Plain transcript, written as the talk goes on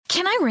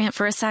Can I rant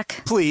for a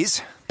sec?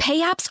 Please. Pay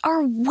apps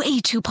are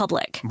way too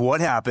public. What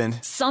happened?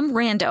 Some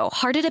rando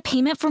hearted a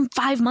payment from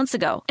 5 months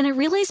ago, and I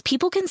realized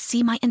people can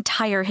see my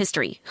entire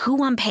history,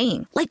 who I'm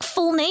paying, like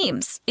full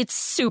names. It's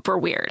super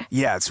weird.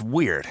 Yeah, it's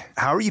weird.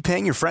 How are you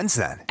paying your friends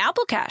then?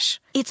 Apple Cash.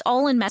 It's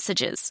all in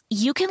messages.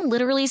 You can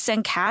literally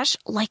send cash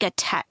like a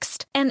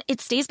text, and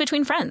it stays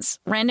between friends.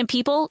 Random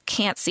people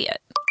can't see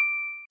it.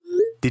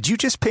 Did you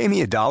just pay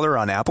me $1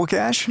 on Apple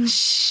Cash?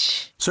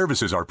 Shh.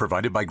 Services are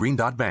provided by Green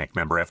Dot Bank.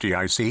 Member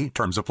FDIC.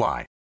 Terms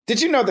apply.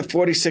 Did you know that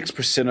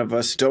 46% of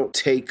us don't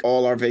take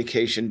all our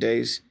vacation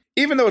days?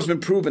 Even though it's been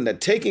proven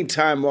that taking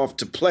time off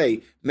to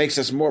play makes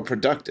us more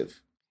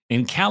productive.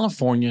 In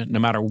California, no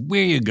matter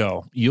where you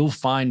go, you'll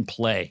find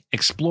play.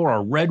 Explore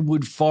a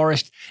redwood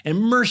forest,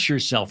 immerse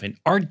yourself in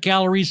art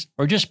galleries,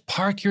 or just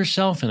park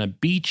yourself in a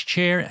beach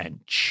chair and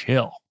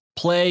chill.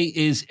 Play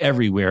is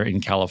everywhere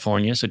in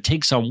California, so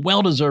take some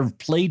well-deserved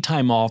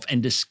playtime off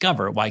and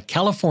discover why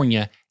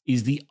California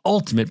is the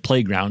ultimate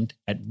playground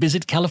at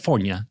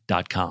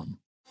visitcalifornia.com.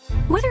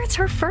 Whether it's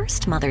her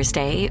first Mother's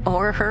Day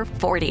or her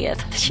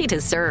 40th, she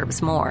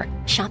deserves more.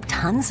 Shop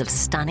tons of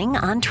stunning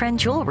on-trend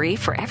jewelry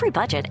for every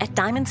budget at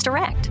Diamonds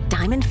Direct.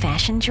 Diamond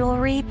fashion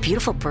jewelry,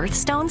 beautiful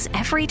birthstones,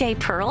 everyday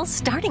pearls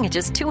starting at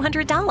just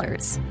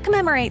 $200.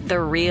 Commemorate the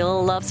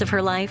real loves of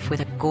her life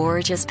with a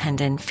gorgeous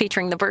pendant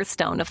featuring the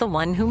birthstone of the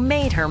one who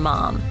made her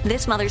mom.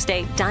 This Mother's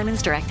Day,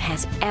 Diamonds Direct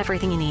has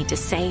everything you need to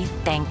say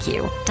thank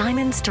you.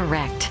 Diamonds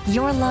Direct.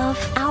 Your love,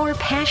 our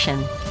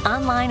passion.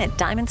 Online at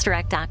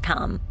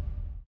diamondsdirect.com.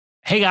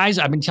 Hey guys,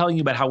 I've been telling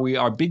you about how we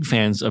are big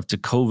fans of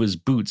Tecovas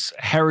boots.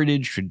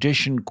 Heritage,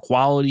 tradition,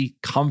 quality,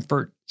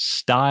 comfort,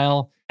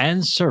 style,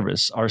 and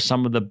service are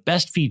some of the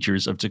best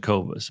features of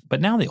Tecovas. But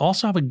now they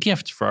also have a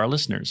gift for our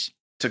listeners.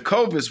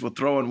 Tecovas will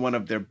throw in one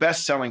of their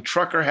best-selling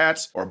trucker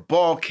hats or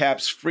ball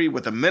caps free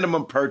with a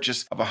minimum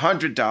purchase of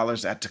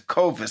 $100 at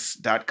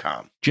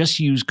tecovas.com. Just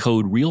use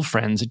code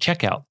REALFRIENDS at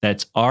checkout.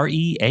 That's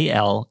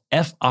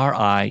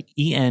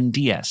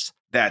REALFRIENDS.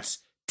 That's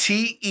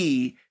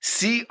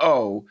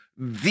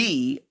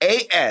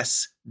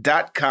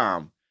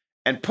TECOVAS.com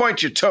and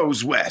point your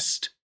toes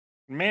west.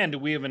 Man, do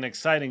we have an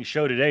exciting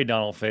show today,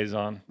 Donald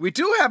Faison. We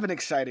do have an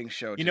exciting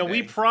show today. You know,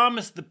 we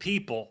promised the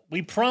people,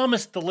 we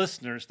promised the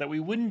listeners that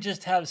we wouldn't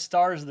just have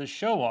stars of the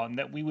show on,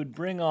 that we would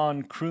bring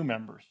on crew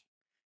members.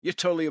 You're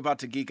totally about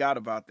to geek out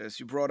about this.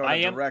 You brought on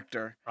a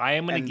director. I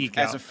am going to geek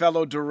out. As a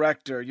fellow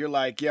director, you're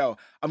like, yo,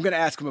 I'm going to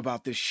ask him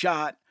about this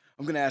shot.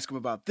 I'm going to ask him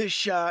about this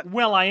shot.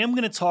 Well, I am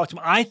going to talk to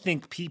him. I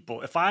think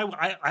people, if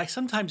I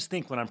sometimes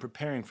think when I'm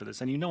preparing for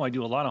this, and you know I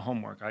do a lot of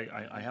homework.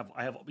 I have.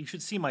 You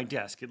should see my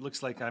desk. It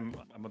looks like I'm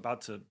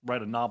about to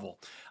write a novel.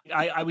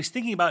 I was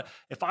thinking about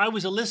if I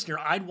was a listener,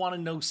 I'd want to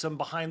know some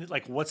behind it,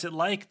 like what's it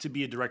like to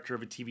be a director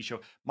of a TV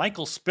show.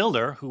 Michael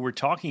Spiller, who we're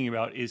talking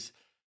about, is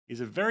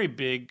a very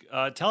big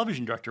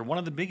television director, one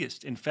of the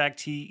biggest. In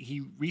fact,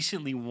 he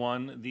recently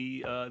won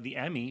the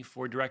Emmy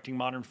for directing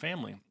Modern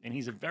Family, and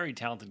he's a very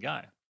talented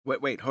guy.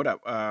 Wait, hold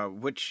up.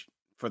 Which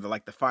for the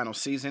final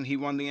season he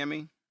won the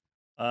Emmy?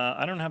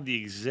 I don't have the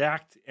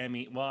exact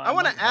Emmy. Well, I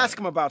want to ask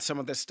him about some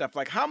of this stuff.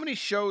 Like, how many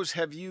shows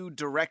have you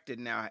directed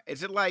now?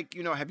 Is it like,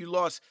 have you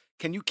lost?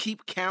 Can you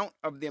keep count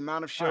of the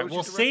amount of shows? All right,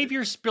 well, save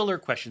your Spiller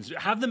questions.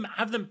 Have them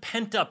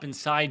pent up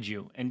inside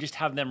you, and just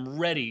have them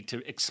ready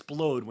to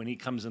explode when he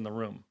comes in the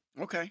room.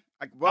 Okay.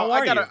 I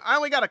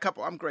only got a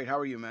couple. I'm great. How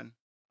are you, man?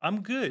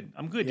 I'm good.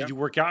 Yeah. Did you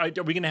work out?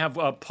 Are we going to have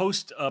a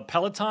post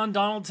Peloton,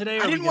 Donald, today?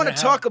 I didn't want to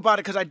talk about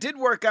it because I did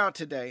work out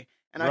today,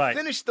 and I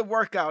finished the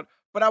workout,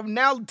 but I'm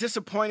now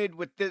disappointed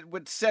with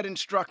said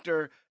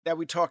instructor that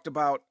we talked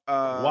about.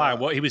 Why?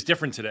 Well, he was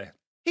different today.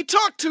 He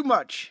talked too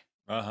much.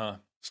 Uh-huh.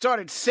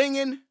 Started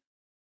singing,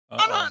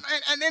 and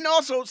then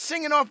also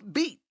singing off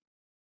beat.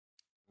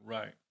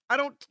 Right. I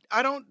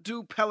don't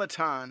do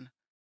Peloton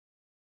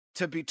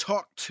to be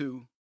talked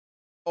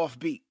off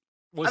beat.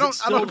 I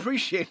don't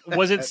appreciate that.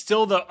 Was it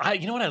still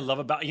you know what I love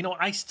about,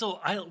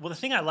 the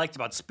thing I liked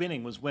about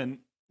spinning was when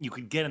you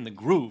could get in the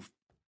groove.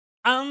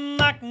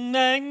 Right.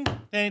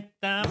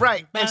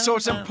 And so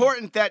it's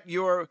important that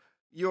your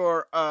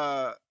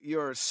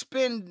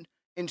spin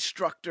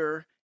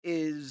instructor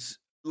is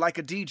like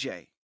a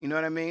DJ. You know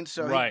what I mean?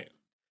 So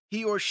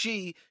he or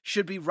she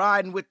should be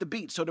riding with the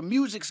beat. So the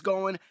music's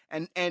going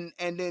and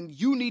then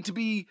you need to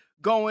be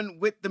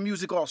going with the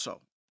music also.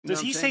 Does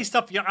he say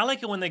stuff? I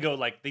like it when they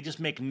go they just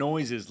make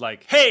noises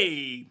like,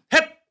 hey,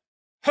 hip,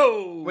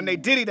 ho. When they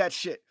Diddy that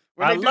shit.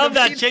 I love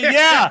that shit.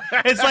 Yeah.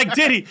 It's like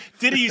Diddy.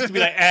 Diddy used to be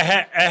like,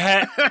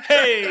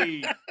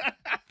 hey.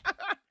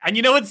 And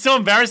you know what's so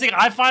embarrassing?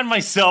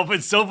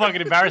 It's so fucking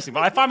embarrassing,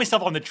 but I find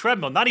myself on the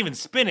treadmill, not even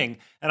spinning,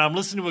 and I'm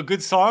listening to a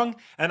good song,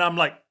 and I'm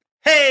like,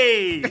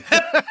 hey,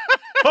 hip,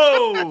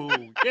 ho,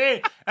 yeah.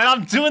 And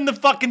I'm doing the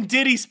fucking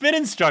Diddy spin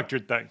instructor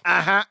thing.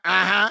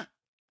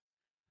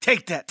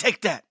 Take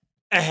that.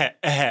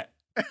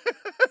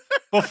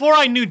 Before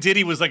I knew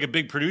Diddy was like a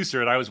big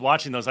producer and I was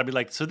watching those, I'd be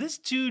like, so this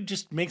dude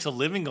just makes a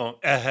living going,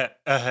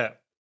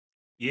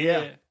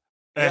 yeah.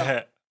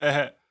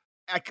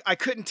 I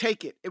couldn't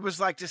take it. It was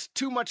like just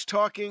too much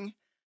talking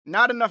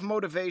not enough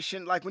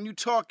motivation. Like when you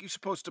talk, you're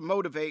supposed to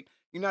motivate.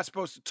 You're not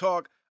supposed to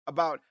talk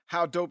about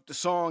how dope the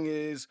song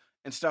is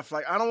and stuff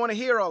like. I don't want to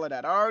hear all of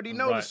that. I already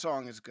know the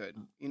song is good.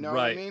 You know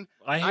what I mean?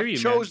 I hear you,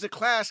 chose the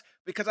class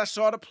because I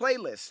saw the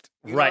playlist.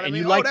 You right, and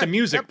you like the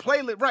music. That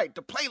playlist, right?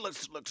 The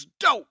playlist looks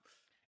dope.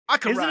 I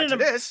could ride to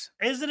this.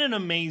 Isn't it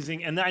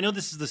amazing? And I know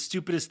this is the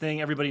stupidest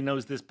thing. Everybody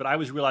knows this, but I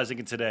was realizing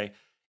it today.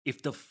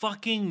 If the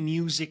fucking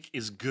music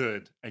is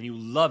good and you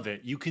love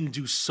it, you can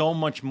do so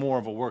much more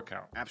of a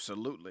workout.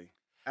 Absolutely.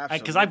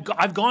 Because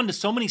I've gone to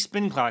so many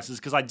spin classes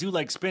because I do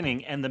like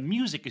spinning, and the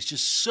music is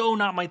just so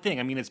not my thing.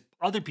 I mean, it's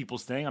other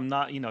people's thing. I'm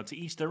not, to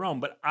each their own.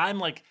 But I'm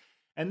like,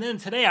 and then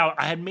today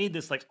I had made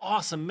this like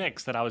awesome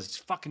mix that I was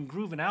fucking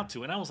grooving out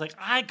to, and I was like,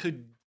 I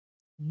could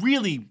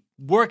really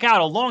work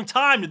out a long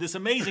time to this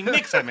amazing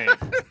mix I made.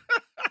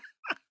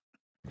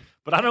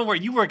 But I don't know where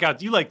you work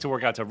out. You like to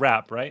work out to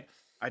rap, right?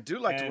 I do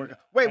like to work out.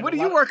 Wait, what do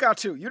you work out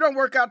to? You don't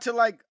work out to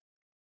like,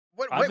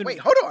 wait,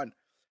 hold on.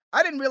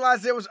 I didn't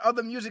realize there was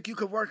other music you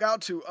could work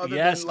out to other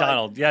than like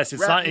Donald. Yes,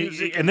 it's not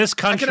music. In this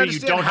country.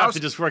 You don't have to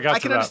just work out to rap. I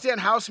can understand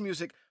house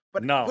music,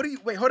 but no.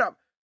 Wait, hold up.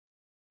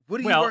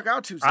 What do you work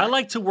out to, Zach? I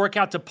like to work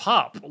out to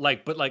pop,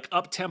 but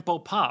up tempo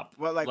pop.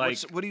 Well,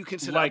 what do you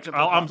consider like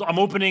up-tempo pop? I'm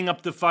opening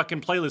up the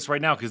fucking playlist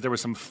right now because there were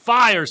some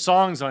fire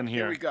songs on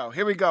here.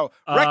 Here we go.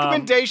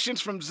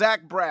 Recommendations from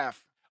Zach Braff.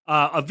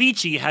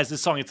 Avicii has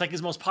this song. It's like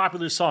his most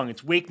popular song.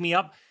 It's "Wake Me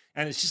Up."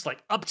 And it's just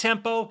like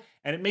up-tempo,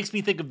 and it makes me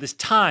think of this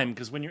time,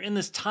 because when you're in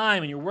this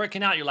time and you're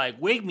working out, you're like,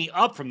 wake me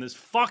up from this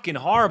fucking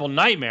horrible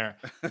nightmare.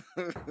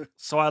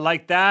 So I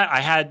like that.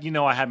 I had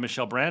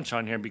Michelle Branch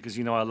on here because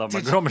I love my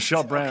girl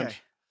Michelle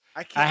Branch.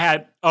 Okay. I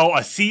had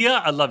Sia.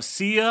 I love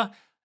Sia.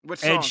 What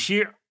song? Ed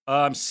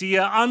Sheeran.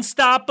 Sia,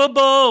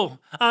 unstoppable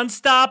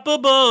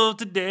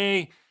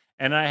today.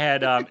 And I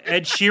had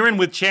Ed Sheeran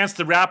with Chance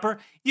the Rapper.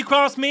 You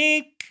cross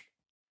me,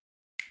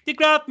 you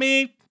got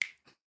me.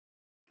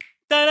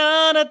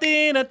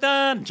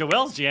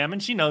 Joelle's jamming.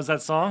 She knows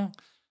that song.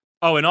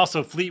 Oh, and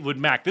also Fleetwood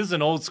Mac. This is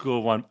an old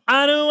school one.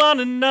 I don't want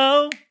to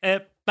know.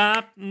 You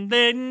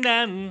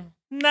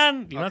know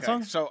that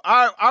song? So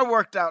I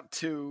worked out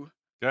to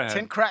Go ahead.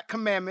 10 Crack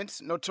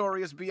Commandments,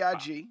 Notorious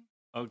B.I.G.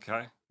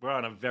 Okay. We're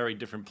on a very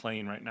different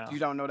plane right now. You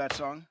don't know that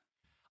song?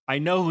 I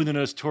know who the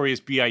Notorious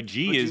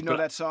B.I.G. is. Do you know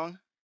that song?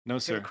 No,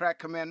 sir. 10 Crack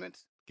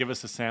Commandments? Give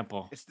us a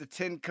sample. It's the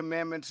 10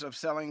 Commandments of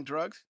selling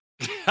drugs.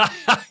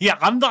 Yeah,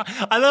 I love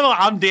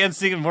how I'm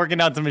dancing and working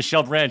out to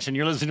Michelle Branch, and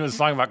you're listening to a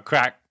song about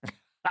crack.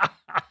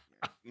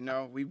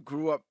 We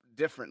grew up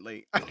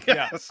differently.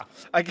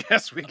 I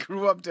guess we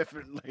grew up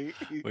differently.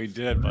 We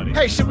did, buddy.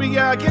 Hey, should we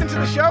get into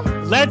the show?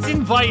 Let's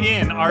invite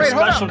in our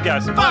special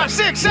guest. 5,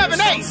 6, 7,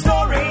 8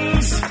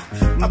 stories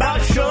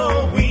about a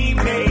show we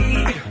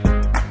made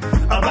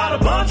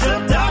about a bunch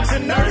of docs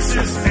and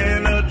nurses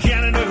and a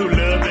janitor who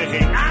loved to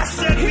hate. I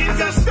said, here's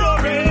the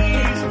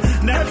stories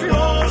that you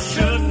all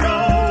should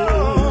know.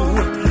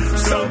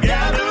 So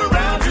gather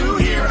round to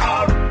hear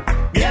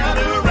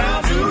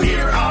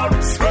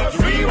our Scrubs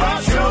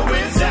Rewatch show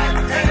with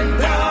Zach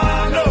and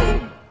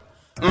Donald.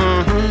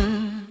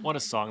 Mm-hmm. What a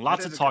song.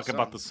 Lots of talk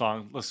about the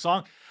song. The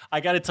song,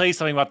 I got to tell you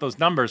something about those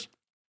numbers.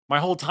 My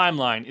whole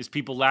timeline is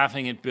people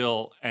laughing at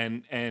Bill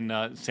and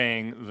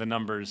saying the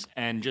numbers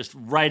and just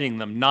writing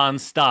them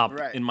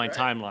nonstop in my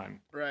timeline.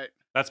 Right.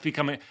 That's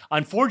becoming,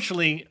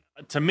 unfortunately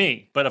to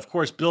me, but of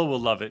course Bill will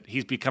love it.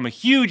 He's become a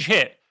huge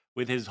hit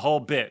with his whole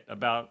bit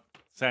about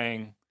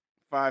saying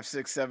 5,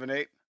 6, 7,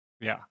 8.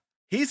 Yeah.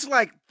 He's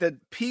like the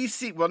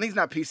PC. Well, he's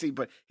not PC,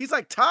 but he's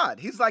like Todd.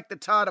 He's like the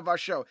Todd of our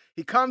show.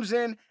 He comes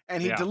in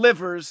and he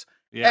delivers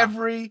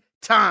every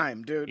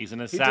time, dude. He's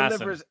an assassin. He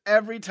delivers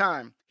every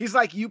time. He's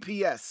like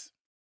UPS.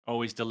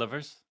 Always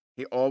delivers?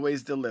 He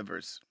always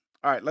delivers.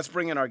 All right, let's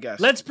bring in our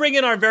guest. Let's bring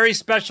in our very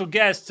special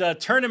guest.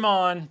 Turn him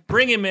on.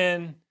 Bring him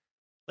in.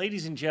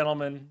 Ladies and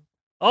gentlemen.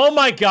 Oh,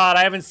 my God.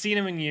 I haven't seen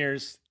him in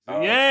years.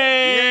 Oh.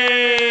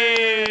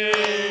 Yay!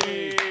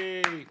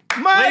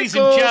 Ladies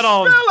and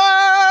gentlemen.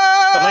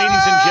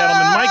 Ladies and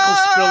gentlemen, Michael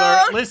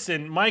Spiller.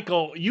 Listen,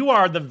 Michael, you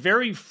are the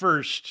very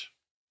first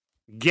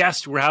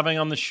guest we're having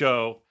on the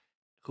show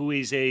who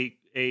is a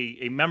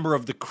member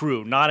of the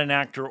crew, not an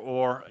actor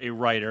or a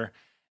writer.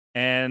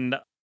 And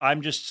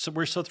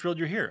we're so thrilled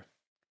you're here.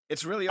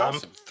 It's really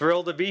awesome. I'm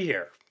thrilled to be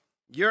here.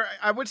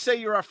 I would say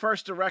you're our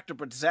first director,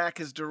 but Zach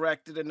has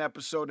directed an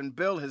episode and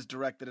Bill has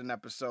directed an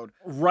episode.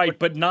 Right,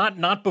 but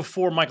not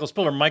before Michael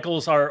Spiller.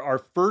 Michael's our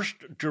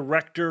first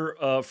director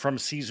from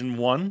season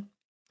 1.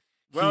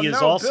 Well,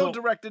 Bill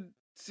directed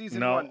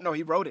season 1. No,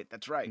 he wrote it.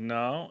 That's right.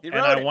 No, he wrote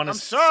it. I want to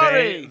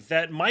say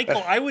that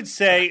Michael, I would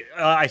say,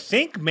 I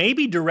think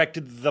maybe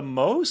directed the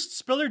most.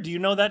 Spiller, do you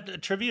know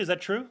that trivia? Is that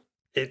true?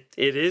 It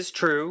is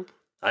true.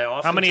 I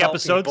often How many tell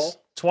episodes?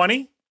 People,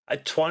 20?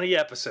 20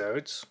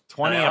 episodes.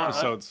 20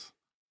 episodes.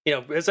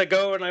 As I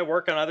go and I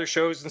work on other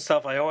shows and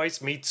stuff, I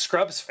always meet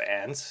Scrubs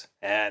fans,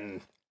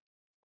 and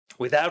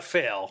without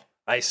fail,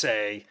 I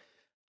say,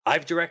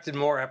 I've directed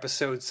more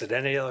episodes than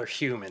any other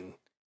human,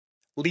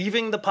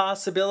 leaving the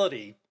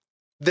possibility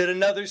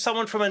that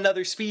someone from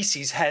another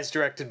species has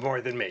directed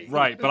more than me.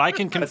 Right, but I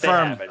can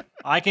confirm.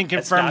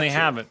 They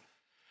haven't.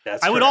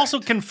 That's I would correct. also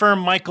confirm,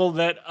 Michael,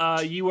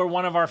 that you are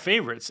one of our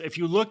favorites. If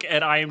you look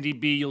at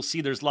IMDb, you'll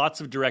see there's lots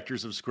of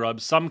directors of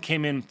Scrubs. Some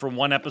came in for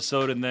one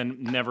episode and then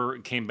never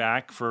came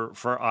back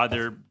for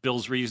either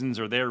Bill's reasons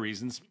or their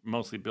reasons,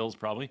 mostly Bill's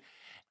probably.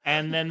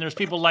 And then there's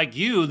people like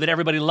you that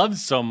everybody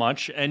loves so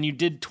much, and you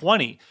did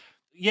 20.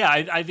 Yeah,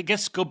 I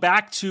guess go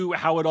back to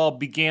how it all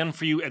began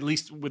for you, at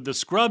least with the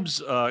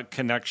Scrubs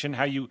connection,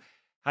 how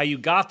you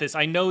got this.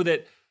 I know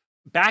that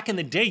back in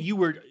the day,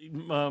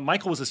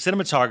 Michael was a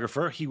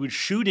cinematographer. He was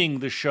shooting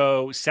the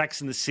show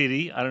Sex and the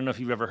City. I don't know if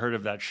you've ever heard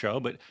of that show,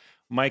 but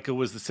Michael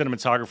was the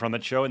cinematographer on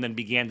that show and then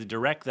began to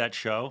direct that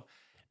show.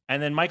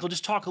 And then, Michael,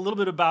 just talk a little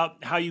bit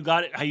about how you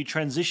got it, how you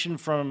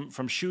transitioned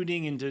from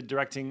shooting into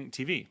directing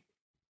TV.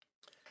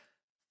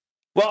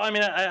 Well, I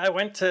mean, I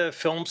went to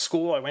film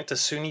school. I went to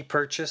SUNY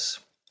Purchase,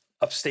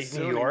 upstate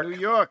New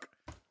York.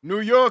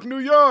 New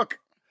York.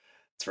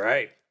 That's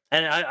right.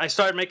 And I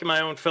started making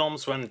my own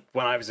films when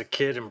I was a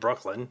kid in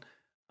Brooklyn.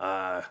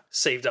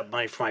 Saved up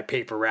money for my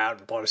paper route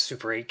and bought a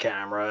Super 8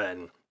 camera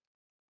and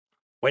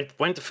went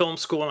to film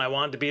school. And I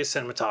wanted to be a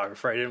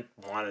cinematographer. I didn't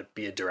want to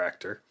be a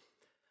director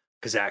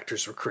because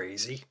actors were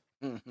crazy.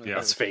 Yeah,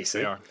 let's face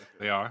it.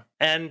 They are.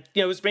 And,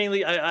 it was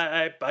mainly,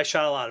 I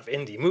shot a lot of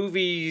indie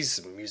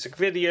movies, music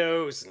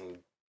videos, and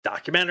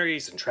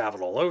documentaries, and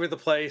traveled all over the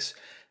place.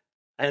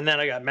 And then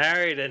I got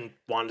married and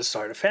wanted to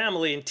start a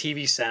family, and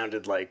TV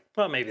sounded like,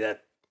 well, maybe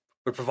that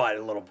would provide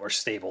a little more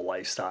stable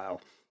lifestyle.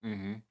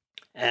 Mm-hmm.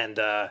 And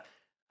I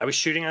was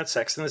shooting on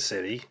Sex and the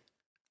City.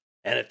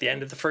 And at the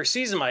end of the first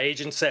season, my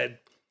agent said,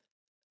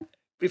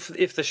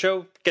 if the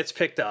show gets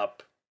picked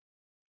up,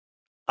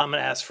 I'm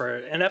going to ask for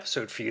an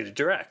episode for you to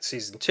direct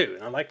season 2.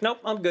 And I'm like, nope,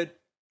 I'm good.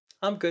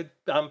 I'm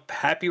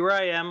happy where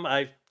I am.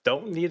 I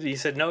don't need it. He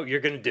said, no, you're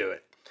going to do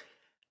it.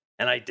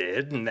 And I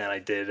did. And then I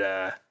did,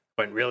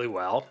 went really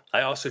well.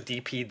 I also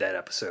DP'd that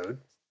episode.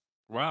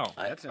 Wow.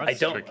 I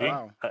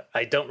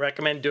don't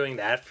recommend doing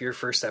that for your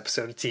first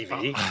episode of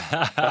TV.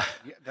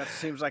 That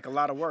seems like a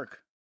lot of work.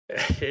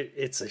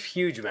 It's a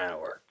huge amount of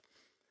work.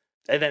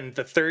 And then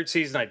the third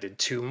season, I did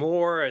 2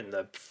 more. And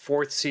the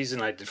fourth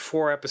season, I did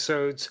 4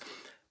 episodes.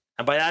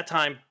 And by that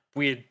time,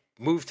 we had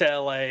moved to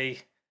LA,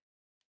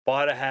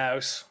 bought a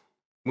house,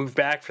 moved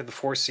back for the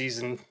 4th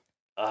season,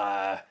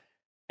 and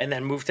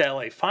then moved to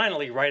LA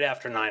finally right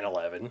after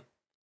 9/11,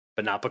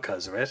 but not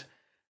because of it.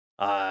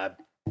 And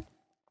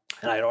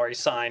I'd already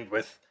signed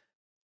with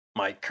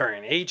my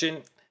current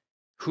agent,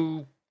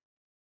 who,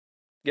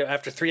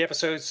 after 3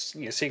 episodes,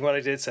 seeing what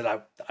I did, said,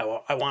 I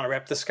want to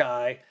rep this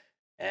guy.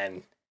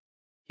 And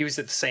he was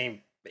at the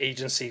same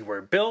agency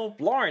where Bill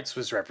Lawrence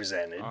was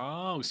represented.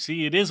 Oh,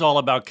 see, it is all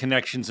about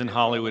connections in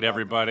Hollywood,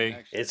 everybody.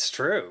 It's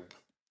true.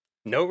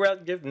 No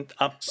nepotism.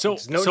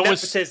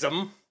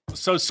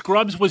 So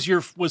Scrubs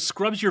was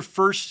Scrubs your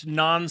first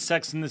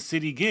non-Sex and the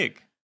City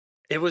gig?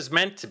 It was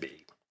meant to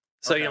be.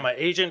 So, my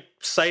agent,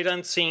 sight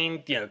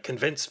unseen,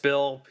 convinced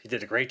Bill. He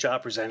did a great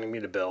job presenting me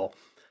to Bill.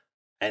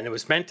 And it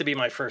was meant to be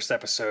my first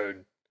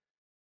episode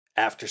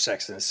after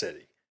Sex and the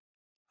City.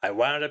 I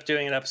wound up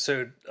doing an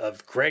episode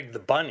of Greg the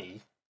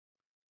Bunny.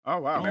 Oh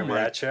wow! Remember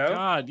that show?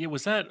 God, yeah.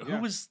 Was that who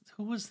was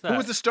that? Who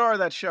was the star of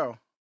that show?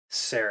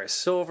 Sarah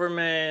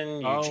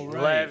Silverman, Eugene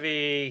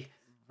Levy,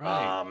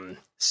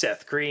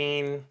 Seth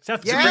Green.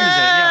 Seth Green's in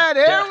it.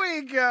 There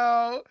we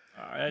go.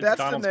 That's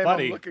Donald's the name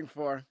buddy. I'm looking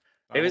for.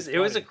 It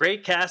was a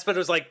great cast, but it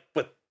was like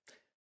with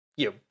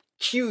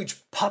huge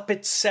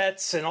puppet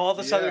sets and all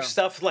this other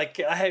stuff. Like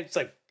it's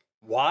like,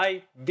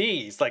 why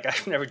these? Like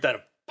I've never done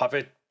a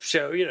puppet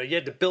show. You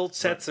had to build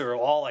sets that were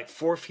all like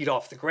 4 feet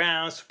off the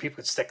ground so people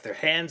could stick their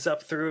hands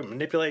up through and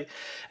manipulate.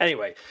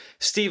 Anyway,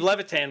 Steve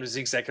Levitan was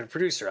the executive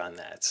producer on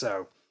that.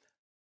 So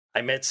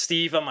I met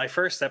Steve on my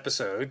first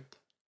episode.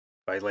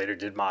 I later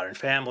did Modern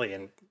Family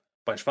and a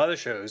bunch of other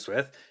shows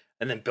with,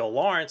 and then Bill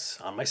Lawrence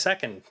on my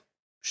second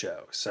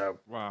show. So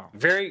wow,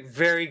 very,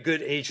 very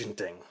good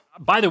agenting.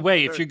 By the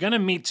way, if you're going to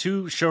meet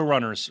 2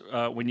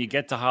 showrunners when you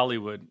get to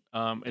Hollywood,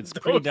 it's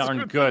pretty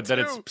darn good that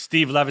it's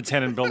Steve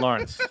Levitan and Bill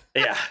Lawrence.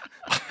 Yeah,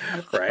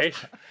 right?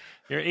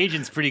 Your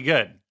agent's pretty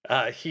good.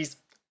 He's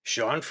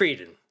Sean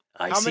Frieden,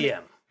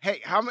 ICM.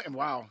 How many?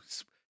 Wow!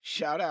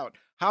 Shout out.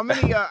 How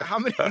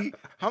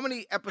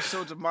many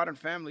episodes of Modern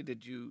Family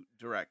did you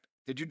direct?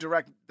 Did you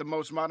direct the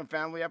most Modern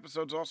Family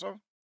episodes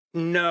also?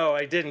 No,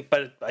 I didn't,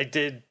 but I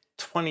did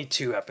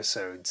 22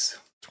 episodes.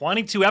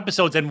 22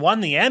 episodes and won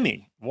the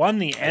Emmy.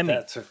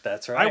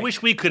 That's right. I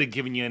wish we could have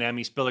given you an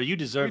Emmy, Spiller. You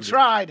deserved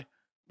it.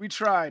 We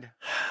tried.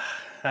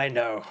 I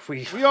know.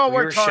 We all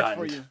worked hard shunned.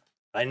 for you.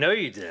 I know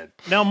you did.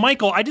 Now,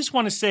 Michael, I just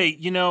want to say,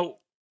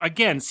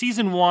 again,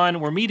 season 1,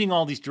 we're meeting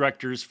all these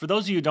directors. For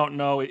those of you who don't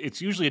know,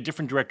 it's usually a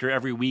different director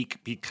every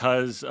week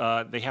because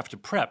they have to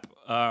prep.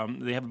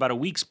 They have about a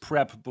week's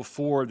prep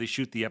before they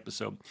shoot the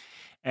episode.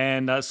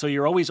 And so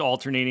you're always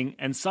alternating.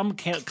 And some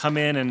can't come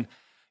in and,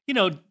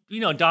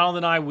 Donald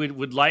and I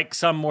would like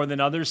some more than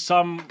others.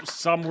 Some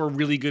were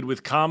really good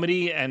with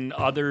comedy and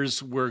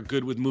others were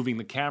good with moving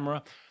the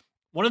camera.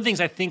 one of the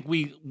things I think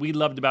we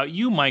loved about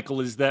you,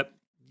 Michael, is that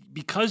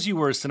because you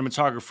were a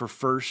cinematographer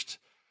first,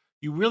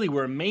 you really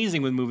were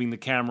amazing with moving the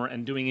camera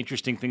and doing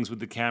interesting things with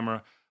the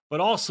camera. But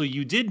also,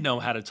 you did know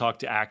how to talk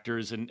to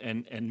actors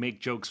and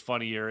make jokes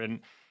funnier. And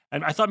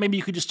I thought maybe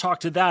you could just talk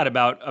to that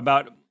about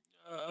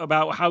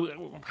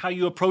how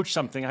you approach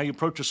something, how you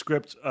approach a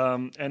script,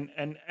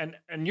 and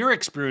your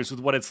experience with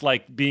what it's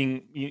like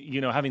being,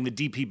 having the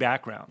DP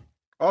background.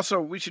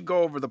 Also, we should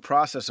go over the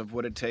process of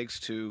what it takes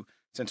to,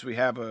 since we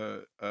have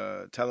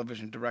a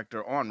television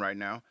director on right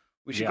now,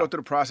 we should go through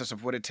the process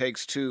of what it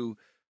takes to.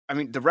 I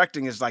mean,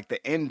 directing is like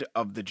the end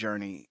of the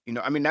journey.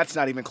 That's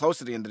not even close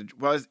to the end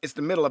of it's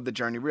the middle of the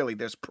journey, really.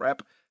 There's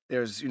prep,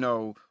 there's,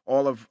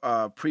 all of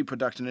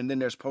pre-production, and then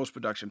there's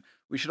post-production.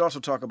 We should also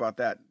talk about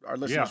that. Our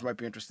listeners might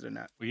be interested in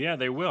that. Well, yeah,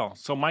 they will.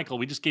 So, Michael,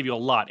 we just gave you a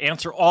lot.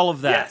 Answer all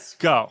of that. Yes.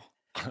 Go.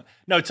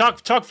 No,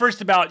 talk first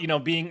about,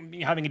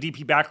 having a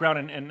DP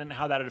background and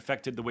how that had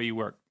affected the way you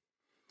work.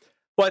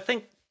 Well, I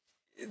think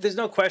there's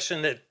no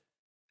question that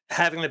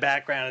having the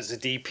background as a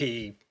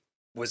DP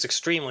was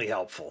extremely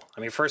helpful.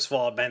 I mean, first of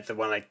all, it meant that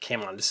when I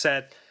came on the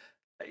set,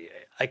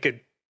 I could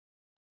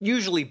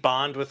usually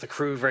bond with the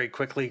crew very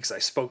quickly because I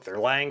spoke their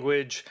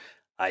language.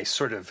 I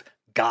sort of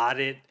got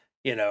it.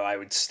 I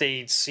would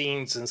stage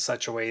scenes in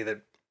such a way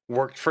that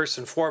worked first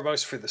and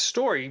foremost for the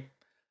story,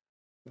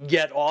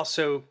 yet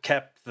also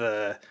kept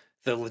the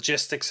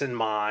logistics in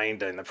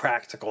mind and the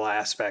practical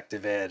aspect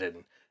of it.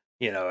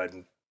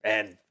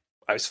 And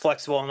I was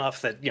flexible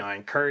enough that, I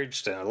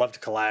encouraged and I love to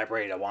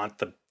collaborate. I want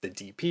the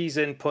DP's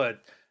input.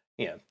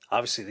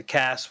 Obviously the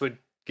cast would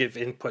give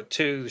input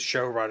too. The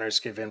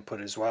showrunners give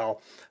input as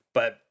well.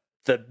 But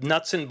the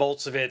nuts and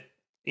bolts of it,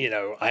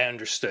 I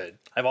understood.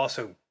 I've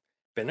also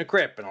been a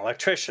grip, an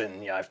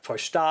electrician. I've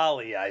pushed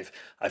dolly. I've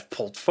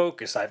pulled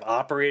focus. I've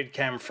operated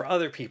camera for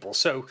other people.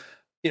 So,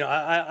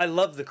 I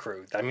love the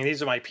crew. I mean,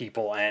 these are my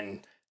people, and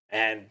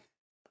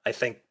I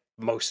think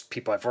most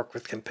people I've worked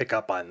with can pick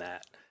up on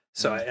that.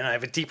 So, and I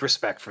have a deep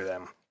respect for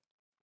them.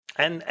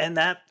 And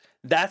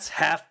that's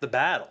half the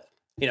battle.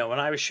 When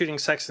I was shooting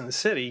Sex and the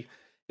City,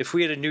 if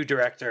we had a new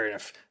director and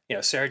if,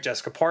 Sarah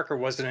Jessica Parker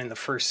wasn't in the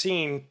first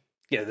scene,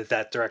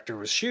 that director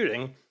was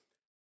shooting,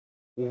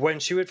 when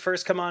she would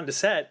first come on to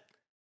set,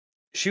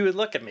 she would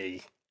look at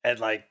me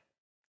and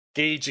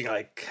gauging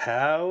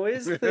how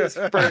is this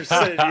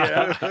person?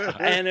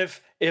 And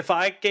if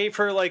I gave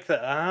her the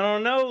I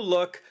don't know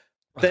look,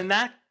 then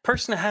that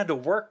person had to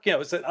work,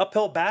 it's an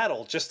uphill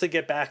battle just to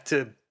get back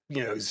to,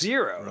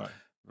 zero.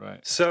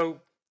 Right. So,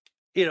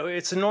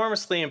 it's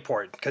enormously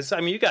important because,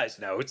 you guys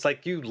know, it's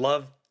you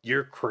love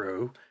your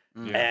crew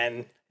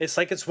and it's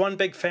it's one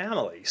big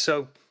family.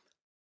 So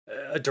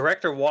a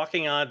director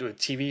walking onto a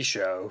TV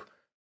show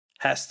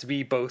has to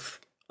be both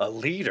a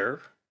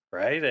leader,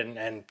 right?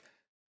 And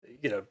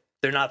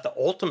they're not the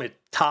ultimate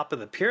top of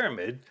the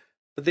pyramid,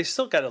 but they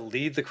still got to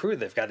lead the crew.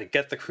 They've got to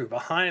get the crew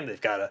behind them. They've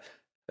got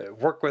to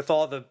work with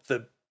all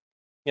the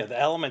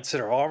elements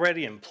that are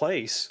already in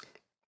place.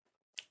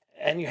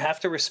 And you have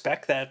to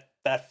respect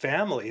that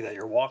family that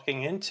you're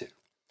walking into.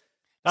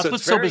 That's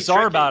what's so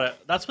bizarre about it.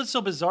 That's what's so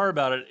bizarre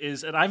about it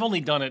is, and I've only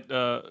done it,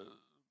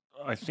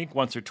 I think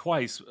once or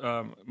twice,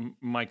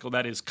 Michael,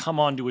 that is come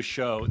on to a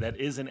show that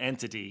is an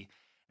entity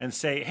and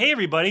say, hey,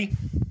 everybody,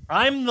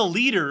 I'm the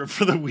leader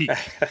for the week.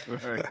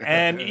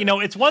 And,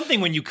 it's one thing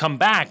when you come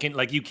back and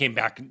you came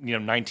back,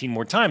 19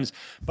 more times.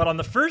 But on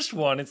the first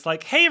one, it's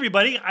hey,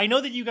 everybody, I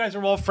know that you guys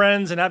are all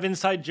friends and have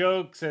inside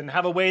jokes and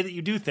have a way that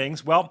you do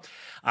things. Well,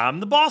 I'm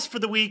the boss for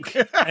the week.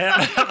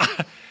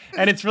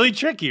 And it's really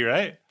tricky,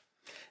 right?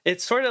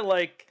 It's sort of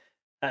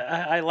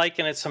I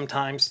liken it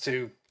sometimes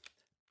to,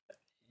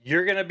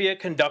 you're going to be a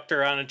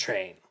conductor on a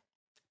train.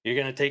 You're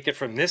going to take it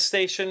from this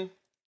station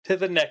to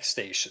the next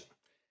station.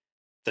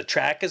 The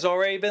track has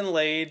already been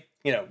laid.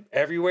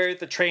 Everywhere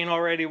the train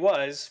already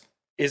was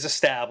is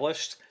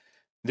established.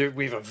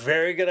 We have a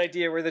very good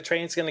idea where the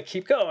train's going to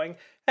keep going.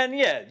 And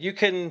yeah, you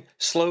can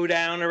slow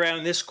down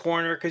around this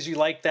corner because you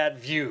like that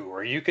view,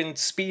 or you can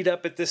speed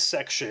up at this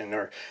section,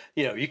 or,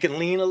 you can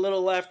lean a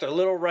little left or a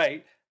little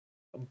right.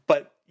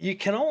 But you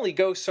can only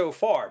go so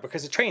far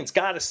because the train's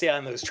got to stay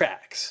on those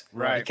tracks.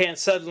 Right. You can't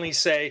suddenly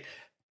say,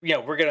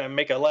 we're going to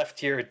make a left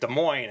here at Des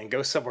Moines and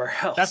go somewhere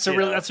else. That's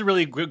a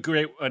really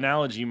great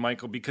analogy,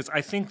 Michael, because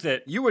I think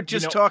that you were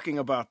just talking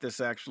about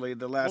this actually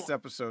the last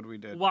episode we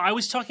did. Well, I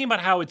was talking about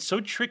how it's so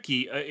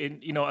tricky.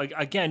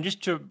 Again,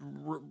 just to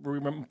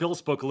Bill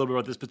spoke a little bit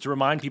about this, but to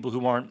remind people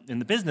who aren't in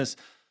the business,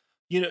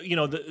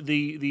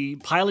 the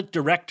pilot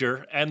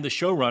director and the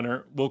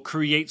showrunner will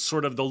create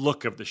sort of the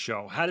look of the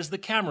show. How does the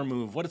camera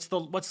move? What's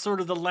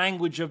sort of the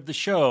language of the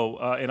show?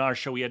 In our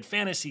show, we had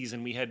fantasies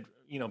and we had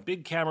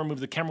big camera move.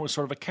 The camera was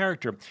sort of a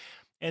character.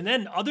 And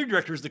then other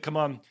directors that come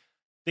on,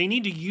 they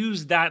need to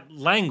use that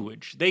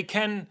language. They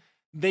can,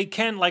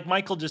 like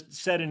Michael just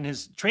said in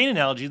his train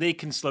analogy, they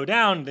can slow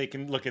down, they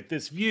can look at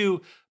this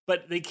view,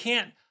 but they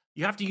can't,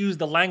 you have to use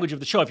the language of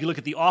the show. If you look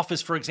at The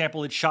Office, for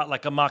example, it's shot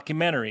like a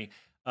mockumentary.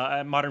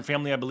 Modern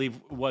Family, I believe,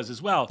 was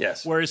as well.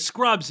 Yes. Whereas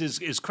Scrubs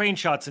is crane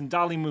shots and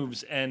dolly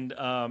moves and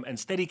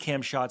steady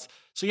cam shots.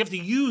 So you have to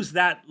use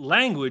that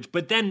language,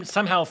 but then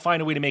somehow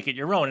find a way to make it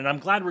your own. And I'm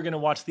glad we're going to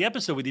watch the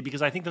episode with you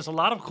because I think there's a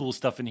lot of cool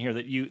stuff in here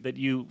that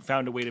you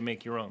found a way to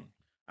make your own.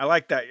 I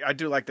like that. I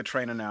do like the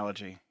train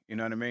analogy. You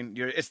know what I mean?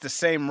 It's the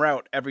same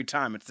route every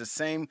time. It's the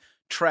same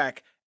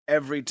track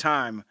every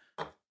time.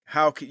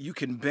 How you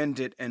can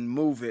bend it and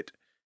move it,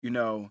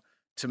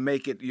 to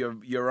make it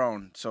your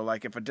own. So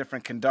like if a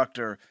different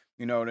conductor,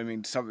 you know what I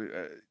mean?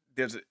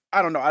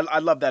 I don't know. I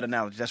love that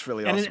analogy. That's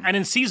really awesome. And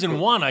in season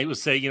 1, I would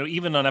say,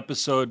 even on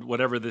episode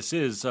whatever this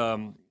is,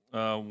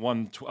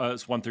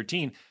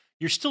 113,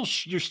 you're still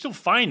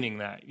finding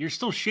that. You're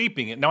still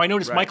shaping it. Now I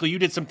noticed, Michael, you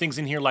did some things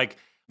in here like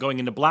going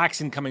into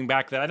blacks and coming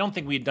back that I don't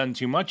think we had done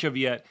too much of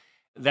yet.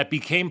 That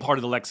became part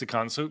of the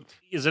lexicon. So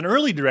as an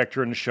early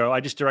director in the show, I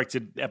just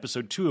directed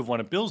episode 2 of one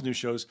of Bill's new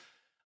shows.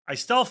 I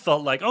still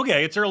felt like,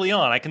 okay, it's early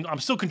on. I'm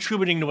still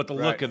contributing to what the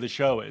look of the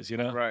show is,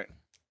 Right.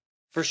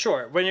 For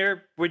sure. When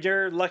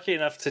you're lucky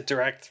enough to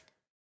direct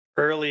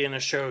early in a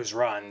show's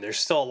run, there's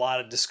still a lot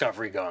of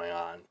discovery going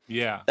on.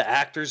 Yeah. The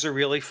actors are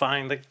really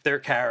finding their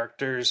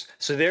characters,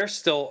 so they're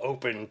still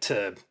open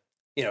to,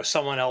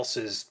 someone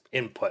else's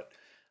input.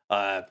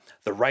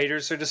 The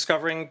writers are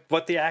discovering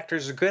what the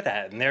actors are good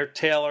at, and they're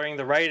tailoring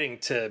the writing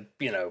to,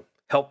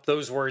 help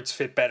those words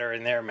fit better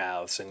in their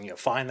mouths and,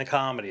 find the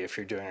comedy if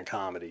you're doing a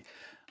comedy.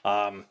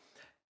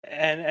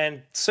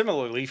 And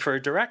similarly for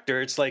a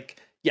director, it's like,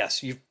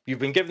 yes, you've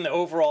been given the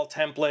overall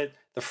template,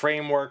 the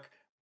framework,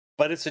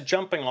 but it's a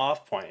jumping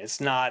off point.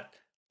 It's not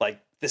like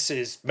this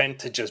is meant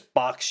to just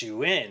box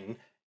you in.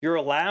 You're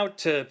allowed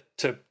to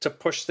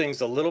push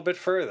things a little bit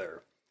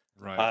further.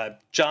 Right.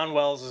 John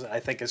Wells, I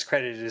think, is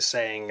credited as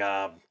saying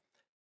to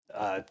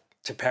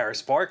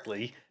Paris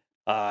Barkley,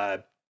 I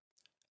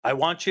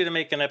want you to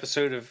make an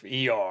episode of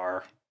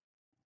ER,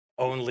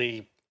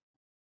 only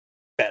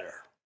better.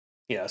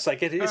 It's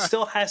like it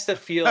still has to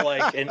feel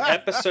like an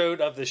episode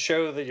of the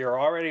show that you're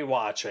already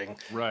watching.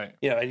 Right.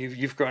 And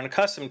you've grown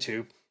accustomed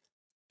to,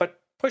 but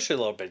push it a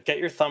little bit, get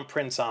your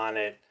thumbprints on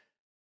it,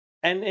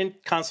 and in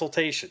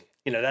consultation.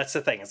 That's the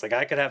thing. It's like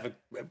I could have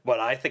what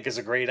I think is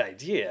a great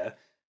idea,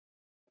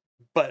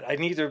 but I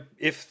need to,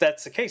 if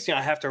that's the case,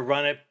 I have to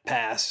run it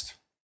past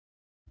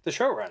the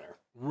showrunner.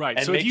 Right.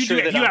 And so make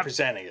sure that I'm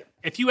presenting it.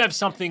 If you have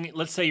something,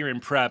 let's say you're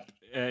in prep,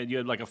 you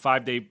had like a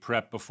 5-day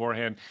prep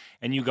beforehand,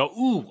 and you go,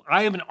 ooh,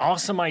 I have an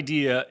awesome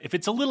idea. If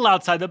it's a little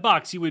outside the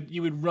box, you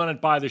would run it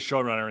by the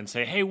showrunner and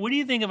say, hey, what do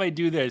you think if I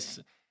do this?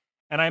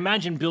 And I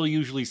imagine Bill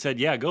usually said,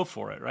 yeah, go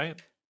for it,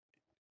 right?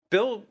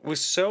 Bill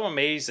was so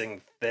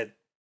amazing that,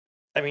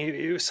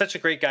 he was such a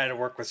great guy to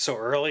work with so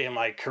early in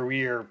my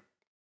career,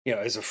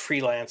 as a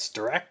freelance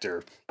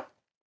director,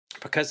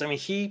 because I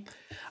think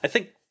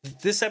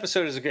this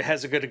episode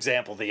has a good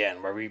example at the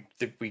end where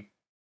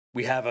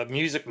we have a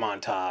music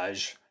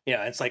montage.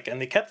 It's like, and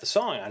they kept the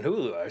song on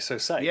Hulu. I was so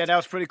psyched. Yeah, that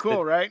was pretty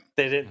cool, right?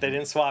 They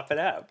didn't swap it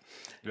out.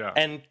 Yeah.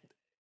 And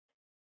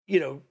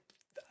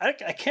I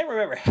can't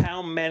remember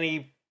how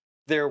many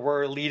there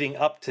were leading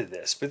up to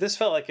this, but this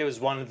felt like it was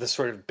one of the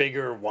sort of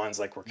bigger ones.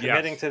 Like, we're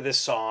committing to this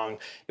song.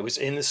 It was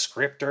in the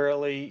script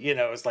early.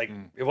 It was like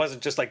it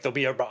wasn't just like there'll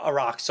be a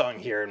rock song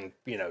here and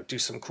do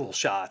some cool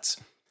shots.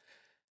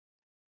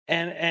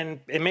 And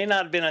it may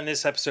not have been on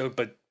this episode,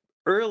 but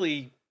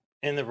early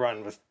in the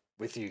run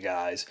with you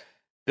guys,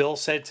 Bill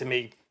said to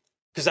me,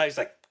 because I was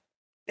like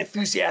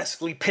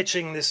enthusiastically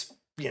pitching this,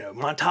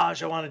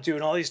 montage I want to do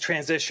and all these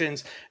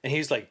transitions. And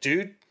he's like,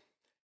 dude,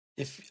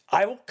 if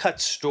I will cut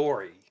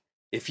story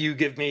if you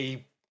give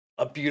me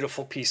a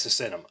beautiful piece of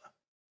cinema.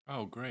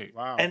 Oh, great.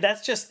 Wow. And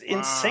that's just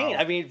insane.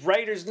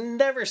 Writers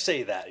never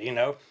say that,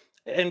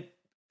 And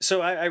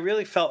so I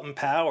really felt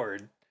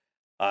empowered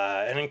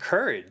and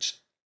encouraged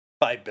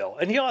by Bill.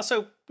 And he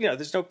also,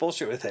 there's no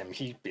bullshit with him.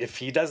 If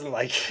he doesn't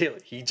like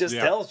it, he just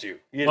tells you.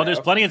 Well, there's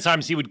plenty of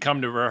times he would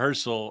come to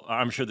rehearsal.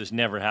 I'm sure this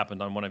never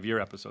happened on one of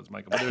your episodes,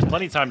 Michael, but there's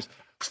plenty of times,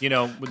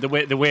 the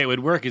way it would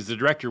work is the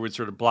director would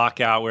sort of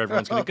block out where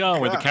everyone's going to go,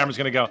 where the camera's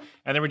going to go.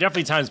 And there were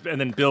definitely times, and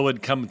then Bill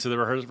would come to the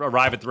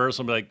arrive at the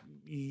rehearsal and be like,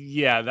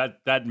 yeah,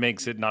 that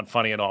makes it not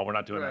funny at all. We're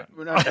not doing that.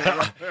 We're not doing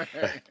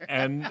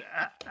that.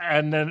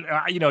 and then,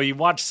 you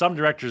watch some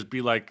directors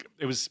be like,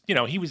 it was,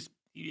 he was,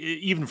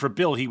 even for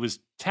Bill, he was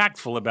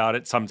tactful about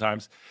it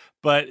sometimes,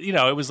 but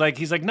it was like,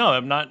 he's like, no,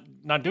 I'm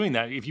not doing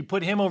that. If you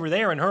put him over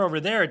there and her over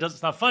there,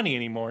 it's not funny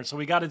anymore. So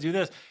we got to do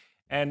this.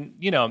 And,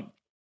 you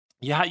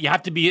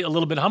have to be a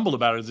little bit humble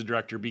about it as a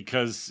director,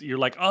 because you're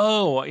like,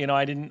 oh,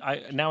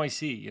 now I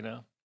see,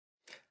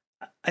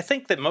 I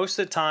think that most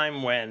of the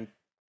time when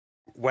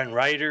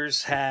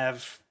writers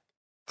have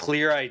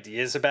clear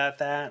ideas about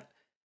that,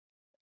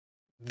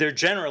 they're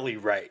generally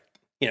right.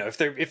 If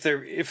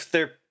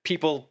they're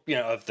people,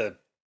 of the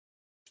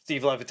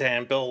Steve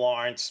Levitan, Bill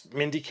Lawrence,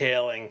 Mindy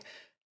Kaling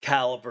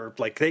caliber,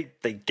 like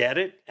they get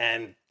it,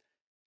 and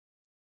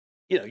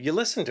you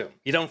listen to them,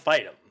 you don't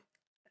fight them,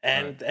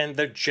 and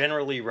they're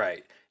generally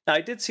right. Now,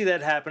 I did see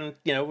that happen,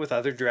 with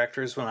other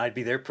directors when I'd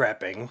be there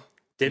prepping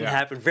Didn't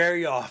happen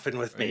very often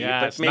with me.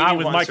 Yes, but maybe not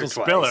with once Michael or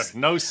Spiller. twice.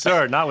 No,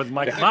 sir, not with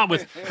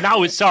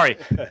Michael. Sorry,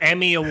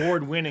 Emmy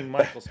award-winning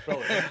Michael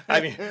Spiller.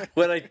 I mean,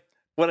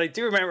 what I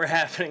do remember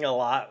happening a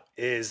lot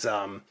is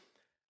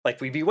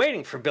like we'd be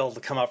waiting for Bill to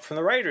come up from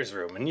the writer's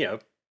room, and he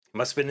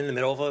must have been in the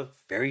middle of a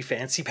very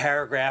fancy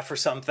paragraph or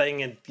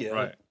something, and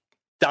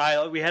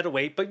dialogue. We had to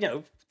wait, but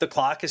the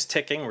clock is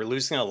ticking. We're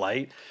losing a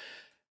light,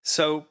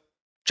 so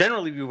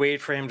generally we wait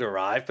for him to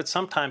arrive. But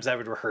sometimes I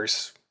would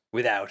rehearse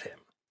without him.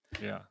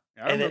 Yeah.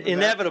 And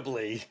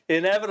inevitably,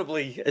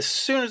 as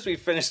soon as we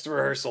finished the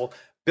rehearsal,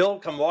 Bill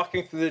would come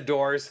walking through the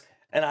doors,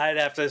 and I'd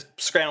have to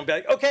scramble and be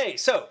like, okay,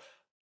 so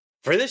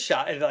for this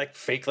shot, and like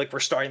fake like we're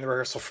starting the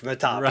rehearsal from the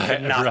top,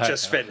 and not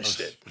just finished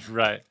it.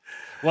 Right.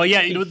 Well,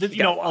 yeah,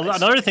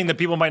 another thing that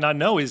people might not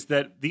know is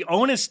that the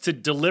onus to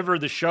deliver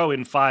the show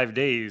in 5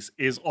 days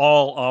is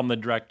all on the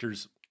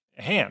director's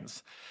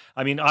hands.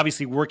 I mean,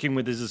 obviously working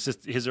with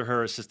his or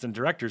her assistant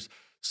directors.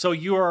 So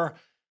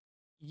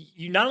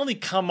you not only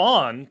come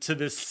on to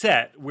this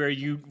set where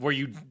you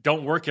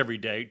don't work every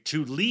day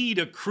to lead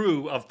a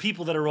crew of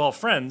people that are all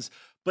friends,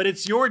 but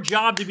it's your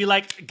job to be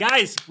like,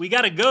 guys, we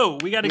gotta go,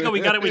 we gotta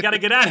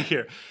get out of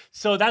here.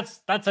 So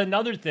that's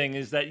another thing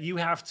is that you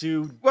have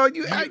to. Well,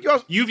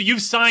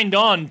 you've signed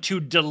on to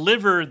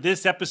deliver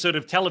this episode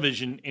of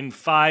television in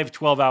 5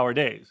 12-hour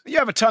days. You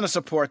have a ton of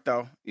support,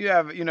 though. You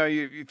have,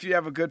 if you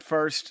have a good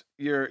first,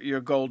 you're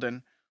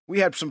golden. We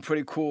had some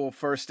pretty cool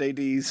first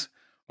ADs.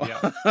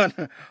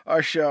 On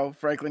our show,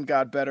 Franklin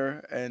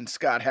Godbetter and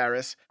Scott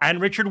Harris, and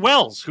Richard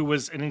Wells, who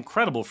was an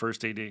incredible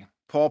first AD.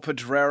 Paul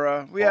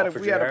Pedrera. We had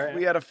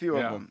a few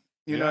of them.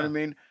 You know what I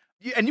mean?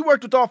 And you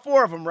worked with all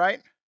 4 of them, right?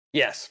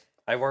 Yes,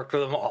 I worked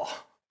with them all.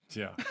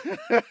 Yeah.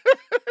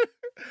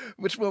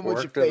 Which one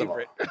was your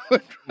favorite?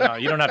 No,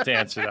 you don't have to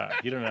answer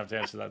that. You don't have to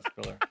answer that,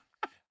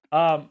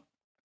 Spiller.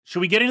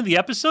 Should we get into the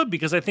episode?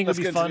 Because I think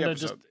it'd be fun to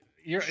just.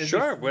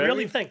 Sure, whatever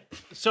you think.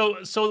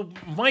 So,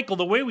 Michael,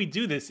 the way we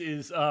do this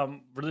is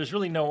there's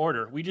really no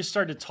order. We just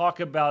start to talk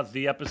about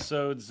the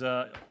episodes.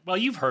 Well,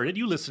 you've heard it.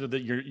 You listen to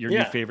your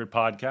new favorite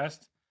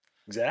podcast.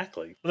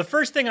 Exactly. The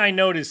first thing I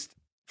noticed,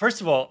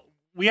 first of all,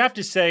 we have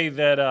to say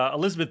that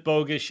Elizabeth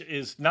Bogusch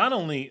is not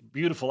only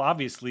beautiful,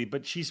 obviously,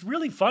 but she's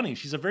really funny.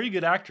 She's a very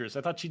good actress.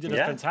 I thought she did a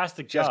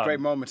fantastic job. She has great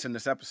moments in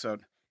this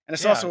episode, and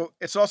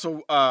it's also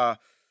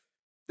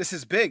this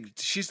is big.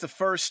 She's the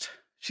first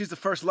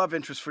love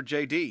interest for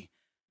JD.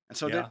 And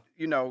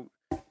so,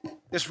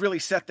 this really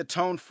set the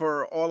tone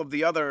for all of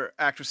the other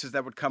actresses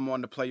that would come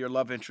on to play your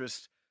love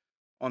interest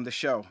on the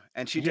show.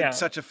 And she did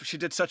such a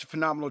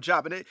phenomenal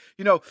job. And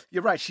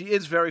you're right. She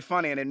is very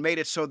funny, and it made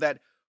it so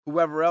that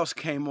whoever else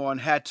came on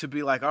had to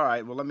be like, all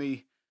right, well, let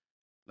me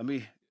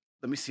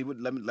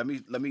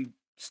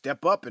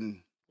step up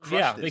and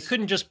crush this. They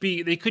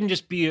couldn't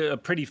just be a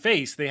pretty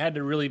face. They had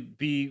to really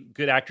be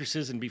good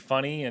actresses and be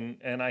funny.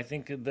 And I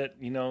think that,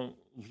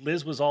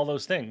 Liz was all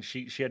those things.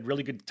 She had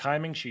really good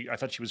timing. I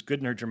thought she was good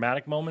in her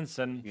dramatic moments.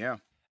 And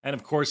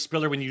of course,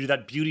 Spiller, when you do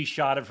that beauty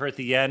shot of her at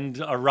the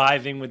end,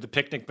 arriving with the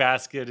picnic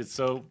basket, it's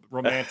so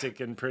romantic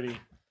and pretty.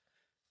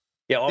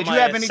 Yeah, all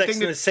my Sex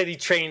in the City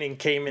training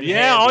came in.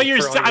 Yeah,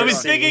 I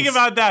was thinking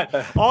about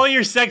that. All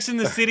your Sex in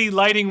the City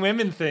lighting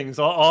women things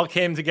all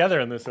came together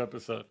in this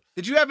episode.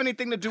 Did you have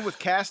anything to do with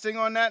casting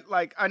on that?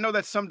 Like, I know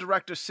that some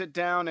directors sit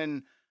down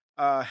and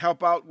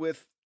help out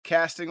with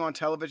casting on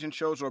television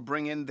shows or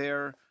bring in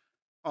their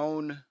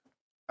own.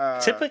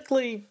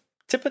 Typically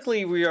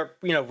we are,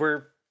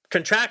 we're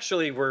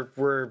contractually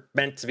we're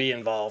meant to be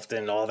involved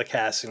in all the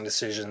casting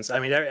decisions. I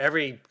mean,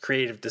 every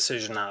creative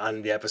decision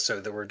on the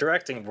episode that we're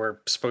directing, we're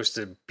supposed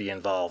to be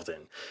involved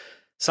in.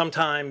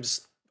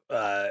 Sometimes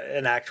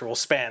an actor will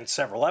span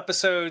several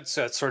episodes,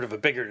 so it's sort of a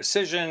bigger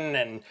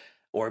decision,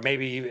 or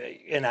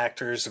maybe an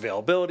actor's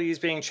availability is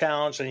being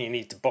challenged, and you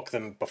need to book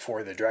them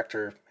before the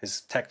director has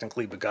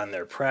technically begun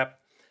their prep.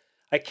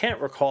 I can't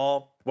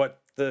recall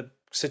what the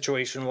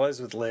situation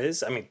was with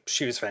Liz. I mean,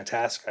 she was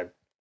fantastic.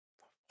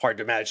 Hard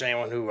to imagine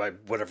anyone who I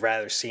would have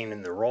rather seen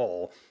in the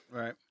role.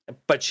 Right.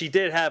 But she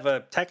did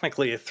have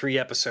technically a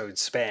 3-episode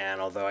span,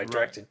 although I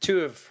directed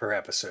 2 of her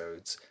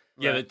episodes.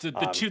 Yeah,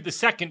 the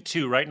second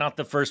 2, right? Not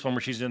the first one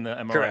where she's in the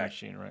MRI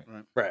machine, right?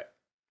 Right.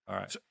 All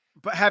right. So,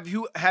 but have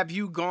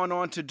you gone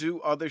on to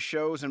do other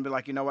shows and be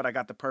like, you know what, I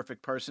got the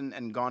perfect person,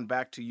 and gone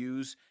back to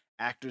use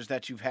actors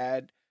that you've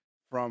had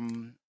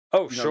from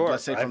sure.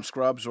 Let's say from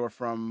Scrubs or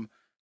from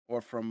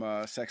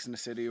Sex and the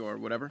City or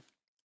whatever?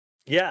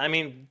 Yeah, I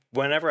mean,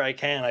 whenever I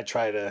can, I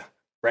try to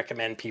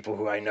recommend people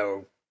who I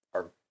know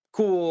are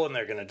cool and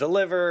they're going to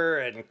deliver.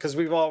 And because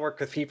we've all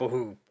worked with people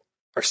who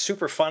are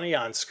super funny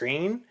on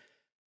screen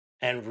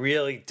and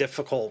really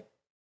difficult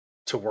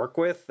to work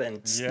with.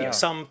 And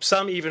some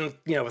even,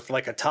 with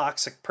like a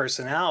toxic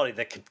personality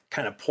that could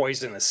kind of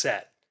poison a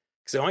set.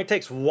 Because it only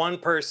takes one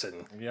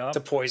person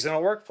to poison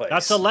a workplace.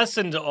 That's a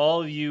lesson to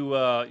all you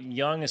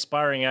young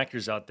aspiring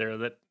actors out there,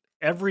 that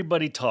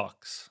everybody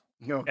talks.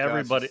 Oh,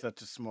 everybody, gosh, it's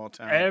such a small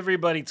town.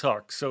 Everybody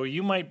talks. So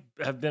you might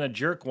have been a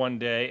jerk one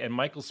day, and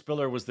Michael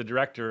Spiller was the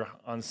director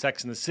on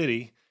Sex and the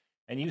City,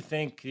 and you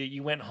think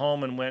you went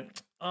home and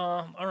went,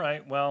 "Oh, all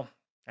right, well,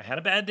 I had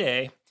a bad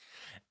day.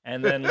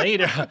 And then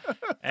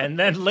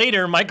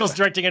later, Michael's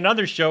directing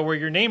another show where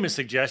your name is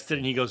suggested,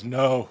 and he goes,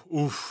 no.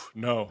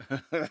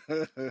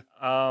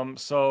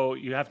 So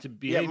you have to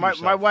behave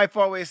yourself. My wife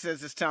always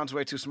says this town's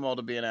way too small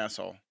to be an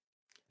asshole.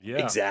 Yeah.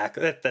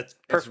 Exactly. That's the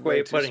perfect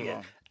way of putting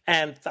it.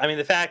 And I mean,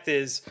 the fact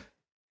is,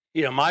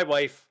 my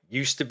wife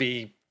used to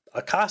be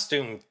a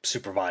costume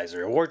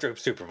supervisor, a wardrobe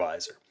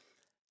supervisor.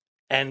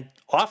 And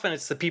often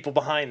it's the people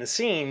behind the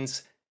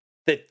scenes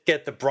that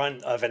get the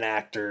brunt of an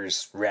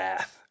actor's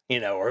wrath,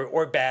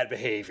 or bad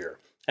behavior.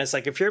 And it's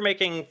like, if you're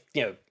making,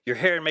 your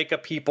hair and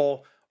makeup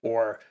people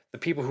or the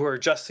people who are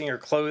adjusting your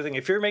clothing,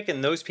 if you're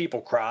making those people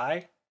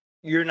cry,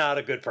 you're not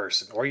a good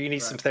person, or you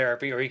need some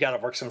therapy, or you got to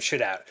work some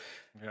shit out.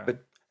 Yeah.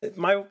 But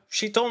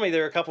she told me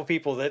there were a couple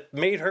people that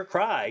made her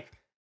cry,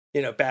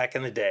 back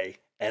in the day.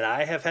 And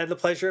I have had the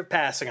pleasure of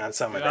passing on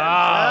some of them.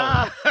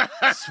 Oh,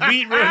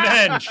 sweet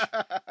revenge.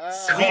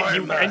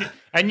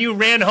 And you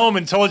ran home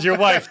and told your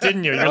wife,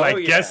 didn't you?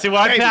 You're guess who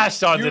I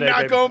passed on today, You're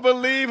not going to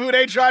believe who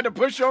they tried to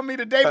push on me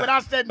today, but I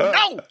said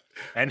no.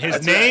 And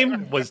his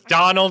name was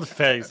Donald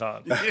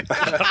Faison.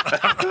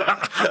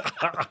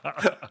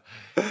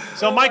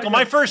 So, Michael,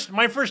 my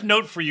first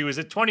note for you is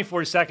at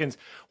 24 seconds.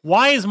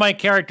 Why does my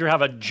character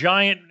have a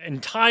giant,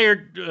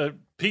 entire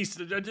piece?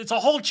 It's a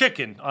whole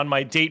chicken on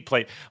my date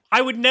plate.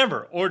 I would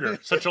never order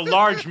such a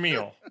large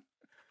meal.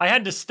 I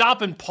had to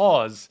stop and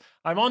pause.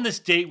 I'm on this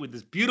date with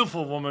this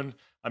beautiful woman.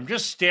 I'm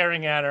just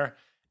staring at her,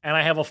 and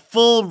I have a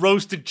full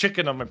roasted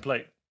chicken on my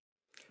plate.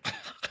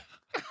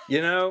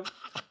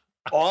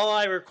 All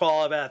I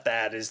recall about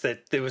that is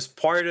that it was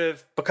part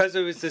of, because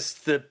it was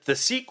the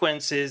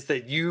sequence is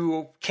that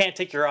you can't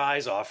take your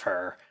eyes off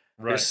her.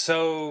 Right. You're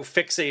so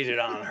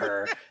fixated on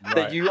her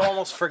that you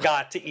almost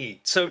forgot to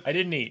eat. So I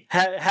didn't eat.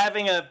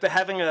 Having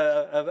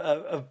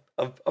a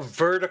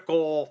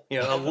vertical,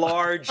 a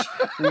large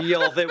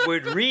reel that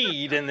would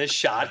read in this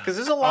shot, because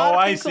there's a lot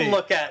of things to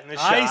look at in this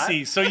shot. I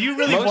see. So you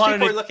really most wanted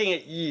people are looking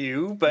at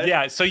you, but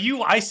yeah. So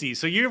I see.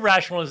 So your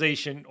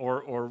rationalization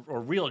or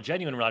real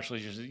genuine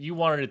rationalization, you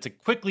wanted it to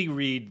quickly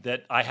read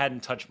that I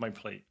hadn't touched my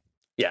plate.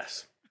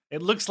 Yes.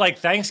 It looks like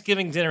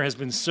Thanksgiving dinner has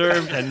been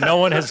served and no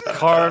one has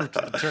carved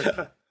the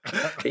turkey.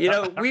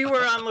 We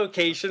were on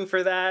location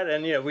for that,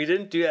 and we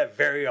didn't do that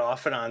very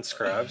often on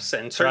Scrubs.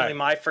 And certainly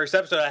my first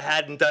episode, I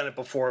hadn't done it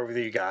before with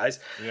you guys.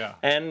 Yeah.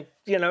 And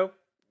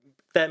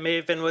that may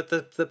have been what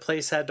the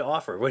place had to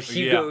offer, what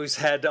Hugo's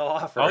had to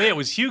offer. Oh yeah, it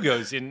was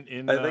Hugo's in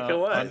I think it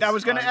was. I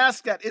was going to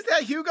ask that. Is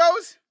that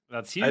Hugo's?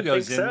 That's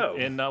Hugo's I think so.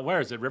 in where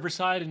is it?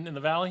 Riverside in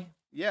the Valley?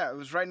 Yeah, it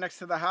was right next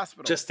to the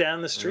hospital. Just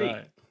down the street.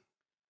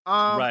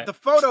 Right. The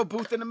photo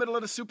booth in the middle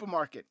of the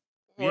supermarket,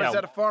 or is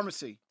that a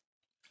pharmacy?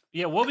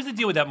 Yeah, what was the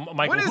deal with that,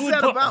 Michael? What is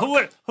that about?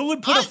 Who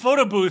would put a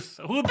photo booth?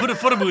 Who would put a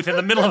photo booth in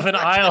the middle of an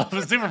aisle of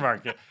a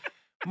supermarket?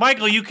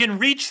 Michael, you can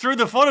reach through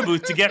the photo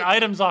booth to get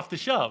items off the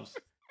shelves.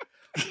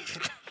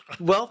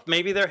 Well,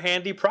 maybe they're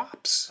handy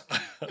props.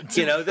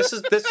 This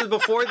is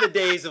before the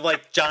days of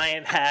like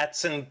giant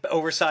hats and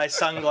oversized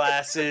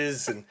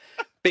sunglasses and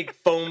big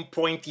foam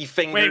pointy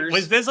fingers. Wait,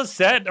 was this a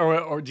set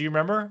or do you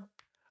remember?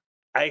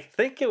 I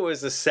think it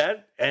was a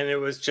set, and it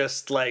was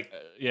just like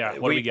what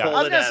do we got?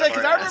 I was gonna say,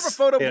 because I remember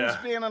photo booths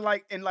being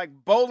in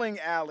bowling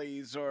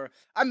alleys, or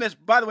I miss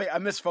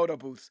photo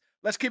booths.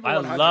 Let's keep it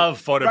 100. I love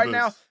photo booths. Right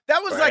now,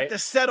 that was like the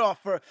set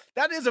off for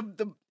that is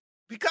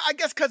because I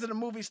guess because of the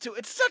movies too.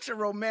 It's such a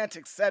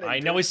romantic setting. I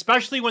know,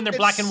 especially when they're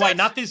black and white.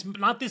 Not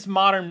this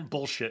modern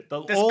bullshit.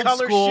 The old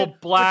school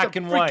black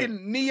and white.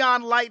 Freaking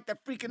neon light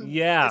that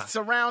freaking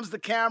surrounds the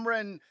camera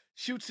and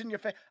shoots in your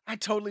face. I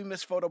totally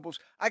miss photo booths.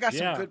 I got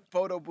some good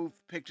photo booth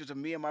pictures of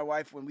me and my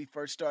wife when we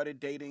first started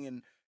dating,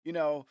 and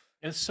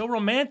it's so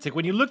romantic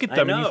when you look at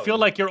them and you feel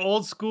like you're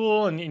old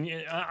school, and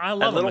I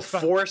love a little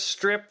force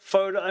strip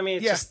photo. I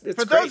mean, it's for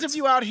great. those of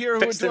you out here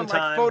who are doing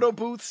like photo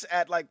booths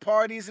at like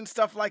parties and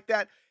stuff like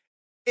that,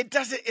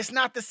 it's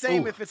not the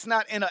same if it's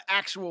not in an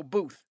actual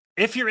booth.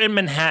 If you're in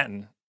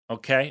Manhattan,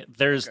 okay,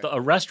 there's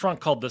a restaurant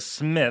called The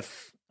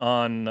Smith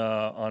on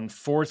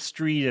 4th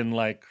Street and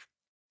like.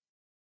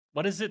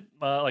 What is it?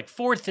 Like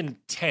 4th and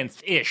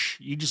 10th-ish.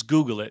 You just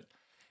Google it.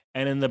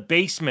 And in the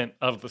basement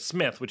of the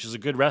Smith, which is a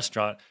good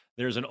restaurant,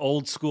 there's an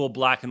old school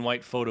black and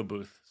white photo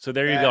booth. So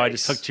there you go. I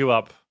just hooked you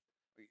up.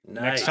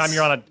 Nice. Next time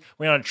you're on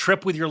a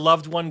trip with your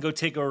loved one, go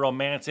take a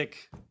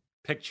romantic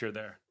picture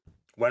there.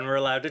 When we're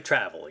allowed to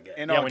travel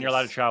again. When you're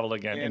allowed to travel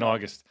again in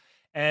August.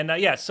 And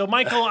so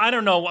Michael, I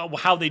don't know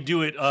how they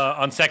do it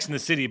on Sex and the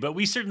City, but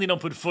we certainly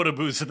don't put photo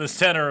booths in the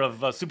center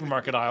of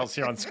supermarket aisles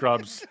here on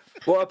Scrubs.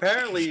 Well,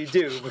 apparently you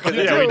do. Because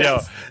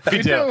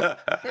we do.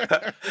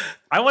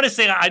 I want to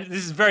say,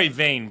 this is very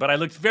vain, but I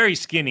looked very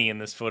skinny in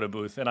this photo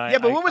booth. And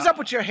but what was up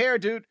with your hair,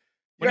 dude?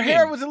 Your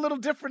hair was a little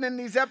different in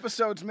these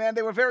episodes, man.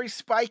 They were very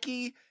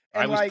spiky.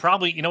 And I was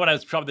probably,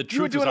 the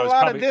truth you were doing is I was a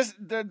lot probably... of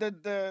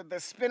this, the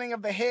spinning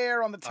of the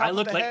hair on the top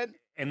of the head.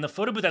 In the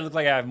photo booth, I look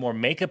like I have more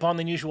makeup on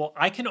than usual.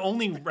 I can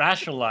only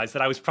rationalize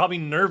that I was probably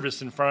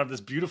nervous in front of this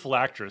beautiful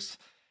actress,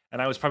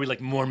 and I was probably like,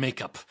 more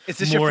makeup,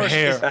 more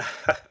hair.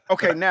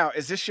 Okay, now,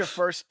 is this your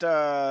first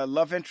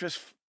love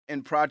interest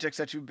in projects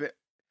that you've been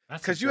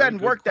Because you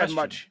hadn't worked that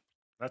much.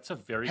 That's a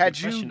very good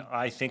question.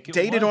 I think it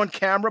was. Dated on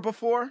camera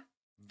before?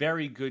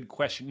 Very good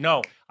question.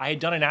 No, I had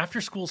done an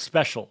after-school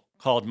special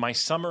called My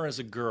Summer as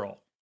a Girl.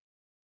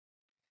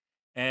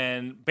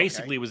 And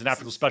basically, it was an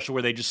after-school special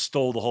where they just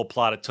stole the whole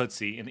plot of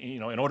Tootsie. And, you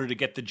know, in order to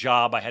get the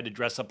job, I had to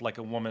dress up like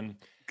a woman.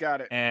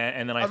 Got it.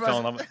 And then I fell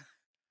in love.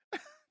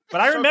 But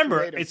I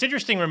remember, it's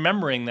interesting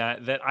remembering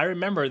that I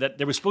remember that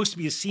there was supposed to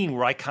be a scene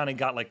where I kind of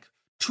got like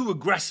too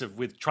aggressive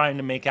with trying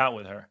to make out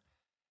with her.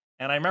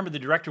 And I remember the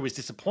director was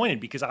disappointed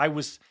because I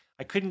was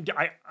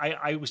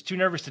too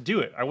nervous to do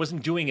it. I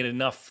wasn't doing it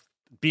enough,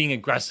 being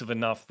aggressive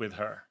enough with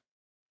her.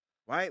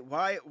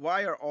 Why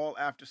are all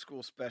after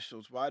school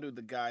specials? Why do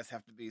the guys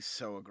have to be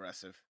so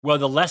aggressive? Well,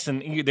 the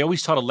lesson, they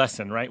always taught a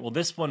lesson, right? Well,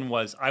 this one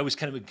was, I was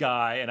kind of a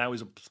guy and I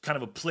was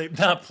kind of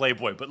not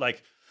playboy, but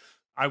like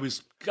I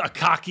was a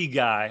cocky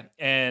guy.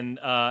 And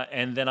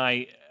then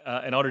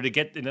in order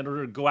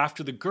to go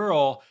after the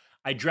girl,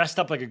 I dressed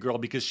up like a girl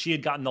because she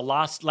had gotten the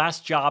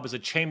last job as a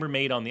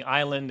chambermaid on the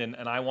island, and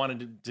I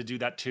wanted to do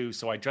that too.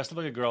 So I dressed up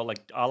like a girl, like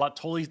a la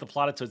totally the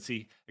plot of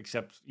Tootsie,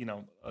 except, you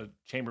know, a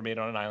chambermaid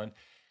on an island.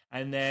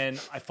 And then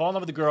I fall in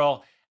love with the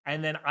girl,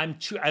 and then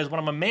when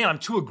I'm a man, I'm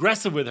too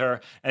aggressive with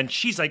her, and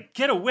she's like,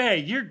 "Get away!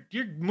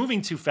 You're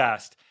moving too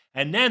fast."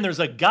 And then there's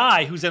a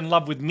guy who's in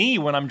love with me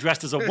when I'm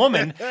dressed as a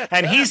woman,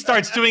 and he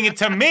starts doing it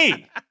to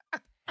me.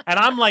 And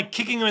I'm like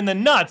kicking him in the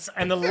nuts.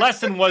 And the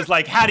lesson was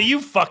like, how do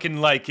you fucking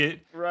like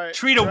it? Right.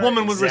 Treat a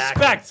woman with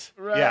respect.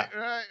 Right.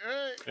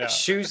 Yeah.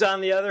 Shoes on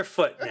the other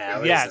foot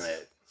now, isn't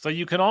it? So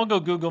you can all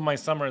go Google My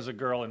Summer as a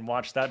Girl and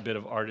watch that bit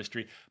of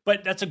artistry.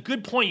 But that's a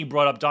good point you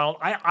brought up, Donald.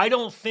 I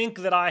don't think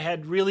that I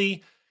had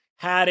really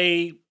had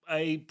a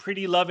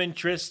pretty love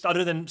interest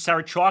other than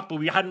Sarah Chalke, but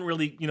we hadn't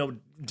really,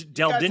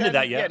 delved into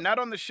that yet. Yeah, not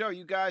on the show.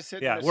 You guys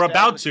had. Yeah, we're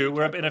about to.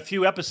 We're in a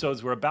few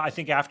episodes. I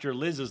think after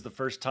Liz is the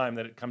first time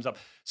that it comes up.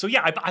 So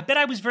yeah, I bet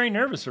I was very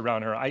nervous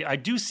around her. I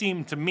do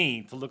seem to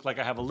me to look like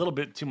I have a little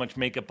bit too much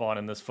makeup on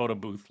in this photo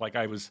booth. Like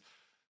I was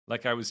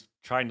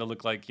trying to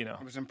look like,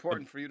 It was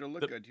important for you to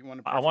look good. You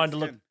wanted. I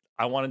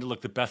wanted to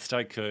look the best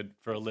I could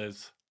for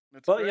Liz.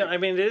 That's well, great. yeah, I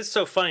mean, it is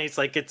so funny. It's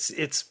like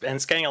it's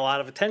getting a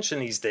lot of attention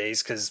these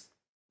days because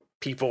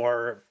people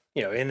are,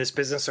 in this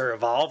business are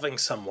evolving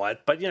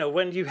somewhat. But,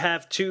 when you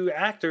have two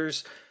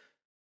actors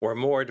or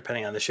more,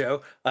 depending on the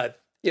show,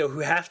 who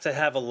have to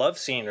have a love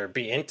scene or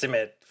be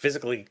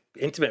physically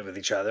intimate with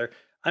each other,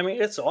 I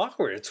mean, it's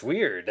awkward. It's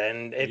weird.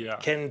 And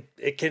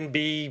it can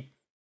be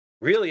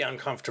really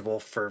uncomfortable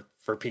for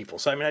people.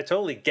 So, I mean, I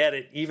totally get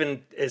it,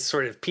 even as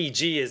sort of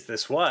PG as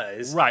this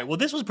was. Right. Well,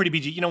 this was pretty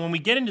PG. When we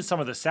get into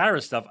some of the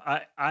Sarah stuff,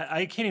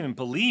 I can't even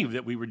believe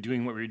that we were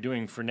doing what we were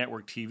doing for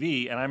network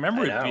TV. And I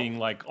remember it being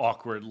like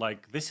awkward.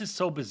 Like, this is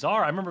so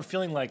bizarre. I remember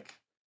feeling like,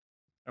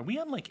 are we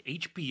on like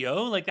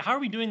HBO? Like, how are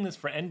we doing this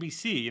for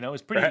NBC? It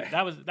was pretty,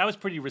 that was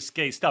pretty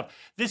risque stuff.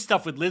 This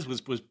stuff with Liz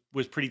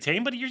was pretty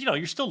tame, but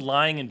you're still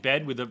lying in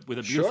bed with a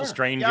beautiful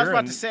stranger. Yeah, I was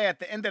about to say at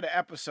the end of the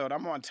episode,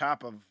 I'm on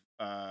top of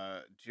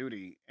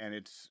Judy,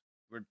 and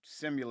we're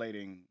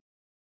simulating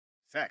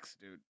sex,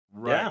 dude.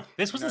 Right. Yeah.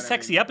 This was a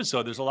sexy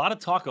episode. There's a lot of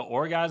talk of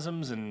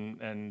orgasms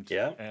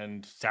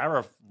and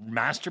Sarah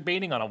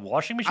masturbating on a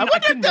washing machine. I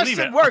wonder if that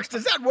shit works.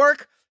 Does that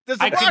work?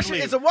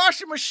 Is a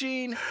washing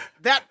machine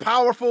that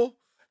powerful?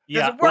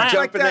 Yeah. Does it work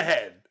like that?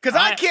 Ahead. Because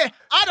I can't.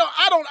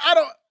 I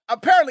don't.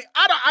 Apparently,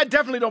 I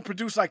definitely don't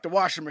produce like the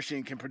washing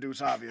machine can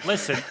produce. Obviously.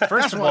 Listen.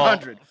 First of all,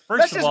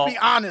 let's just be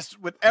honest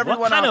with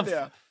everyone out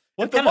there.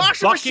 If the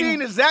washing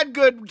machine is that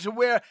good to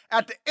where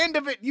at the end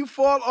of it you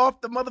fall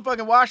off the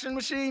motherfucking washing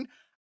machine,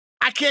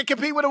 I can't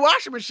compete with a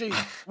washing machine.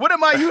 What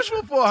am I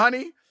useful for,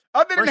 honey?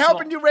 Other than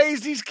helping you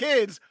raise these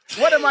kids,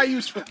 what am I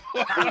useful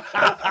for?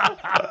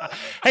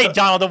 Hey,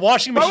 Donald, the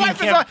washing machine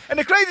can't... And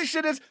the crazy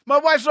shit is, my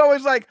wife's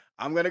always like,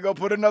 I'm going to go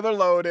put another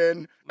load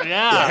in.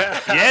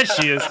 Yeah,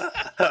 she is.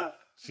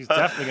 She's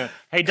definitely going to...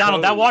 Hey,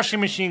 Donald, that washing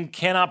machine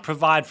cannot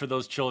provide for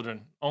those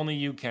children. Only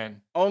you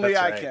can. Only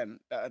I can.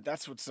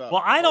 That's what's up.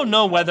 Well, I don't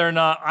know whether or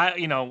not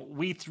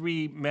we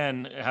three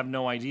men have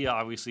no idea,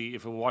 obviously,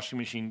 if a washing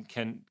machine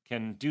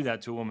can do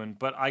that to a woman.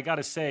 But I got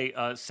to say,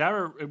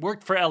 Sarah, it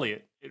worked for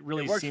Elliot. It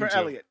really worked seemed for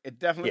Elliot. It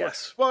definitely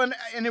worked. Well,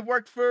 and it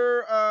worked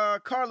for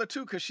Carla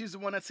too, because she's the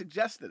one that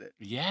suggested it.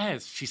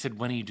 Yes, she said,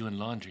 "When are you doing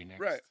laundry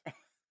next?" Right.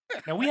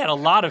 Now, we had a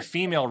lot of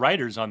female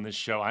writers on this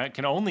show. I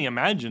can only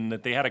imagine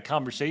that they had a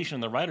conversation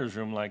in the writer's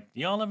room like,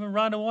 y'all ever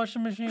ride a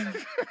washing machine?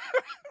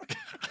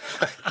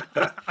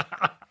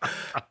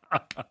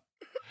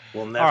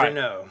 We'll never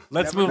know.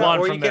 Let's move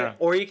on from there.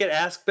 Or you could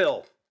ask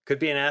Bill. Could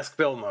be an Ask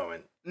Bill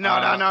moment. No.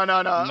 I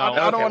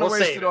don't want to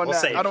waste it on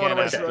that. I don't want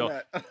to waste it on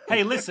that.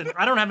 Hey, listen,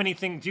 I don't have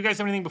anything. Do you guys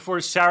have anything before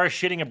Sarah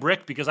shitting a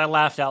brick? Because I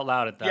laughed out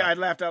loud at that. Yeah, I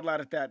laughed out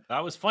loud at that.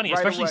 That was funny. Right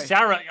Especially away.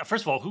 Sarah.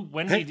 First of all,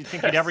 when did you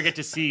think you'd ever get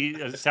to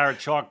see Sarah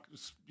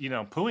Chalke's,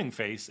 pooing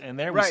face? And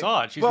there we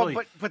saw it. She's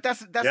but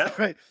that's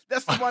right.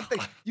 That's the one thing.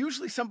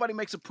 Usually somebody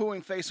makes a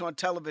pooing face on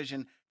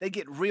television. They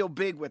get real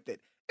big with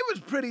it. It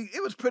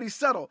was pretty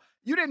subtle.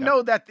 You didn't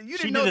know that.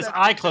 She did this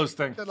eye close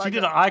thing. She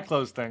did an eye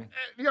close thing.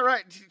 You're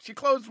right. She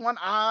closed one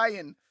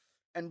eye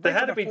and there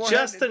had to be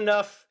just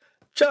enough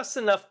just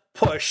enough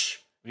push.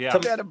 Yeah,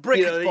 a brick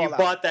you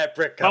bought that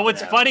brick. But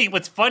what's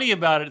funny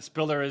about it,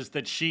 Spiller, is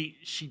that she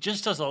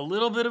just does a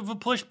little bit of a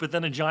push, but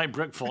then a giant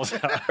brick falls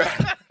out.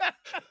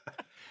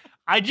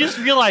 I just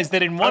realized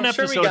that in one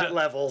episode, we got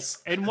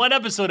levels. In one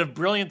episode of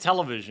brilliant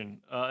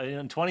television,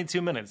 in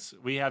 22 minutes,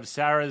 we have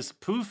Sarah's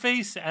poo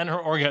face and her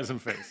orgasm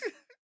face.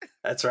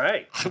 That's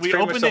right. We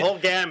opened the whole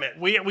gamut.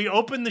 We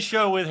opened the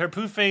show with her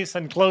poo face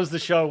and closed the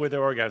show with her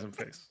orgasm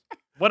face.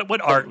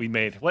 What art we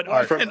made? What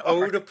art? From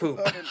O to poop.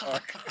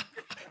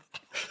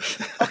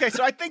 Okay,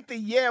 so I think the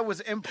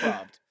was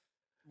improv.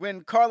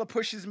 When Carla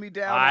pushes me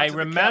down. I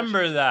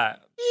remember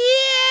that.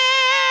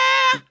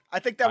 Yeah! I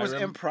think that was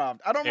improv.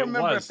 I don't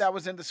remember if that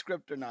was in the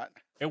script or not.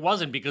 It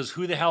wasn't, because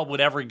who the hell would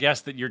ever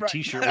guess that your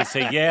T-shirt would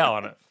say "yeah"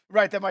 on it?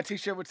 Right, that my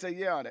T-shirt would say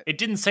 "yeah" on it. It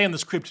didn't say on the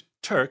script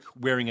Turk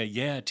wearing a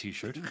 "yeah"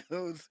 T-shirt.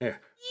 Yeah.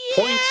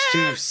 Points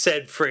to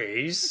said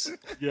phrase.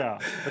 Yeah,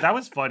 but that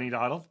was funny,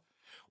 Donald.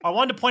 I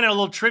wanted to point out a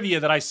little trivia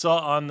that I saw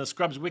on the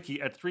Scrubs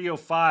wiki at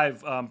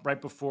 3:05, right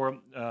before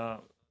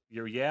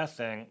your "yeah"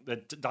 thing,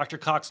 that Dr.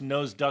 Cox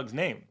knows Doug's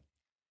name.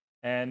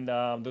 And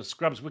the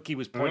Scrubs wiki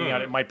was pointing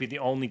out it might be the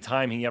only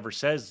time he ever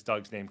says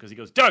Doug's name, because he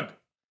goes, "Doug!"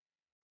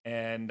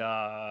 And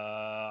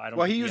I don't.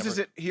 Well, he uses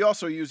it. He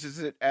also uses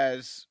it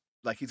as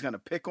like he's gonna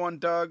pick on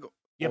Doug.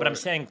 Yeah, but I'm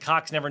saying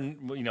Cox never.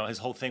 His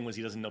whole thing was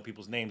he doesn't know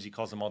people's names. He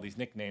calls them all these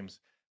nicknames,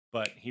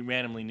 but he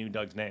randomly knew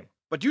Doug's name.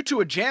 But you two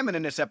are jamming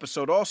in this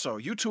episode. Also,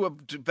 you two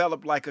have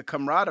developed like a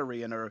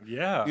camaraderie and are.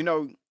 Yeah.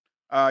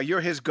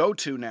 You're his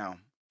go-to now.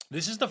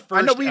 This is the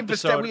first. I know we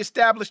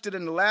established it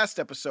in the last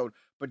episode,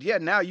 but yeah,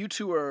 now you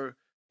two are.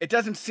 It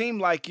doesn't seem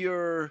like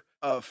you're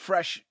a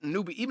fresh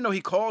newbie, even though he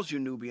calls you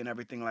newbie and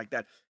everything like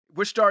that.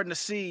 We're starting to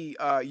see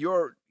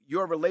your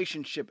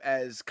relationship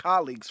as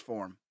colleagues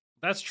form.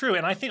 That's true,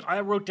 and I think I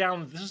wrote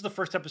down this is the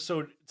first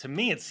episode. To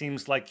me, it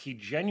seems like he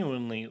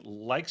genuinely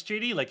likes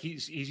JD. Like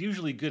he's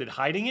usually good at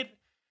hiding it,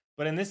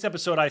 but in this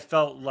episode, I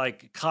felt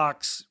like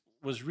Cox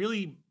was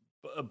really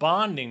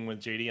bonding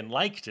with JD and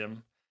liked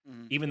him,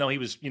 even though he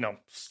was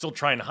still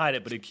trying to hide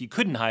it, but he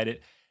couldn't hide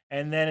it.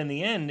 And then in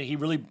the end, he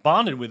really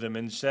bonded with him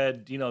and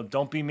said,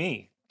 "Don't be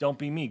me. Don't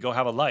be me. Go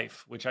have a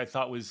life," which I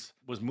thought was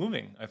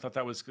moving. I thought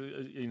that was,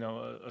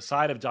 a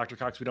side of Dr.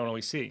 Cox we don't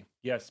always see.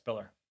 Yes,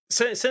 Spiller.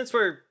 Since that's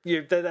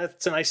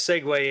a nice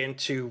segue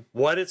into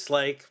what it's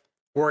like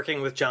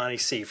working with Johnny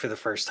C for the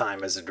first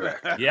time as a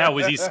director. Yeah,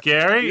 was he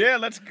scary? Yeah,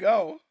 let's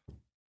go.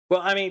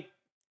 Well, I mean,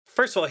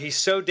 first of all, he's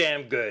so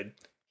damn good.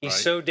 He's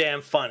so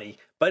damn funny,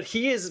 but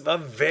he is a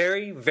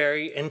very,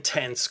 very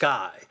intense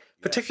guy,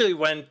 particularly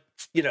when,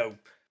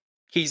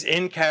 he's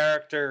in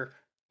character,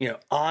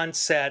 on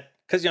set.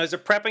 Because, as a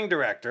prepping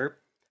director,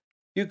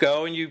 you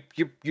go and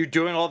you're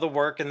doing all the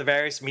work in the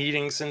various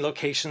meetings and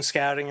location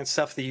scouting and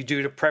stuff that you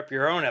do to prep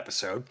your own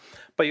episode.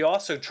 But you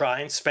also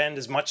try and spend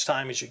as much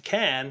time as you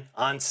can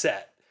on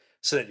set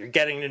so that you're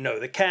getting to know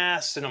the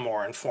cast in a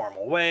more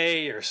informal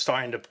way. You're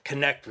starting to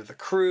connect with the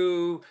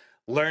crew,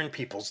 learn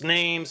people's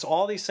names,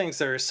 all these things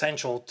that are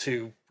essential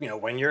to,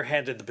 when you're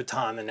handed the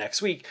baton the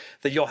next week,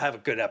 that you'll have a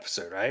good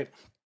episode, right?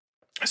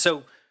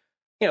 So,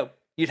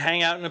 you'd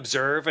hang out and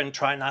observe and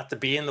try not to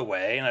be in the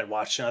way. And I'd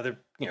watch another,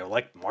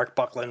 like Mark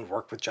Buckland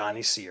work with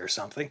Johnny C or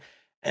something.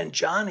 And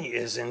Johnny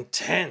is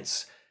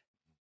intense.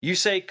 You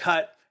say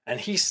cut, and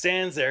he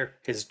stands there.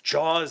 His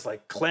jaw is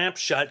like clamped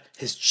shut.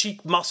 His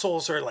cheek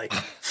muscles are like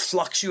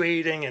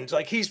fluctuating, and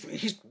like he's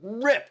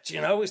ripped.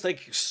 He's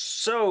like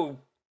so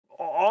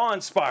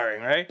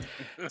awe-inspiring, right?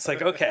 It's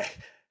like, okay,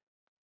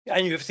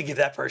 and you have to give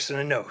that person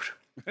a note.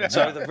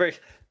 So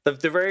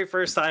the very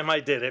first time I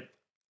did it,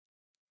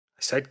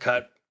 I said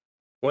cut.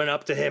 Went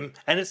up to him,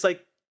 and it's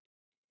like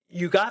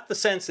you got the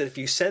sense that if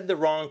you said the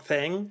wrong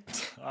thing,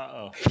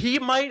 he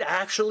might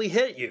actually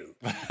hit you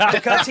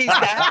because he's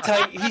that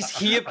tight.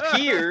 He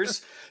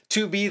appears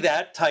to be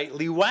that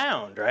tightly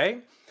wound,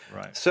 right?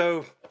 Right.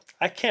 So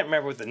I can't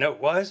remember what the note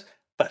was,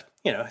 but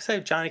I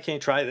said, "Johnny, can you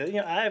try that?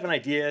 I have an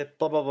idea."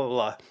 Blah blah blah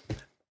blah.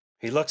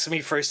 He looks at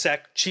me for a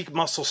sec, cheek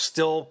muscle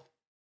still,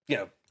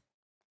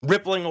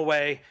 rippling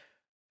away,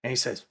 and he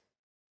says,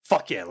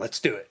 "Fuck yeah, let's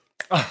do it."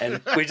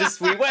 And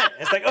we went.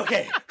 It's like,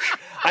 okay,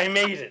 I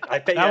made it.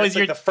 That was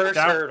the first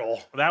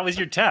hurdle. That was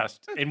your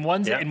test. In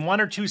one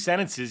or two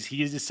sentences,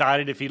 he has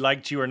decided if he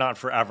liked you or not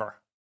forever.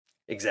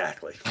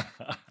 Exactly.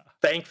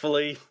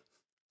 Thankfully.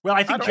 Well,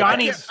 I think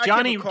Johnny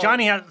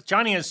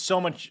has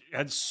so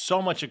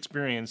much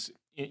experience,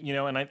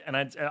 and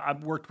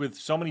I've worked with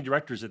so many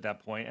directors at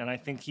that point, and I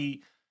think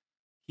he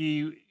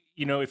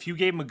if you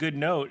gave him a good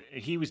note,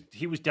 he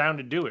was down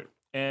to do it.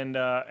 And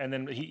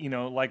then he,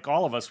 like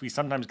all of us, we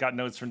sometimes got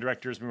notes from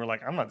directors and we were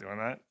like, I'm not doing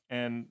that.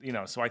 And,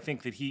 so I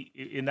think that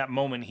in that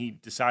moment, he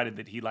decided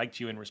that he liked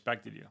you and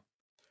respected you.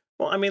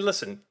 Well, I mean,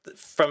 listen,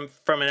 from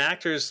an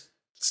actor's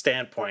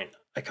standpoint,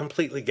 I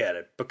completely get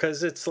it,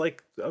 because it's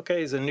like,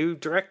 okay, he's a new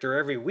director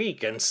every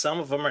week, and some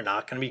of them are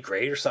not going to be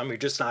great, or some you're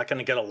just not going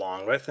to get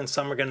along with, and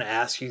some are going to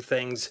ask you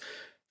things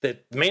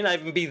that may not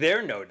even be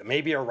their note, it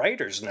may be a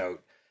writer's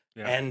note.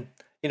 Yeah. And,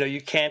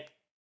 you can't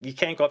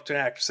go up to an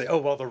actor and say, "Oh,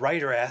 well, the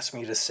writer asked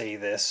me to say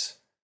this,"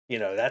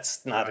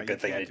 that's not a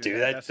good thing to do.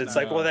 It's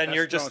like, well, then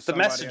you're just the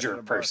messenger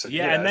person.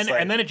 Yeah,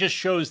 and then it just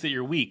shows that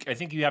you're weak. I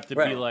think you have to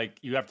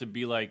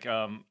be like,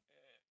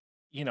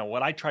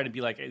 what I try to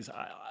be like is,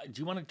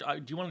 do you want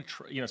to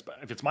try,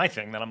 if it's my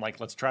thing, then I'm like,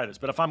 let's try this.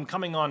 But if I'm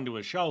coming on to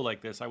a show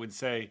like this, I would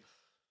say,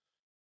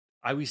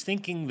 I was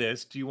thinking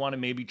this. Do you want to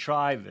maybe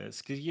try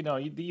this? Because you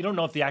don't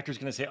know if the actor's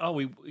going to say,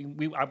 "Oh,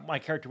 my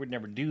character would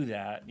never do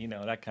that."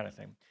 That kind of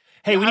thing.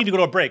 Hey, we need to go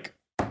to a break.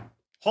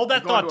 Hold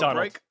that thought,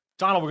 Donald.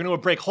 Donald, we're going to a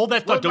break. Hold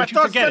that thought. Don't you forget it.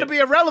 My thought's going to be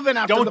irrelevant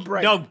after the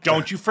break. No,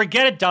 don't you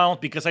forget it,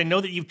 Donald, because I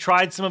know that you've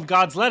tried some of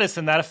God's lettuce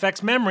and that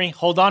affects memory.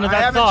 Hold on to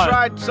that thought.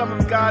 I haven't tried some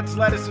of God's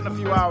lettuce in a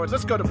few hours.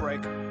 Let's go to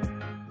break.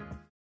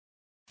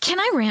 Can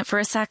I rant for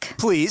a sec?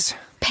 Please.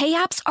 Pay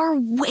apps are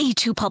way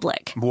too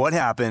public. What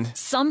happened?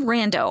 Some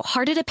rando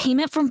hearted a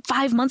payment from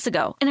 5 months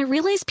ago, and I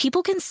realized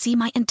people can see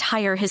my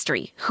entire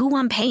history, who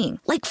I'm paying,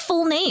 like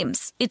full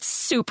names. It's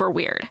super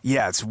weird.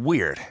 Yeah, it's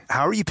weird.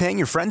 How are you paying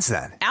your friends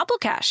then? Apple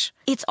Cash.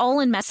 It's all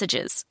in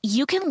messages.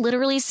 You can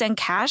literally send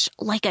cash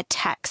like a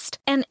text,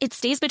 and it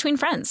stays between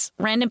friends.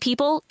 Random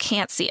people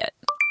can't see it.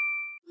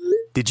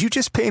 Did you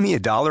just pay me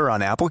 $1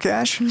 on Apple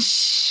Cash?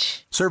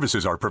 Shh.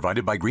 Services are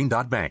provided by Green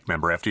Dot Bank.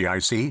 Member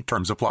FDIC.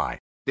 Terms apply.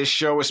 This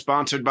show is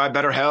sponsored by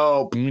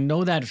BetterHelp. You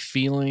know that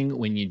feeling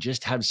when you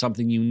just have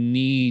something you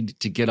need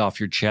to get off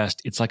your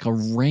chest? It's like a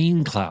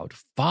rain cloud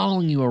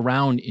following you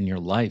around in your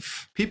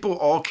life. People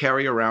all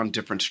carry around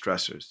different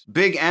stressors,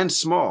 big and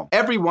small.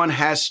 Everyone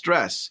has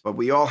stress, but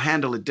we all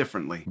handle it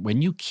differently.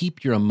 When you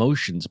keep your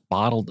emotions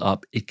bottled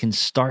up, it can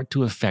start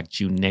to affect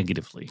you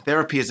negatively.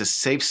 Therapy is a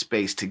safe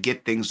space to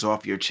get things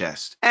off your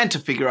chest and to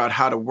figure out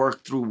how to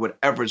work through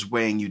whatever's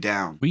weighing you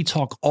down. We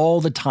talk all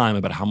the time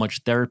about how much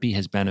therapy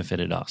has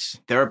benefited us.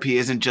 Therapy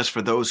isn't just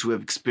for those who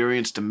have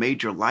experienced a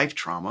major life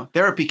trauma.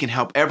 Therapy can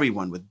help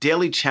everyone with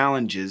daily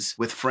challenges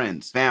with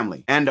friends,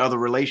 family, and other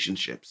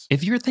relationships.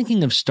 If you're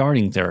thinking of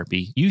starting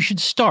therapy, you should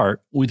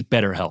start with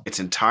BetterHelp. It's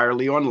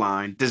entirely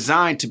online,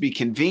 designed to be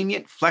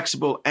convenient,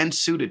 flexible, and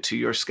suited to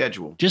your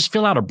schedule. Just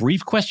fill out a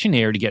brief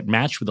questionnaire to get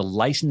matched with a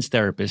licensed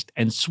therapist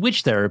and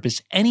switch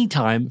therapists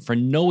anytime for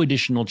no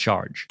additional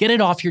charge. Get it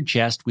off your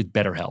chest with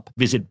BetterHelp.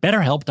 Visit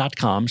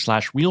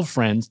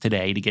BetterHelp.com/realfriends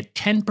today to get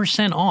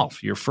 10%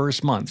 off your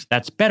first month.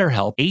 That's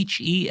BetterHelp,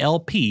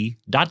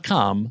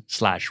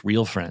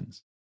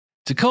 HELP.com/realfriends.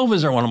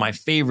 Tecovas are one of my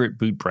favorite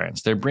boot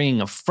brands. They're bringing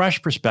a fresh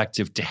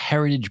perspective to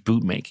heritage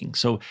boot making.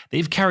 So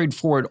they've carried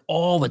forward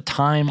all the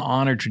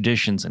time-honored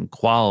traditions and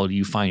quality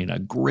you find in a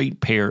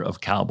great pair of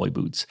cowboy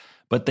boots.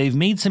 But they've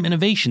made some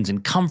innovations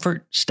in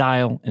comfort,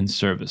 style, and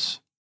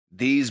service.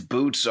 These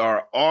boots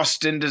are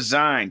Austin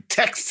designed,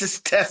 Texas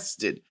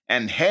tested,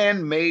 and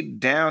handmade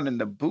down in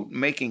the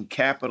boot-making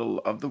capital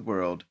of the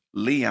world,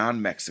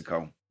 Leon,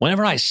 Mexico.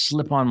 Whenever I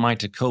slip on my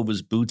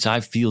Tecovas boots,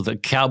 I feel the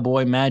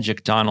cowboy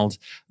magic, Donald.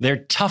 They're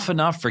tough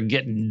enough for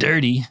getting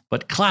dirty,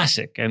 but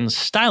classic and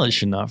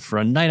stylish enough for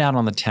a night out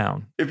on the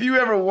town. If you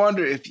ever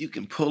wonder if you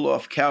can pull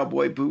off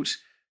cowboy boots,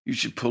 you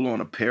should pull on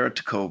a pair of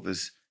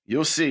Tecovas.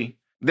 You'll see.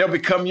 They'll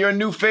become your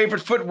new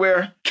favorite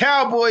footwear.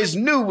 Cowboys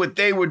knew what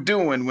they were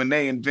doing when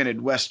they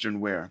invented Western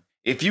wear.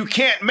 If you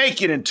can't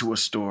make it into a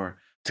store,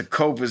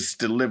 Tecovas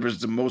delivers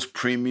the most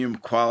premium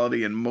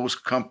quality and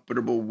most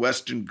comfortable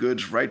Western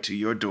goods right to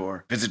your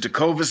door. Visit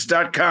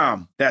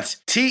Tecovas.com. That's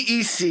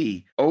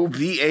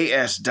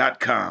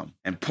TECOVAS.com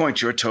and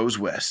point your toes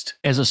west.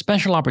 As a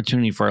special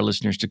opportunity for our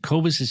listeners,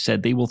 Tecovas has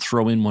said they will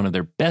throw in one of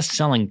their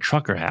best-selling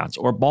trucker hats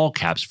or ball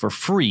caps for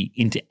free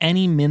into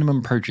any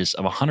minimum purchase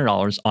of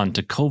 $100 on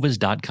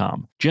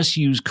Tecovas.com. Just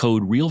use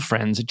code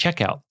REALFRIENDS at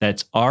checkout.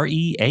 That's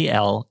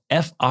REALFRIENDS.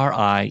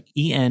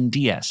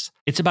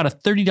 It's about a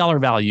 $30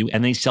 value,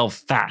 and they sell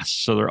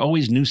fast, so there are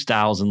always new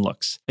styles and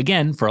looks.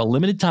 Again, for a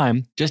limited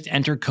time, just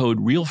enter code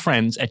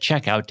REALFRIENDS at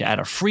checkout to add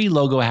a free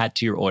logo hat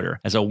to your order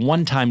as a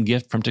one-time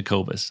gift from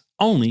Tecovas,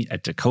 only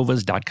at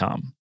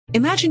Tecovas.com.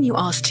 Imagine you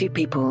ask two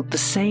people the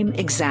same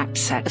exact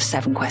set of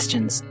 7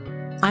 questions.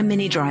 I'm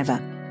Minnie Driver,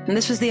 and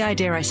this was the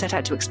idea I set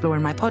out to explore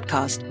in my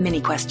podcast,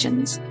 Mini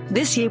Questions.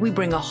 This year, we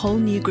bring a whole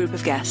new group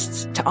of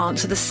guests to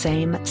answer the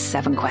same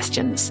 7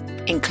 questions,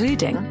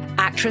 including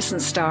actress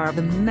and star of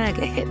the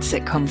mega hit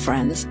sitcom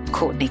Friends,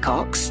 Courtney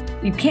Cox.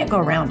 You can't go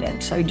around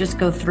it, so you just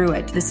go through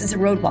it. This is a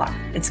roadblock.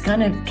 It's going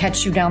to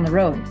catch you down the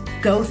road.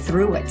 Go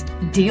through it.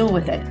 Deal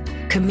with it.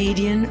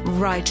 Comedian,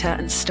 writer,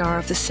 and star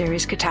of the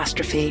series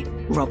Catastrophe,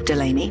 Rob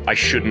Delaney. I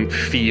shouldn't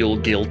feel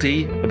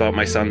guilty about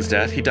my son's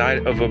death. He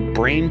died of a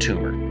brain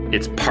tumor.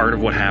 It's part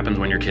of what happens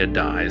when your kid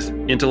dies.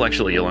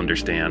 Intellectually, you'll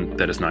understand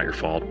that it's not your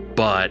fault,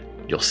 but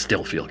you'll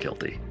still feel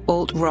guilty.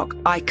 Alt-rock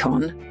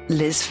icon,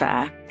 Liz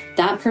Phair.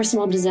 That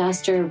personal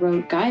disaster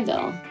wrote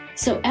Guyville.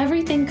 So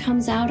everything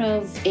comes out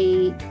of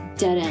a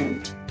dead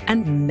end.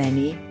 And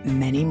many,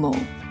 many more.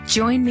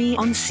 Join me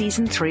on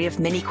Season 3 of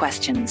Mini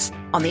Questions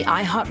on the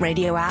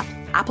iHeartRadio app,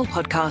 Apple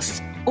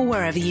Podcasts, or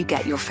wherever you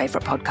get your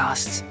favorite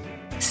podcasts.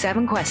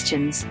 7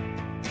 questions,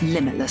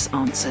 limitless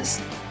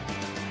answers.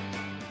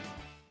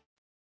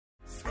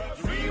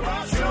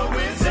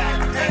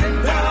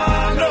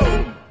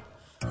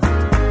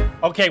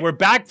 Okay, we're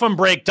back from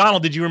break.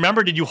 Donald, did you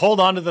remember? Did you hold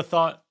on to the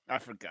thought? I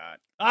forgot.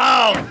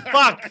 Oh,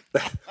 fuck.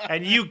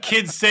 And you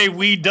kids say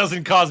weed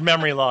doesn't cause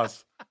memory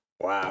loss.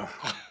 Wow.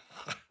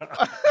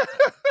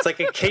 It's like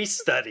a case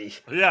study.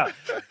 Yeah,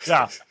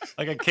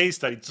 like a case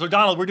study. So,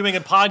 Donald, we're doing a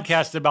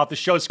podcast about the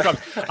show Scrubs.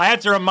 I have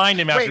to remind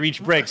him after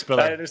each break,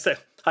 Spiller. I understand.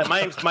 Hi,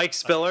 my name's Mike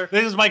Spiller.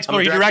 This is Mike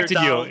Spiller. He directed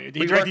you.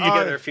 We worked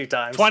together a few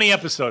times. 20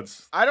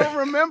 episodes. I don't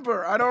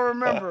remember.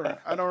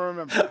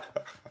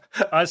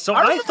 So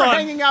I remember thought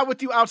hanging out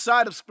with you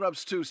outside of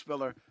Scrubs too,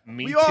 Spiller.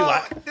 Me too.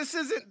 This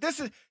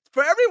is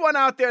for everyone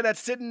out there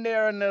that's sitting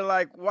there and they're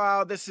like,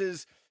 wow, this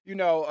is,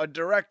 a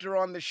director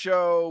on the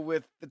show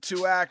with the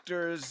two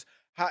actors,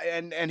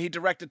 and he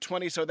directed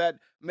 20, so that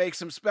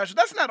makes him special.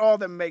 That's not all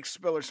that makes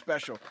Spiller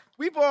special.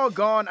 We've all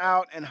gone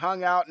out and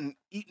hung out and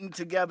eaten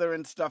together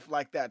and stuff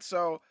like that.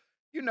 So,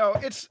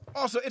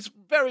 it's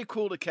very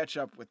cool to catch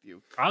up with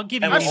you. I'll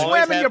give you. I've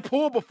swam in your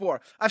pool before.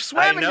 I've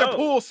swam in your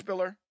pool,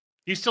 Spiller.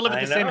 You still live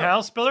at the same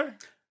house, Spiller?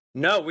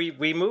 No,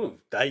 we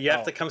moved. You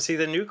have to come see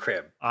the new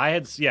crib. Now you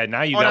got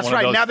that's one of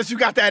right. those. Now that you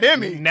got that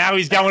Emmy. Now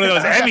he's got one of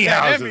those Emmy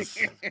houses.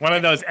 One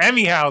of those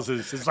Emmy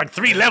houses. It's like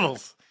 3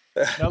 levels.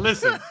 Now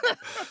listen,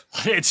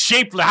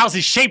 the house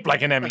is shaped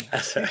like an Emmy.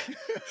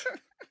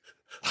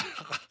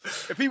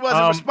 If he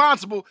wasn't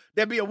responsible,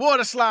 there'd be a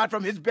water slide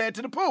from his bed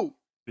to the pool.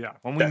 Yeah,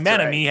 when we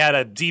met him, he had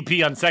a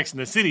DP on Sex and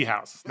the City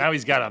house. Now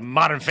he's got a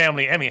Modern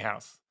Family Emmy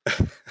house.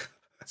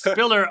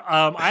 Spiller,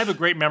 I have a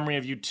great memory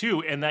of you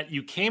too, in that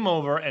you came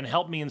over and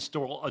helped me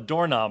install a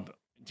doorknob.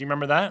 Do you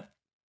remember that?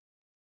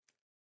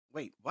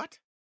 Wait, what?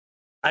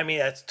 I mean,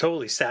 that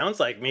totally sounds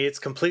like me. It's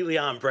completely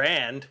on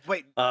brand.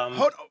 Wait,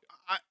 hold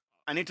on.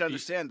 I need to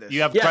understand this.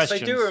 You have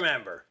questions. Yes, I do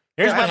remember.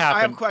 Here's what happened.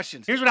 I have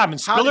questions. Here's what happened.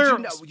 Spiller,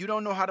 Spiller, you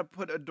don't know how to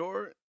put a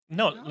door?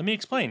 No, let me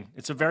explain.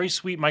 It's a very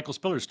sweet Michael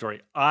Spiller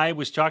story. I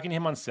was talking to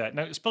him on set.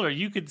 Now, Spiller,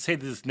 you could say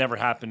this never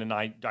happened and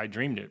I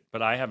dreamed it,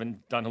 but I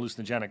haven't done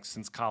hallucinogenics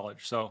since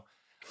college. So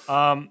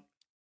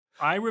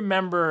I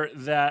remember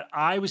that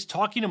I was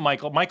talking to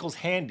Michael. Michael's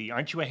handy.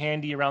 Aren't you a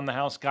handy around the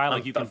house guy?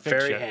 Like you can fix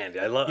very it. handy.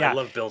 I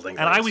love building.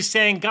 And I was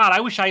saying, God, I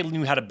wish I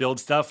knew how to build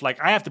stuff. Like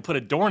I have to put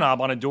a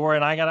doorknob on a door,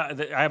 and I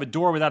have a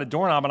door without a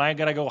doorknob, and I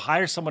gotta go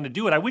hire someone to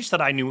do it. I wish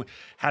that I knew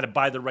how to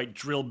buy the right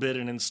drill bit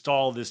and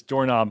install this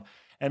doorknob.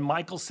 And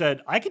Michael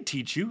said, I could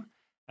teach you.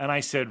 And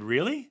I said,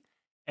 really?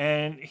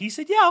 And he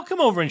said, yeah, I'll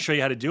come over and show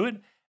you how to do it.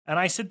 And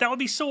I said, that would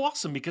be so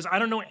awesome because I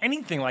don't know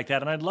anything like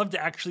that and I'd love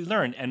to actually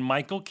learn. And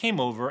Michael came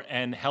over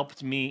and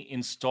helped me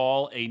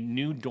install a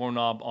new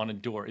doorknob on a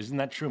door. Isn't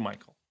that true,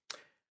 Michael?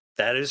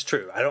 That is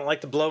true. I don't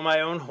like to blow my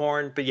own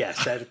horn, but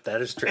yes,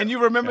 that is true. And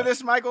you remember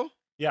this, Michael?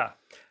 Yeah.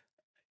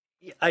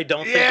 I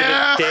don't think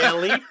of it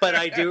daily, but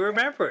I do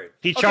remember it.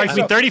 He charged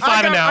me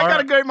 $35 an hour. I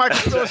got a great Michael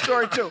Spiller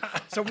story, too.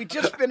 So we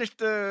just finished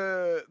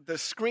the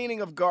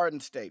screening of Garden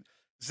State.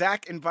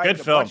 Zach invited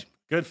Good film.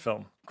 Good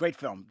film. Great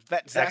film.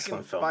 Zach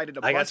Excellent invited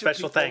film. a bunch I got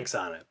special of people. thanks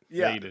on it.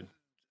 Yeah, you did.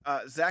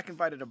 Zach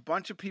invited a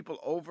bunch of people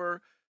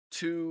over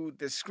to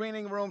the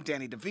screening room.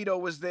 Danny DeVito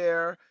was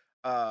there.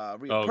 Rhea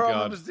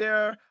Perlman was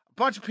there. A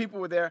bunch of people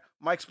were there.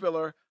 Mike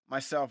Spiller,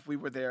 myself, we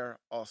were there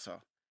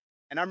also.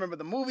 And I remember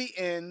the movie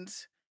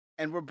ends,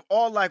 and we're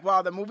all like,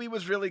 wow, the movie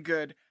was really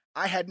good.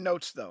 I had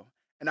notes, though.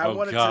 And I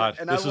wanted to.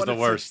 And this was the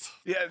worst.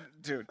 Yeah,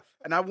 dude.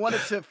 And I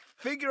wanted to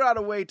figure out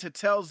a way to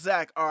tell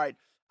Zach, all right,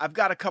 I've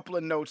got a couple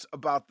of notes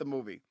about the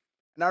movie.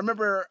 And I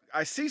remember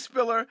I see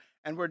Spiller,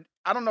 and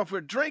I don't know if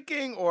we're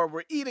drinking or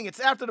we're eating. It's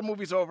after the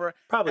movie's over.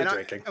 Probably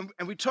drinking.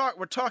 And we're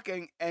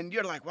talking, and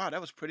you're like, wow,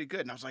 that was pretty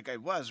good. And I was like, I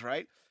was,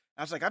 right? And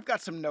I was like, I've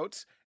got some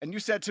notes. And you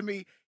said to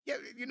me, yeah,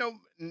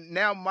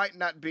 now might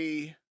not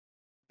be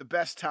the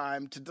best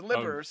time to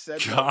deliver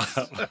said notes.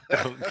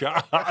 Oh,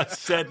 God.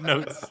 Said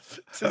notes.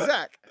 To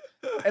Zach.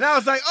 And I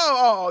was like,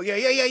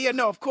 yeah.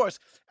 No, of course.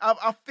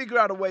 I'll figure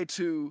out a way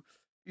to,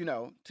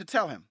 to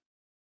tell him.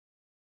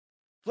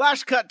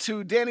 Flash cut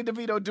to Danny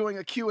DeVito doing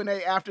a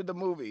Q&A after the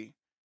movie.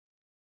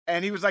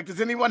 And he was like,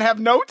 does anyone have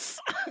notes?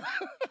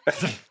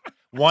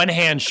 One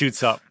hand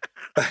shoots up.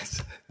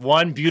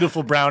 One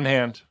beautiful brown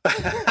hand.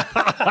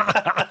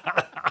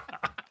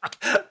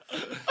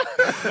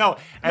 No,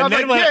 and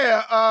then what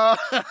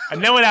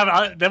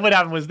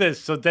happened was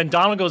this. So then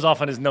Donald goes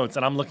off on his notes,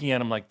 and I'm looking at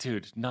him like,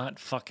 dude, not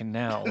fucking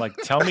now. Like,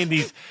 tell me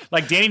these.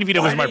 Like, Danny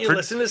DeVito was my producer.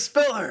 Listen to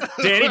Spiller.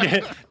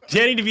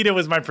 Danny DeVito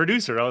was my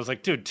producer. I was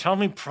like, dude, tell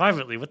me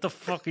privately. What the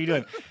fuck are you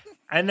doing?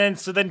 And then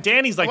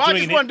Danny's like doing it. I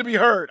just wanted to be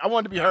heard. I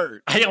wanted to be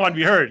heard. I didn't want to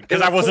be heard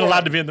because I wasn't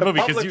allowed to be in the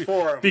movie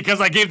because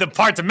I gave the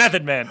part to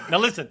Method Man. Now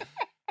listen,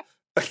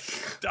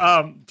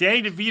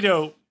 Danny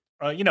DeVito.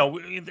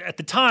 At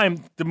the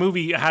time, the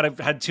movie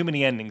had too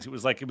many endings. It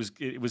was like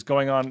it was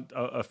going on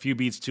a few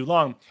beats too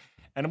long,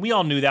 and we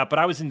all knew that. But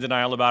I was in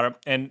denial about it.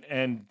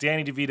 And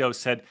Danny DeVito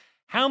said,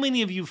 "How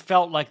many of you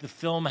felt like the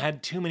film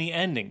had too many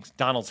endings?"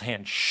 Donald's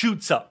hand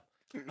shoots up.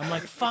 I'm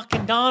like,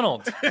 "Fucking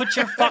Donald, put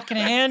your fucking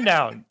hand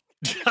down.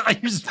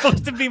 You're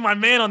supposed to be my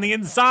man on the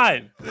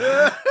inside."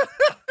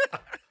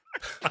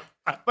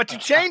 But you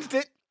changed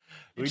it.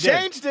 You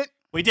changed it.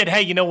 We did.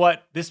 Hey, you know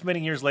what? This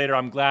many years later,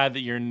 I'm glad that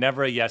you're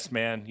never a yes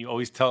man. You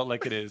always tell it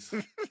like it is.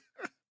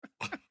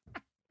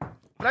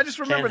 But I just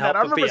remember that.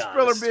 I remember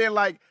Spiller being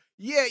like,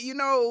 yeah, you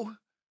know,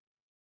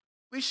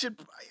 we should,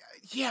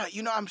 yeah,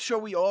 you know, I'm sure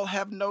we all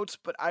have notes,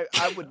 but I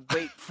would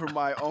wait for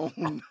my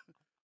own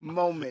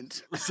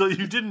moment. So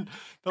you didn't,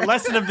 the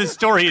lesson of this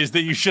story is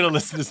that you should have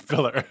listened to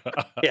Spiller.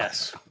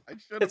 Yes.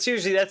 That's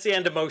the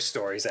end of most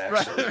stories,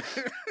 actually.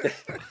 Right.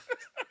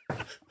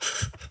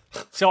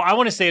 So I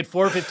want to say at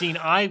 4:15,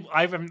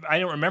 I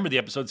don't remember the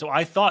episode, so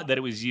I thought that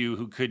it was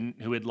you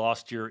who had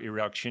lost your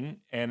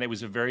erection, and it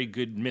was a very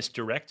good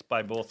misdirect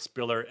by both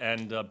Spiller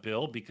and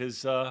Bill,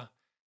 because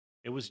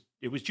it was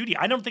Judy.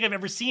 I don't think I've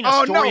ever seen a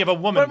story of a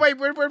woman. Wait.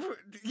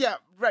 Yeah,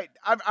 right.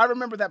 I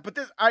remember that, but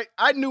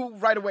I knew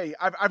right away.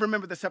 I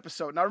remember this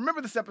episode, and I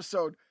remember this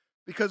episode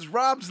because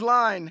Rob's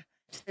line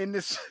in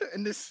this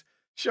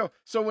show.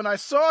 So when I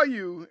saw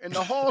you in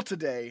the hall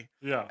today,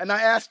 yeah, and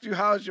I asked you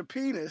how's your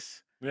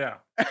penis, yeah.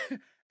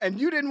 And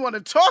you didn't want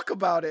to talk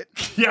about it.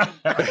 Yeah.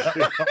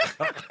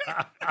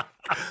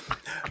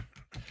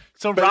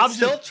 So but Rob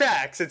still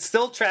tracks. It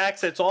still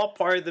tracks. It's all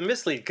part of the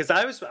mislead, because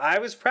I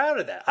was proud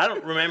of that. I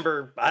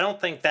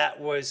don't think that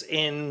was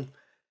in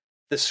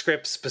the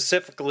script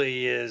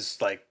specifically, is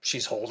like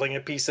she's holding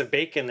a piece of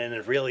bacon in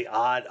a really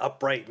odd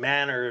upright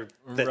manner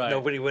that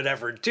nobody would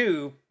ever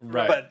do.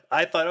 Right. But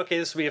I thought, okay,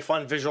 this would be a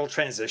fun visual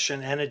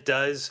transition, and it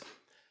does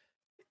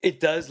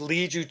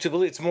lead you to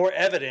believe, it's more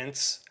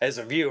evidence as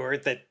a viewer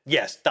that,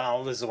 yes,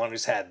 Donald is the one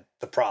who's had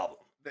the problem,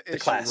 the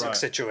classic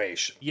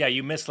situation. Yeah,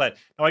 you misled.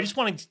 Now, I just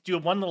want to do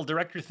one little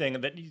director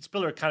thing that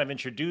Spiller kind of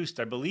introduced,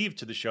 I believe,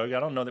 to the show. I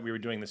don't know that we were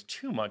doing this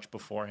too much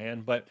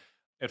beforehand, but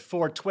at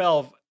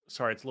 4:12,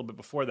 sorry, it's a little bit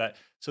before that.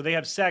 So they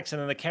have sex,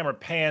 and then the camera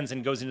pans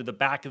and goes into the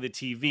back of the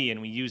TV,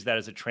 and we use that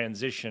as a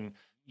transition,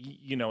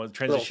 you know, a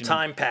transition. A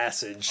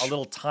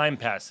little time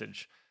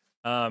passage.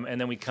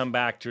 And then we come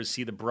back to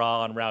see the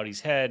bra on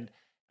Rowdy's head.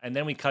 And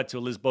then we cut to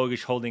Liz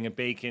Bogusch holding a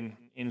bacon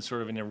in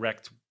sort of an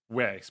erect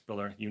way.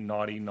 Spiller, you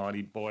naughty,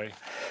 naughty boy.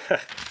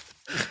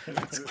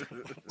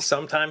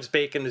 Sometimes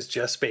bacon is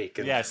just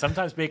bacon. Yeah,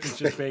 sometimes bacon's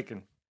just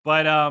bacon.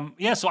 But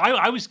yeah, so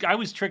I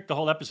was tricked the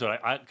whole episode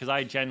because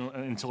I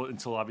genuinely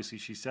until obviously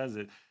she says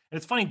it. And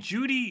it's funny,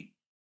 Judy.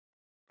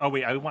 Oh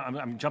wait,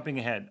 I'm jumping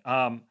ahead.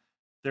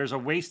 There's a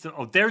waste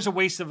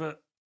of a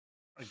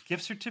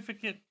gift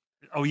certificate.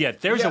 Oh, yeah,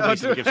 there's a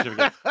waste of a gift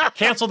certificate.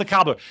 Cancel the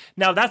cobbler.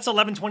 Now, that's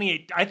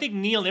 11:28. I think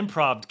Neil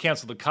Improv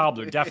canceled the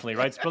cobbler, definitely,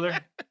 right, Spiller?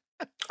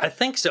 I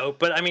think so,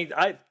 but I mean,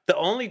 the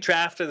only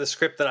draft of the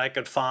script that I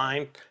could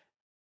find,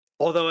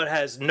 although it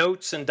has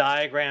notes and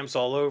diagrams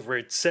all over,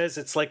 it says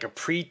it's like a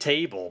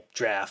pre-table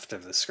draft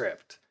of the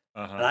script.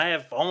 Uh-huh. And I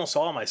have almost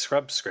all my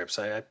scrub scripts.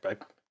 I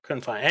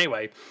couldn't find.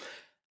 Anyway,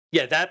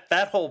 yeah,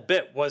 that whole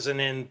bit wasn't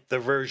in the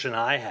version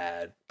I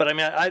had. But I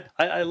mean,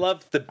 I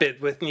love the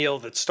bit with Neil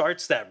that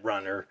starts that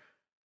runner.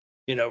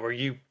 You know, where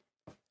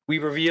we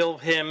reveal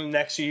him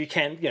next to you. You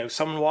can't, you know,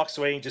 someone walks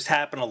away and you just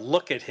happen to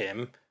look at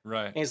him.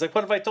 Right. And he's like,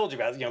 what have I told you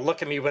about? You know,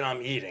 look at me when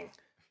I'm eating.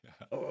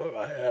 Oh,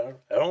 I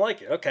don't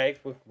like it. Okay.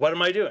 What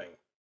am I doing?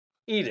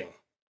 Eating.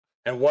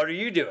 And what are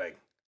you doing?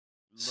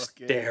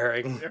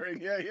 Staring.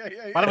 Yeah.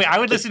 By the way, I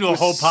would listen to a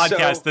whole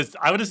podcast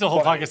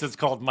that's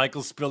called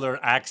Michael Spiller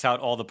Acts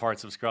Out All the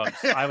Parts of Scrubs.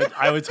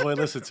 I would totally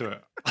listen to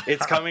it.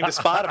 It's coming to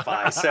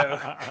Spotify, so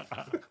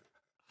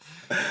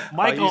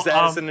Michael, I'll use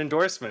that as an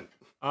endorsement.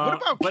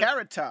 What about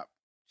Carrot Top?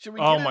 Should we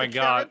oh get my into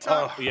God! Carrot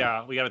Top? Oh,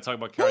 yeah, we got to talk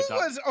about Carrot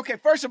Top. Okay,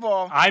 first of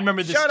all, I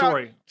remember this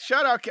story.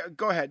 Shout out!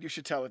 Go ahead. You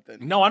should tell it then.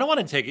 No, I don't want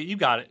to take it. You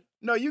got it.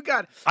 No, you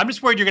got it. I'm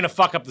just worried you're going to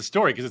fuck up the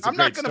story because it's a great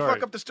story. I'm not going to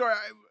fuck up the story.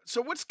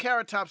 So, what's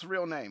Carrot Top's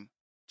real name?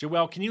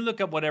 Joelle, can you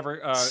look up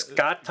whatever?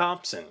 Scott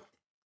Thompson.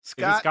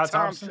 Scott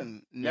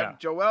Thompson. Yeah.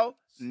 Joelle,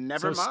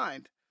 never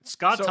mind.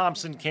 Scott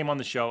Thompson came on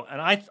the show,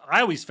 and I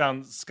always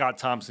found Scott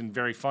Thompson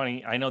very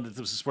funny. I know that this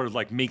was sort of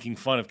like making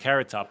fun of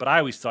Carrot Top, but I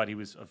always thought he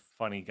was a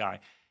funny guy.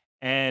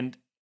 And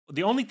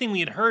the only thing we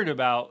had heard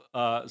about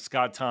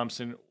Scott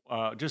Thompson,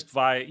 just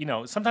via, you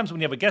know, sometimes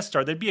when you have a guest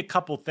star, there'd be a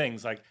couple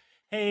things like,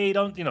 hey,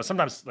 don't, you know,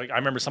 sometimes, like, I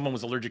remember someone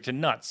was allergic to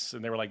nuts,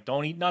 and they were like,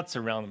 don't eat nuts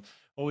around them.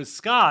 Well, with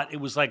Scott, it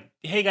was like,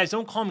 hey, guys,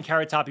 don't call him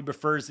Carrot Top. He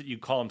prefers that you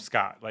call him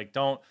Scott. Like,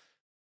 don't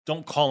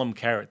call him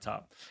Carrot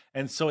Top.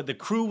 And so the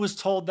crew was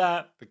told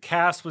that, the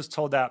cast was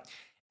told that,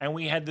 and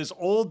we had this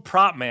old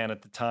prop man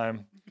at the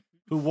time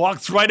who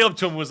walked right up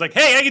to him and was like,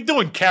 hey, how you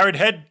doing, Carrot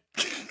Head?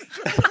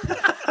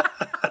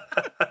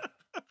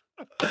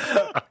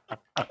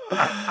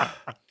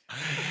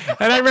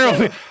 And I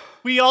remember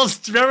we all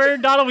remember,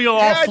 Donald, we were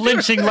all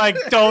flinching like,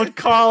 don't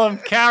call him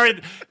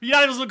Carrot. You're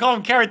not even supposed to call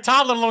him Carrot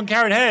Top, let alone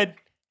Carrot Head.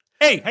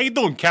 Hey, how you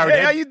doing, Carrot Head?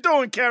 Hey, how you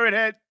doing, Carrot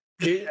Head?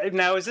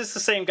 Now, is this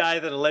the same guy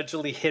that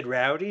allegedly hit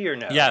Rowdy or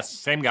no? Yes,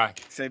 same guy.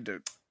 Same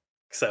dude.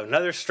 So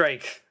another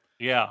strike.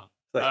 Yeah.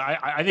 Like,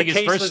 I think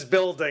the case was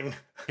building.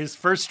 His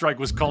first strike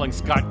was calling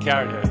Scott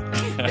Carrot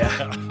Head.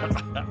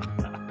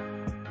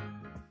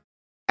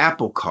 Yeah.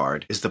 Apple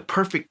Card is the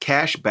perfect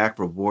cash back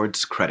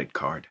rewards credit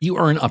card. You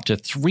earn up to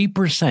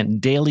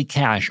 3% daily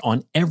cash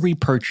on every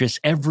purchase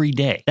every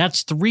day.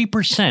 That's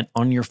 3%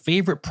 on your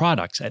favorite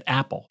products at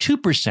Apple,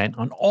 2%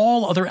 on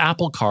all other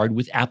Apple Card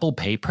with Apple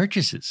Pay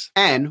purchases,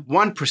 and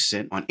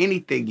 1% on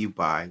anything you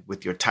buy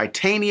with your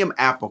titanium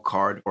Apple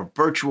Card or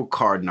virtual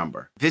card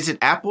number. Visit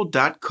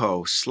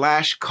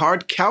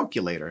apple.co/card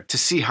calculator to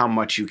see how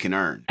much you can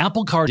earn.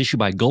 Apple Card issued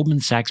by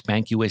Goldman Sachs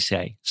Bank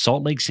USA,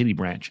 Salt Lake City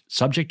branch,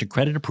 subject to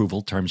credit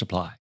approval, terms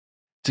apply.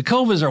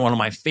 Tecovas are one of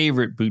my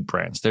favorite boot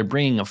brands. They're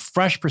bringing a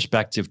fresh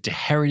perspective to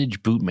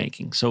heritage boot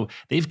making. So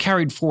they've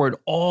carried forward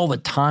all the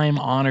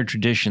time-honored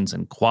traditions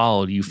and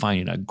quality you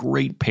find in a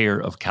great pair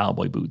of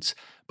cowboy boots.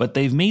 But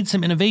they've made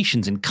some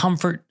innovations in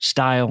comfort,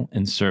 style,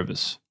 and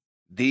service.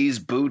 These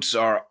boots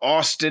are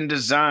Austin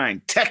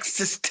designed,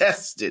 Texas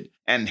tested,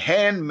 and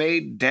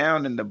handmade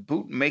down in the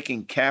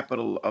boot-making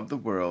capital of the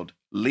world,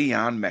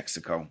 Leon,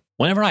 Mexico.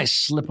 Whenever I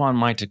slip on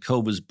my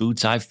Tecovas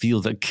boots, I feel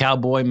the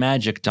cowboy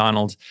magic,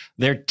 Donald.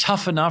 They're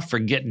tough enough for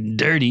getting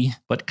dirty,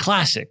 but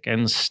classic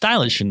and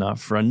stylish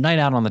enough for a night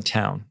out on the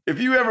town.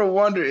 If you ever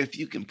wonder if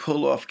you can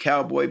pull off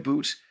cowboy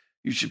boots,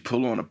 you should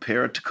pull on a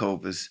pair of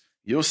Tecovas.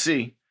 You'll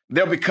see.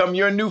 They'll become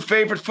your new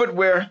favorite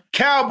footwear.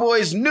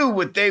 Cowboys knew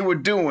what they were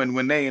doing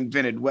when they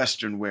invented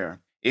Western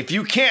wear. If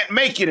you can't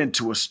make it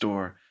into a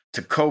store,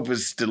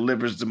 Tecovas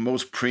delivers the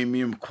most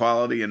premium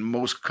quality and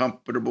most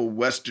comfortable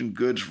Western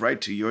goods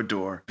right to your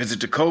door. Visit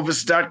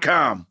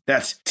Tecovas.com.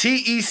 That's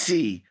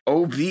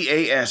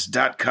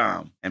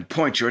TECOVAS.com and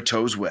point your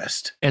toes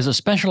west. As a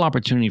special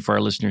opportunity for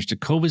our listeners,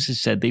 Tecovas has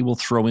said they will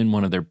throw in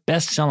one of their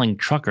best-selling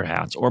trucker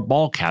hats or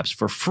ball caps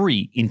for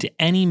free into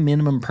any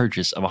minimum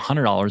purchase of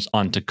 $100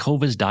 on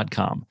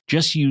Tecovas.com.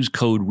 Just use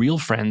code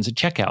REALFRIENDS at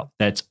checkout.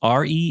 That's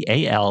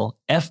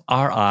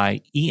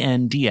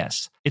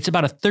REALFRIENDS. It's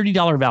about a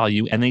 $30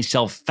 value, and they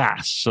sell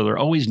fast, so there are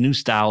always new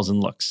styles and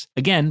looks.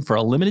 Again, for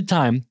a limited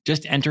time,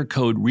 just enter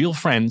code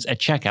REALFRIENDS at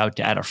checkout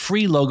to add a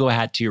free logo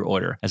hat to your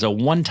order as a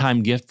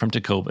one-time gift from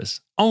Tecovas,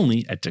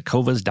 only at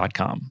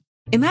Tecovas.com.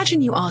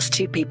 Imagine you ask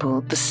two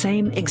people the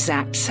same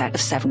exact set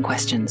of 7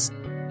 questions.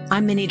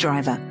 I'm Minnie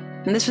Driver,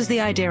 and this was the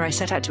idea I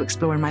set out to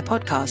explore in my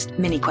podcast,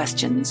 Mini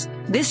Questions.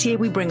 This year,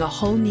 we bring a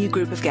whole new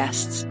group of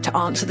guests to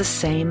answer the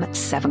same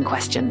 7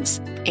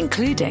 questions,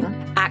 including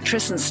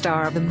actress and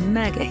star of the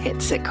mega hit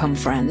sitcom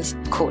Friends,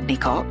 Courtney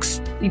Cox.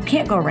 You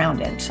can't go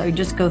around it, so you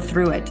just go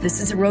through it.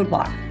 This is a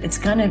roadblock. It's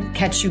going to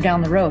catch you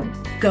down the road.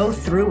 Go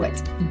through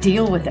it.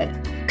 Deal with it.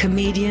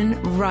 Comedian,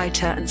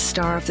 writer, and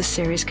star of the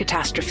series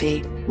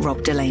Catastrophe,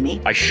 Rob Delaney.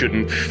 I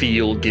shouldn't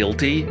feel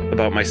guilty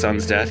about my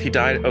son's death. He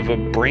died of a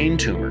brain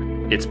tumor.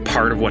 It's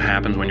part of what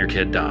happens when your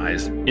kid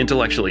dies.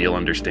 Intellectually, you'll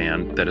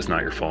understand that it's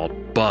not your fault,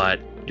 but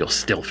you'll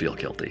still feel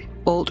guilty.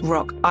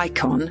 Alt-rock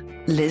icon,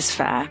 Liz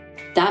Phair.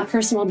 That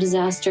personal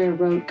disaster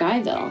wrote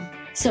Guyville.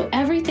 So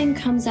everything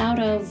comes out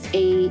of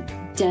a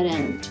dead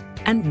end.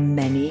 And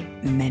many,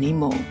 many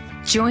more.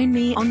 Join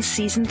me on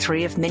Season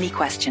 3 of Mini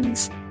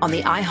Questions on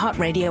the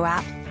iHeartRadio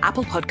app,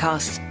 Apple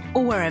Podcasts,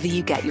 or wherever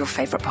you get your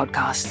favorite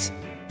podcasts.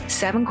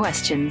 7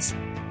 questions,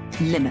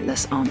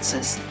 limitless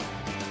answers.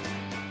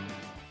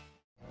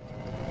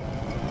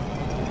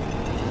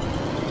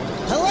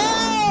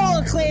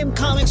 Acclaimed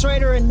comics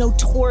writer and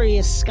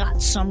notorious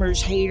Scott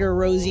Summers hater,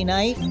 Rosie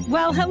Knight.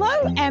 Well,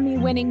 hello,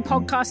 Emmy-winning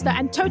podcaster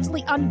and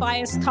totally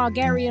unbiased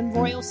Targaryen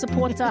royal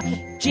supporter,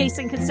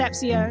 Jason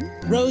Concepcion.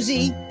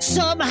 Rosie,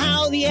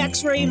 somehow the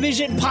X-Ray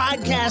Vision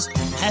podcast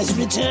has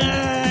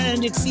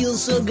returned. It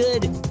feels so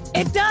good.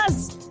 It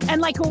does.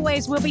 And like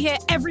always, we'll be here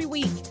every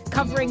week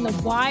covering the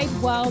wide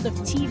world of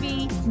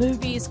TV,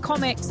 movies,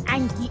 comics,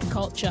 and geek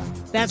culture.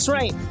 That's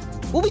right.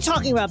 We'll be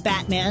talking about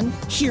Batman,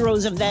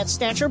 heroes of that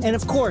stature, and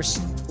of course,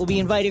 we'll be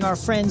inviting our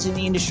friends in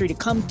the industry to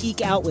come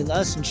geek out with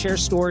us and share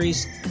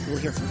stories. We'll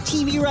hear from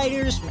TV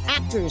writers, from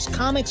actors,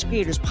 comics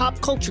creators, pop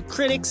culture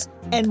critics,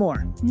 and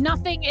more.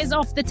 Nothing is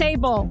off the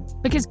table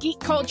because geek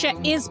culture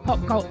is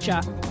pop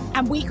culture,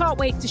 and we can't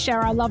wait to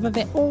share our love of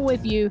it all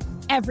with you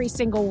every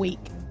single week.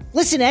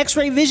 Listen to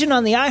X-Ray Vision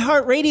on the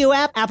iHeartRadio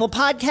app, Apple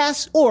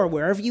Podcasts, or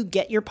wherever you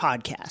get your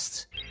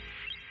podcasts.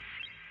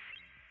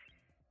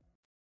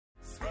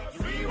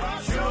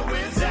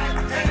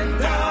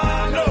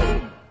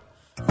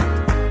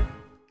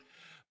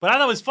 But I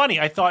thought it was funny.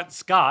 I thought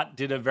Scott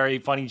did a very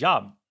funny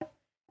job.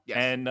 Yes.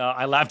 And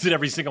I laughed at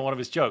every single one of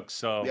his jokes.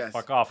 So Yes.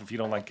 fuck off if you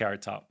don't like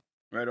Carrot Top.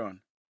 Right on.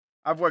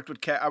 I've worked with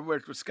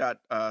Scott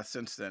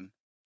since then.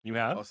 You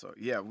have? Also,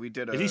 yeah, we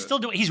did. Is he still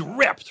doing? He's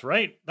ripped,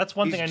 right? That's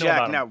one thing I know jacked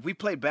about him. now. We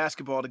played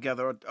basketball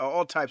together,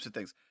 all types of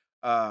things,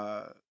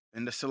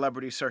 in the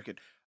celebrity circuit.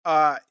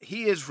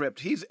 He is ripped.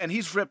 He's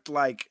ripped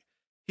like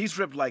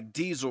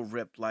Diesel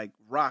ripped, like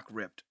Rock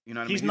ripped. You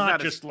know what I mean? He's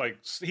not just slim.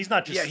 He's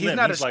not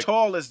as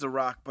tall as The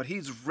Rock, but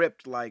he's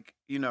ripped like,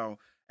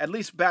 at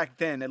least back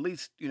then,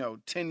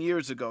 10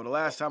 years ago, the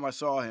last time I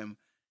saw him,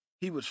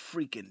 he was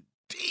freaking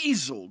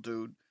Diesel,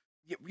 dude.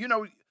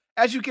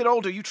 As you get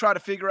older, you try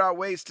to figure out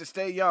ways to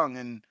stay young,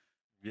 and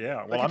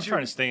yeah. Well, I'm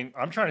trying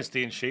to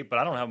stay in shape, but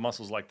I don't have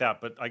muscles like that.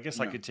 But I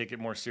guess I could take it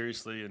more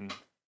seriously and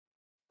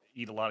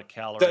eat a lot of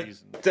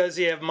calories. Does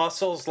he have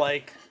muscles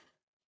like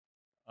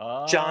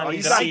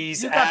Johnny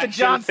C's you got the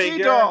John C.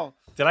 figure? doll.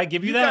 Did I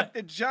give you that? Got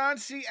the John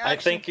C. I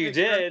think you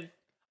did.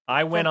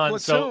 I went on.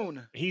 Platoon.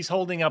 So he's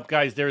holding up,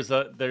 guys. There's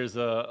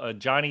a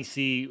Johnny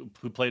C.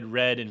 who played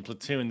Red in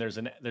Platoon. There's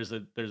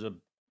a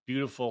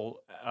beautiful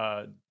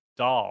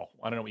doll.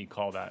 I don't know what you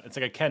call that. It's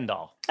like a Ken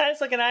doll. It's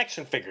like an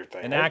action figure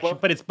thing.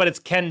 But it's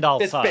Ken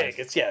doll it's size. Big.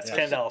 It's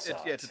Ken doll size.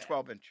 It's a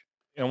 12-inch.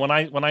 And when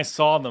I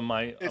saw them,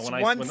 it's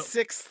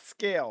 1/6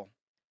 scale.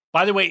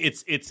 By the way,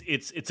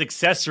 its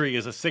accessory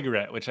is a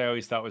cigarette, which I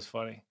always thought was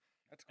funny.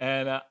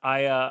 And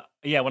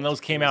when those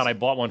came out, I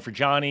bought one for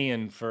Johnny,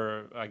 and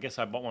I guess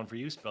I bought one for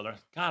you, Spiller.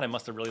 God, I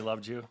must have really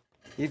loved you.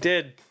 You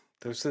did.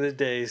 Those are the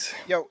days.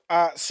 Yo,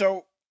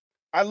 so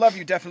I Love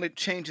You definitely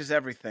changes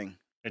everything.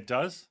 It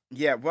does?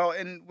 Yeah, well,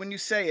 and when you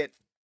say it,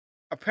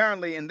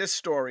 apparently in this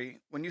story,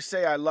 when you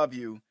say I love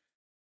you,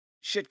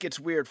 shit gets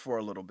weird for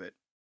a little bit.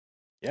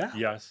 Yeah.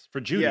 Yes, for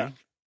Judy. Yeah.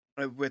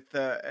 With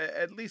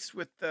at least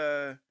with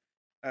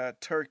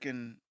Turk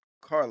and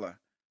Carla.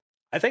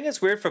 I think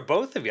it's weird for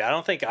both of you. I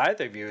don't think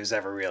either of you has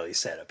ever really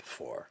said it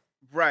before.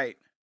 Right.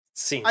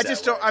 Seems I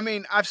just that don't. way. I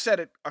mean, I've said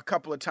it a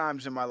couple of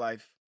times in my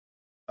life,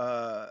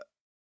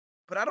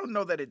 but I don't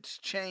know that it's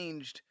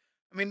changed.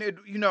 I mean,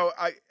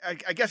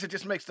 I guess it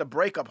just makes the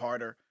breakup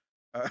harder.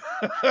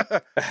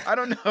 I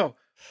don't know.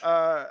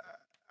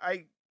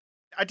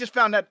 I just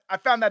found that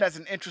as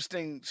an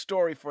interesting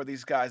story for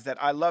these guys, that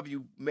I Love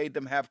You made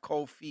them have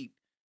cold feet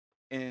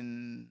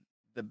in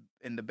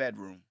the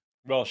bedroom.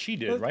 Well, she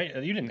did, right?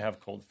 You didn't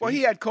have cold feet. Well,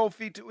 he had cold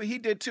feet too. He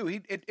did too.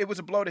 It was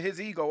a blow to his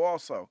ego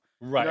also.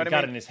 Right. You know He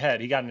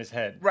got in his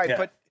head. Right. Yeah.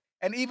 But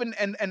and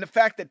the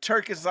fact that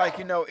Turk is like,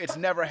 it's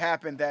never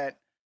happened that,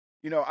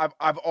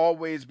 I've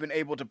always been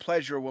able to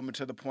pleasure a woman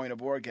to the point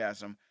of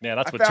orgasm. Yeah,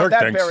 that's I what found Turk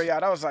that thinks. very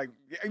odd. I was like,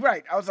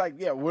 right. I was like,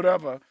 yeah,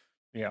 whatever.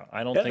 Yeah,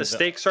 I don't Yeah, think the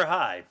stakes are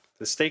high.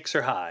 The stakes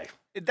are high.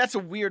 That's a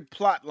weird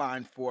plot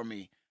line for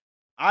me.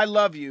 I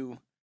love you,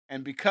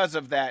 and because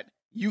of that,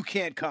 you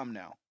can't come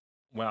now.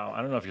 Wow,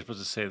 I don't know if you're supposed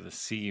to say the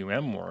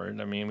C-U-M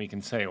word. I mean, we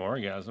can say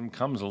orgasm.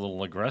 Comes a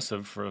little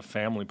aggressive for a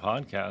family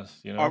podcast,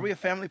 Are we a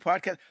family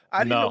podcast? I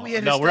didn't know we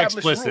had we're established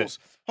explicit. rules.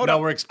 Hold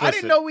on. We're explicit. I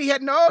didn't know we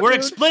had We're dude.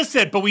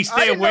 explicit, but we I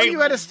stay didn't away. know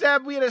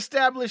we had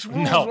established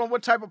rules on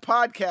what type of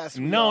podcast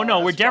we are, No,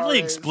 we're as definitely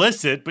far as-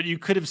 explicit, but you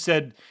could have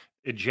said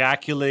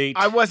ejaculate.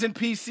 I wasn't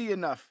PC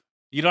enough.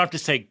 You don't have to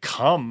say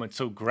come. It's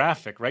so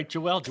graphic, right,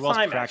 Joelle? Joelle's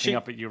Climax. cracking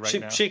up at you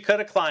right now. She could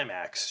have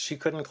climax. She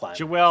couldn't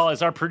climax. Joelle,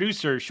 as our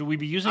producer, should we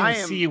be using the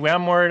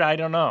C-U-M word? I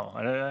don't know.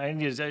 I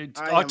need to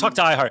I'll talk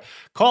to iHeart.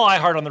 Call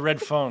iHeart on the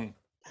red phone.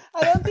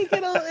 I don't think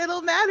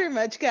it'll matter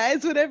much,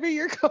 guys. Whatever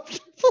you're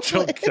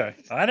comfortable with. Okay.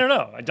 I don't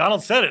know.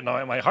 Donald said it,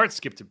 and my heart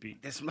skipped a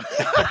beat. This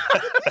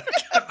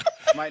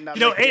might not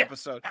make the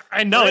episode.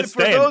 I know, And it's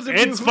for staying. those of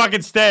you It's who-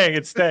 fucking staying.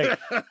 It's staying.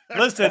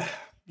 Listen.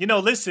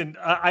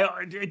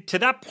 To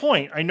that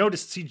point, I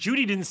noticed,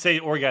 Judy didn't say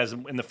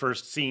orgasm in the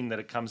first scene that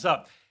it comes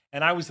up.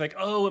 And I was like,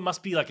 oh, it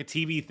must be like a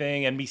TV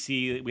thing,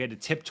 NBC. We had to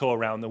tiptoe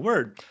around the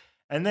word.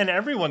 And then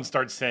everyone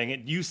starts saying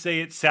it. You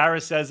say it,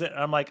 Sarah says it. And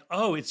I'm like,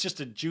 oh, it's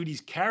just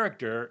Judy's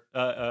character.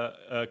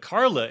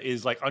 Carla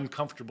is like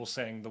uncomfortable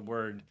saying the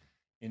word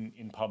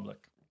in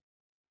public.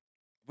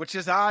 Which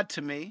is odd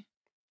to me,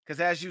 because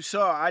as you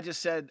saw, I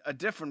just said a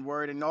different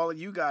word, and all of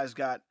you guys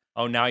got.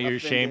 Oh, now you're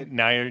offended. ashamed.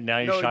 Now you're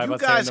No, shy you about saying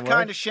guys the word.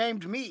 kind of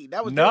shamed me.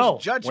 There was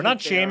judgment. We're not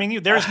there. shaming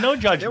you. There is no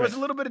judgment. There was a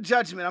little bit of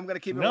judgment. I'm going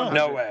to keep it No, 100.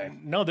 No way.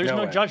 No, there's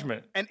no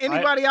judgment. And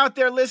anybody out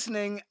there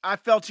listening, I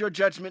felt your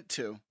judgment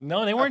too.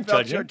 No, they weren't I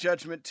felt judging. your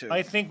judgment too.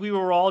 I think we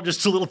were all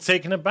just a little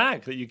taken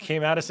aback that you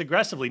came at us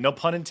aggressively. No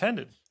pun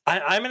intended.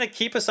 I'm going to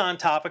keep us on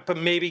topic, but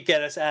maybe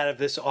get us out of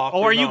this awkward.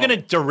 Oh, are you going to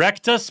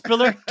direct us,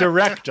 Spiller?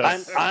 Direct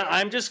us.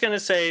 I'm just going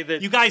to say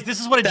that you guys. This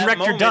is what a that director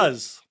moment-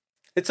 does.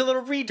 It's a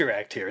little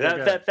redirect here.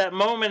 Okay. That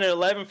moment at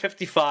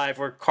 11:55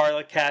 where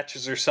Carla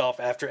catches herself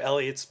after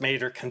Elliot's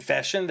made her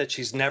confession that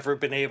she's never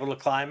been able to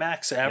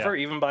climax ever,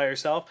 even by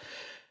herself.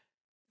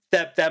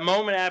 That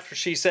moment after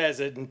she says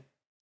it, and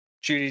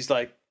Judy's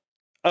like,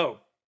 "Oh,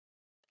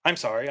 I'm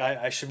sorry.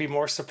 I should be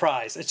more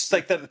surprised." It's just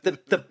like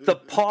the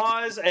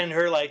pause and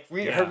her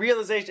her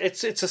realization.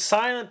 It's a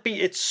silent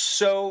beat. It's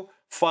so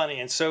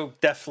funny and so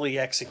deftly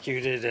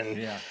executed,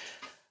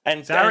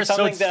 and Sarah's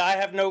something so- that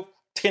I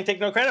can take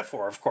no credit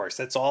for. Of course,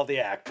 that's all the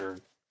actor.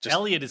 Just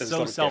Elliot is those so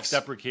little gifts.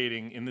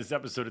 self-deprecating in this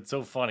episode. It's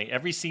so funny.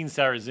 Every scene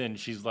Sarah's in,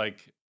 she's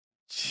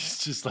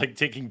just like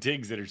taking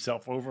digs at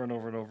herself over and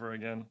over and over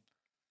again.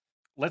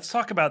 Let's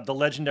talk about the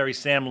legendary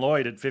Sam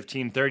Lloyd at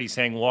 15:30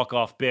 saying "walk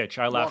off, bitch."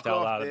 I laughed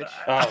out loud at that.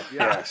 Oh,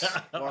 yes.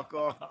 Walk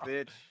off,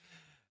 bitch.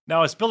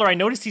 Now, Spiller, I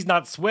noticed he's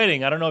not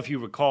sweating. I don't know if you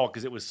recall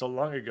because it was so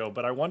long ago,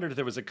 but I wondered if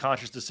there was a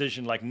conscious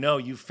decision like, no,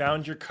 you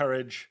found your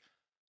courage.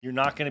 You're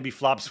not going to be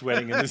flop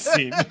sweating in this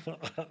scene.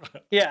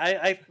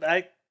 Yeah,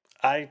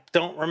 I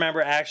don't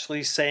remember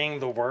actually saying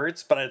the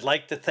words, but I'd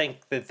like to think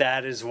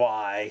that is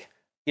why,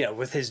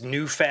 with his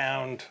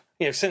newfound,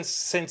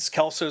 since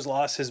Kelso's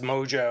lost his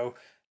mojo,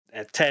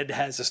 Ted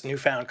has this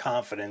newfound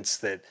confidence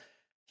that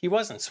he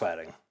wasn't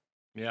sweating.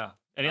 Yeah.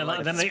 And,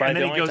 Like, then, it's and probably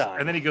then the he only goes, time.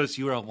 and then he goes,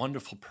 "You are a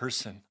wonderful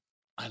person.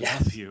 I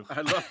love you."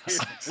 I love you.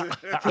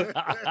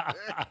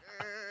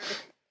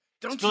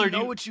 Don't Spiller, you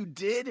know what you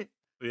did?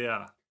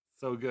 Yeah,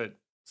 so good.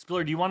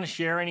 Spiller, do you want to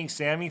share any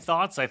Sammy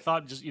thoughts? I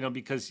thought just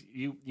because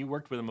you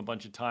worked with him a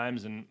bunch of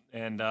times and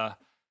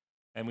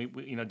we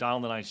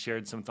Donald and I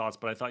shared some thoughts,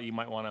 but I thought you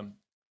might want to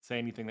say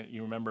anything that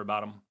you remember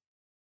about him.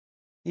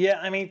 Yeah,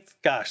 I mean,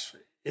 gosh,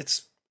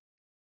 it's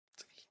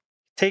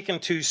taken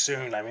too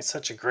soon. I mean,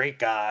 such a great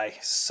guy,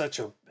 such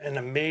an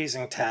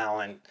amazing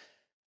talent.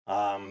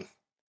 I'm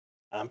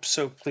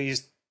so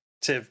pleased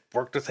to have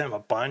worked with him a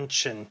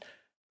bunch and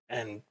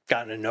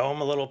gotten to know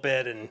him a little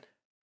bit.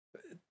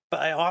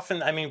 But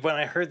when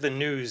I heard the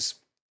news,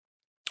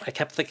 I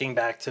kept thinking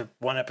back to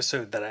one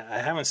episode that I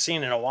haven't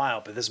seen in a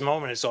while, but this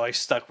moment has always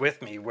stuck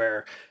with me,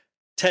 where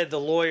Ted the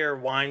lawyer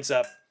winds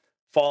up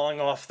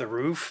falling off the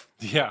roof.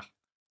 Yeah.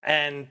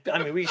 And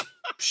I mean, we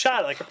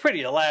shot like a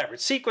pretty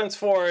elaborate sequence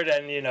for it,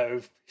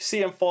 and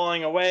see him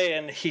falling away,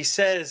 and he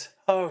says,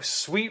 "Oh,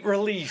 sweet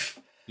relief."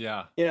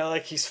 Yeah.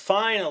 Like he's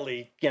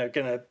finally,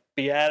 gonna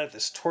be out of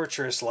this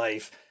torturous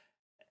life.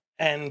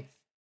 And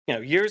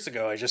years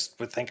ago, I just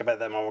would think about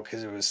that moment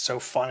because it was so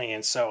funny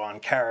and so on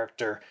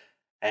character.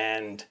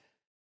 And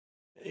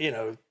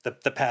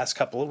the past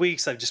couple of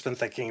weeks, I've just been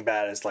thinking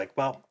about it as like,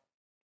 well,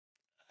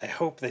 I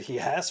hope that he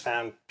has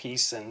found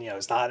peace and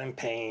is not in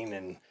pain,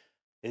 and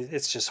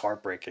it's just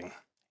heartbreaking.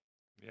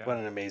 Yeah. What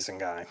an amazing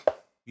guy.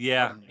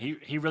 Yeah,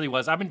 he really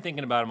was. I've been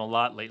thinking about him a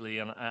lot lately,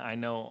 and I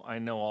know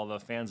all the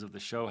fans of the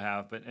show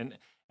have. But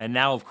and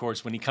now, of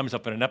course, when he comes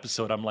up in an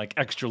episode, I'm like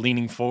extra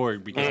leaning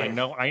forward because I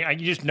know I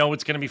just know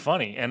it's going to be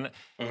funny. And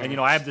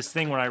I have this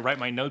thing when I write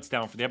my notes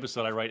down for the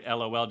episode, I write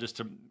LOL just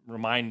to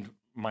remind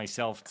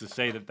myself to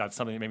say that that's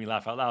something that made me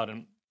laugh out loud.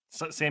 And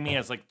Sammy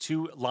has like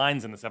 2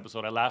 lines in this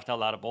episode. I laughed out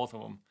loud at both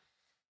of them.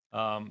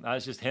 That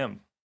was just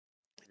him.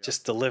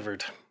 Just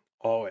delivered.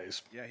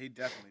 Always. Yeah, he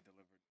definitely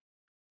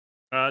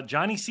delivered.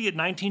 Johnny C at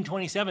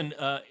 1927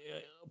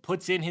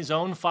 puts in his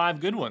own 5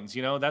 good ones.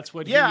 That's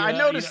what. Yeah, I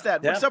noticed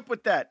that. What's up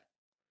with that?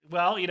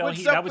 Well,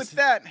 what's up with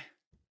that?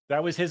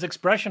 That was his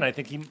expression. I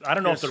think I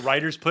don't know if the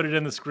writers put it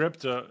in the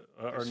script or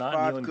not.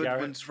 5 good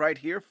ones right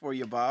here for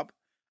you, Bob.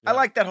 Yeah. I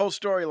like that whole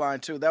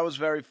storyline too. That was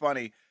very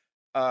funny.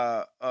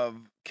 Of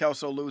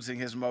Kelso losing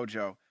his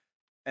mojo,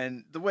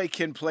 and the way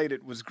Ken played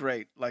it was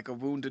great, like a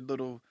wounded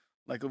little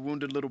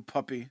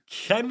puppy.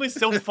 Ken was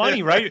so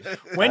funny, right?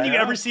 When do you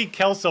ever see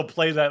Kelso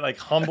play that like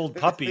humbled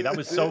puppy? That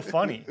was so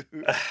funny.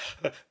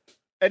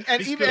 and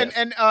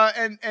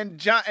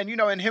John,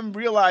 and him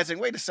realizing,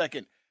 wait a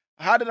second,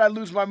 how did I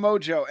lose my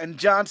mojo? And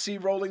John C.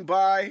 rolling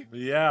by,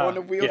 on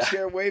the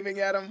wheelchair, waving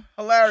at him.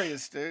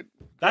 Hilarious, dude.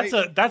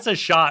 That's a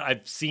shot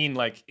I've seen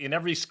like in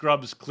every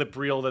Scrubs clip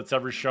reel that's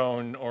ever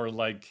shown, or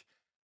like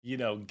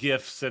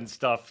GIFs and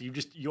stuff.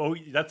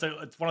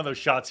 It's one of those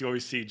shots you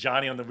always see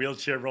Johnny on the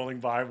wheelchair rolling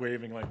by,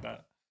 waving like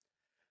that.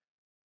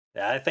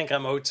 Yeah, I think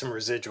I'm owed some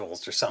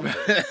residuals or something.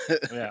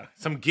 Yeah,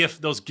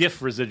 those GIF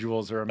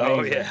residuals are amazing.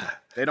 Oh yeah,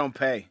 they don't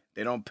pay.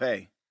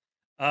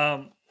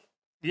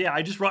 Yeah,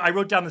 I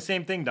wrote down the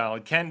same thing,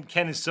 Donald. Ken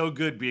is so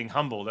good being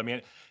humbled. I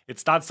mean,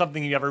 it's not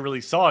something you ever really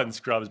saw in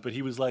Scrubs, but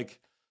he was like,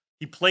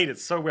 he played it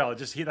so well.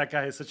 That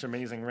guy has such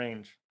amazing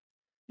range.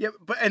 Yeah,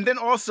 and then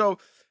also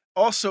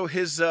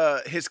his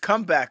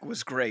comeback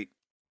was great.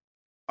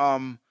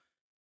 And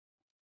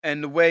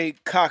the way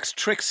Cox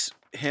tricks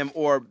him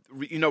or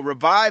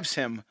revives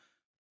him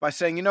by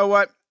saying, "You know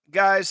what,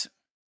 guys?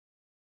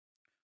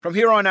 From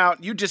here on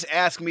out, you just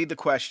ask me the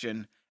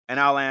question and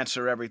I'll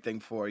answer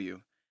everything for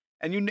you."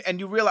 And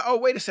you realize, oh,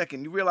 wait a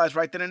second, you realize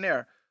right then and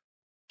there,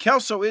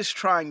 Kelso is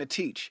trying to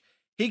teach.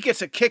 He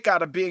gets a kick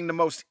out of being the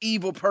most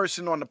evil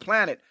person on the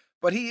planet,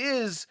 but he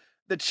is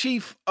the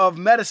chief of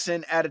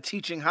medicine at a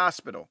teaching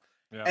hospital.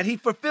 Yeah. And he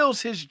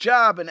fulfills his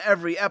job in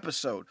every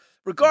episode,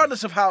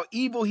 regardless of how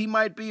evil he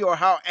might be or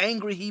how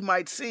angry he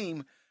might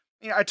seem.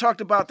 I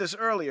talked about this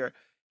earlier.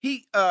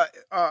 He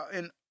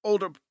in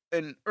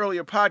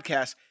earlier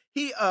podcasts,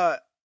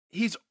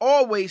 he's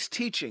always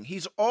teaching.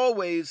 He's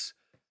always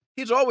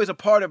a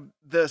part of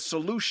the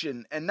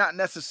solution and not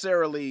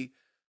necessarily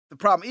the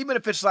problem. Even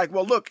if it's like,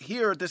 well, look,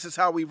 here, this is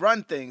how we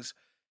run things.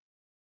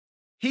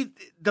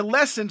 The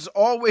lessons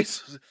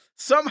always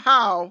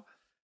somehow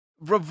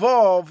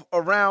revolve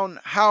around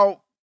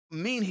how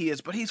mean he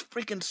is, but he's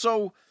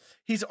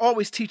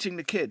always teaching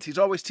the kids. He's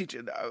always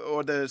teaching,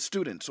 or the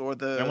students, or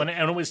the. And when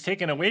it was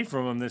taken away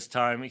from him this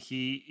time,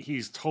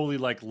 he's totally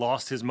like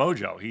lost his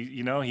mojo.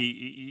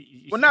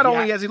 Not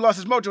only has he lost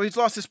his mojo, he's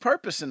lost his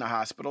purpose in the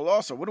hospital.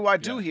 Also, what do I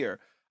do here?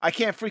 I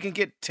can't freaking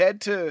get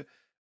Ted to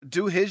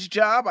do his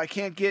job. I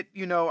can't get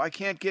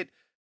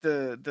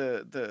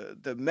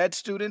the med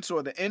students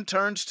or the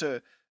interns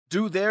to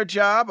do their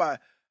job.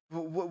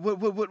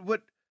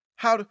 What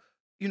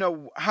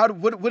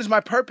is my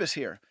purpose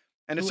here?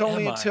 And it's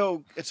only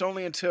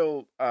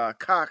until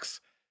Cox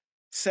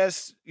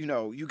says,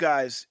 you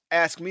guys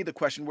ask me the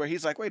question, where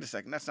he's like, wait a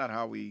second, that's not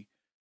how we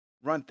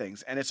run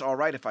things. And it's all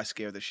right if I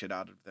scare the shit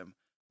out of them.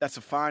 That's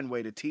a fine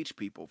way to teach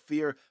people.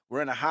 Fear,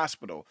 we're in a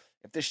hospital.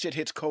 if this shit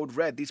hits code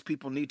red, these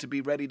people need to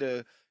be ready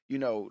to,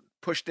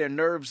 push their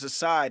nerves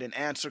aside and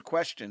answer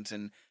questions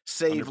and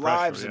save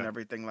lives and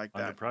everything like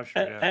that. Under pressure,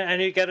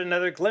 and you get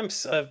another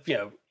glimpse of,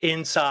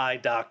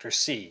 inside Dr.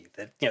 C,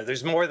 that,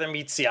 there's more than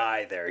meets the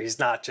eye there. He's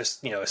not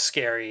just, a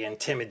scary,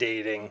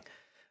 intimidating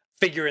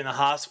figure in the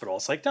hospital.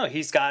 It's like, no,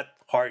 he's got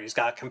heart, he's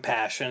got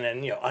compassion,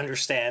 and,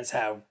 understands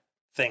how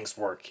things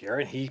work here.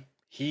 And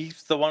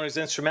he's the one who's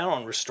instrumental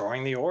in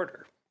restoring the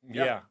order.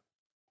 Yeah.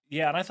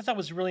 Yeah, and I thought that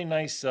was a really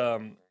nice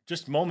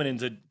just moment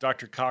into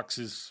Dr.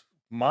 Cox's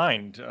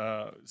mind,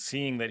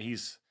 seeing that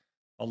he's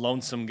a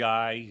lonesome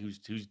guy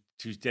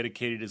who's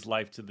dedicated his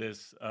life to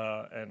this,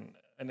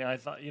 and I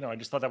thought, I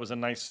just thought that was a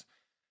nice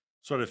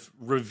sort of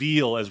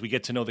reveal as we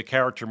get to know the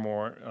character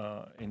more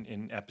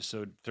in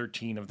episode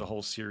 13 of the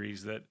whole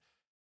series, that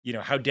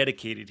how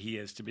dedicated he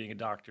is to being a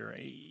doctor,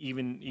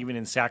 even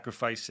in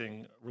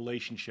sacrificing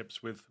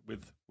relationships with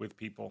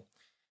people.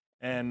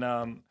 And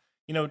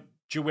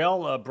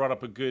Joelle brought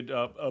up a good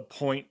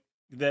point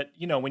that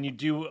when you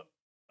do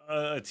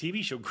a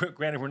TV show,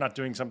 granted we're not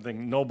doing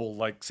something noble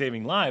like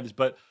saving lives,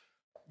 but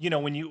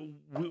when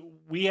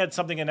we had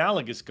something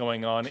analogous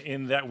going on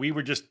in that we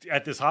were just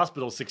at this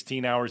hospital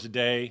 16 hours a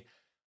day,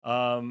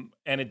 and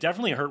it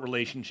definitely hurt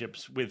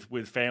relationships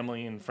with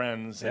family and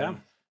friends. Yeah.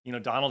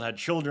 And Donald had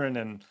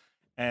children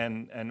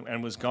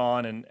and was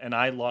gone, and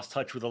I lost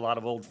touch with a lot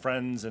of old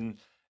friends, and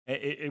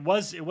it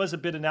was a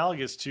bit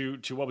analogous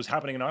to what was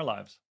happening in our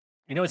lives.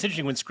 It's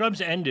interesting. When Scrubs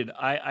ended,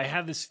 I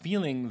had this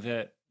feeling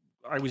that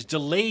I was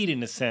delayed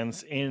in a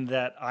sense, in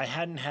that I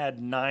hadn't had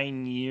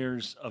 9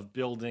 years of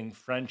building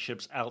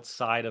friendships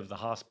outside of the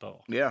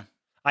hospital. Yeah.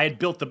 I had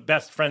built the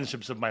best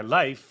friendships of my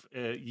life,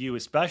 you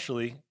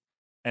especially,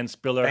 and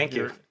Spiller. Thank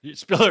you.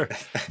 Spiller,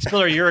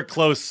 you're a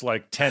close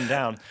 10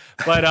 down.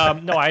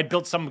 But no, I had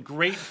built some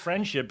great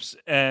friendships,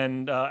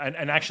 and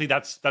actually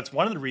that's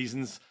one of the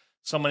reasons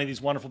so many of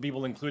these wonderful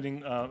people,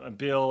 including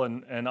Bill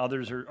and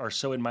others, are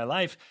so in my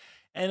life.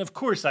 And of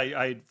course,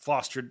 I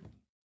fostered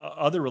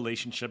other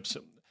relationships.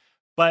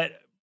 But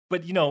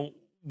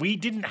we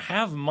didn't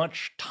have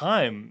much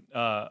time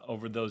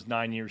over those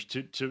 9 years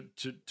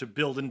to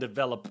build and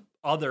develop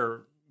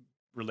other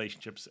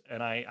relationships.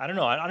 And I don't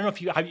know. I don't know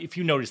if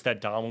you noticed that,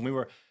 Don, when we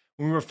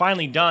were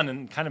finally done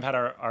and kind of had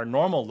our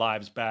normal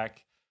lives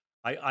back.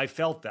 I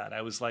felt that.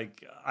 I was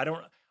like, I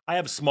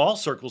have small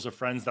circles of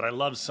friends that I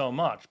love so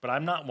much, but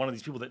I'm not one of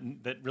these people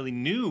that really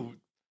knew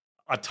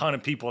a ton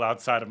of people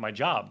outside of my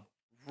job.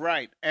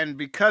 Right. And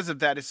because of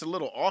that, it's a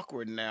little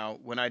awkward now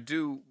when I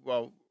do,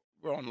 well,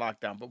 we're on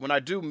lockdown, but when I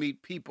do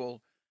meet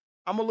people,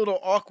 I'm a little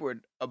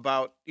awkward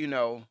about,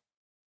 when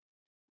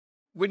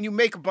you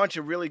make a bunch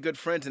of really good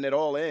friends and it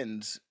all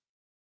ends,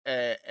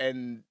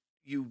 and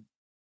you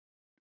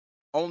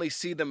only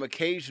see them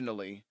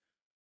occasionally.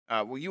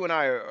 Well, you and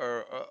I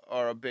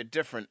are a bit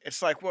different.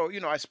 It's like, well,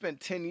 I spent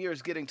 10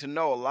 years getting to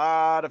know a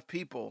lot of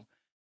people,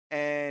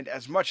 and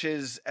as much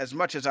as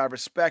I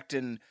respect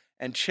and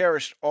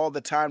cherished all the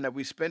time that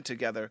we spent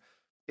together,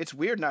 it's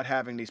weird not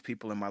having these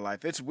people in my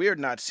life. It's weird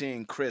not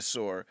seeing Chris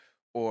or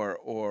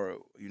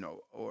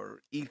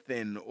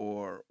Ethan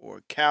or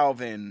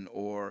Calvin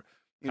or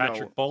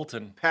Patrick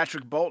Bolton.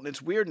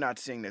 It's weird not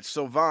seeing that.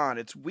 Sylvan.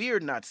 It's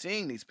weird not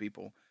seeing these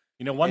people.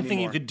 One thing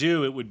you could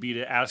do, it would be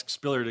to ask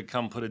Spiller to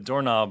come put a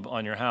doorknob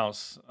on your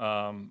house.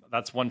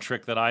 That's one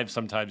trick that I've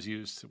sometimes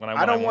used.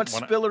 I don't want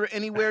Spiller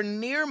anywhere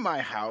near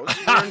my house.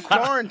 We're in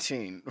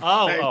quarantine.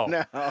 Now.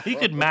 He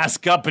could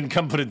mask up and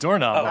come put a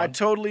doorknob on. I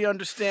totally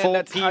understand full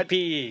that.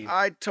 PPE.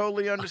 I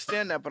totally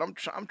understand that, but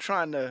I'm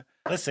trying to.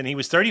 Listen, he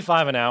was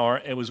 $35 an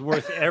hour. It was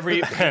worth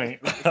every penny.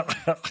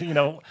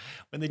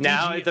 When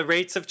the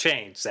rates have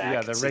changed, Zach.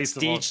 Yeah, the rates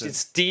have changed.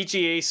 It's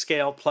DGA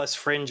scale plus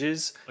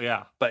fringes.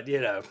 Yeah, but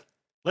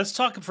Let's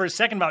talk for a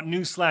second about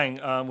New Slang,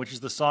 which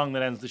is the song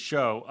that ends the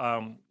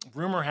show.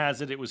 Rumor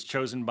has it was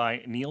chosen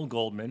by Neil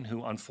Goldman,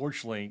 who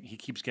unfortunately he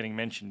keeps getting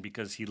mentioned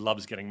because he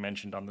loves getting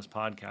mentioned on this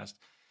podcast.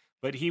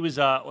 But he was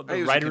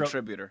the writer, a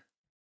contributor.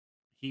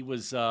 He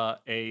was what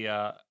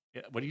are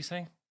you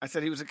saying? I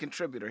said he was a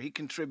contributor. He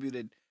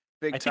contributed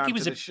big time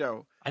to the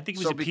show. I think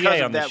he was a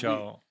PA on the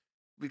show.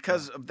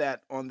 Because of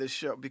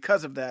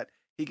that,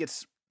 he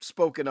gets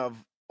spoken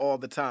of all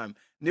the time.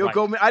 Neil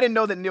Goldman. I didn't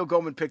know that Neil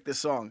Goldman picked this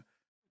song.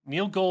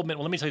 Neil Goldman,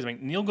 well, let me tell you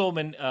something. Neil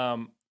Goldman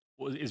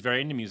is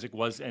very into music,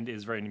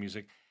 is very into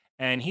music,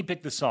 and he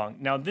picked the song.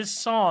 Now, this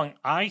song,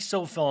 I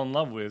so fell in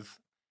love with.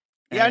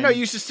 Yeah, I know. You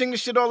used to sing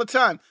this shit all the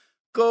time.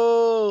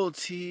 Gold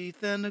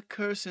teeth and a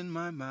curse in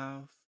my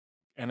mouth.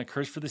 And a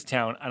curse for this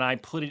town, and I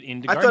put it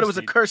into I Garden thought it was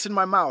State. A curse in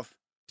my mouth.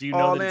 Do you know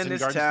all that it's in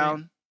this Garden town.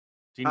 State?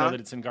 Do you know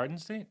that it's in Garden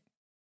State?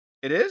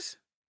 It is?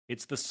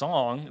 It's the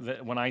song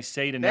that when I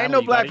say to There ain't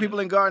Natalie, no black people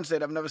in Garden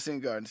State. I've never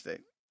seen Garden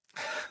State.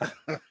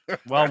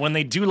 Well, when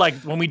we do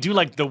like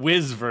the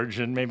Wiz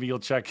version, maybe you'll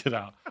check it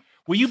out.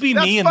 Will you be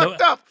That's me?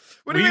 fucked up.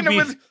 What do you mean the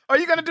Wiz? Are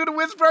you going to do the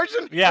Wiz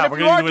version? Yeah, and we're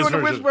if you going are to do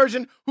doing the Wiz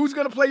version, who's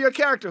going to play your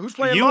character? Who's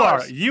playing You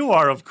Lars? You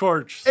are, of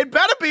course. It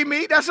better be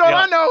me. That's all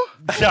I know.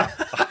 Yeah.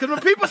 Because when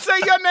people say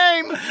your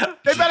name,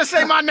 they better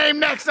say my name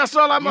next. That's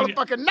all I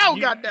motherfucking know,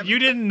 goddammit. You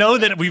didn't know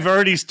that we've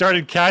already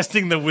started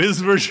casting the Wiz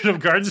version of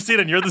Garden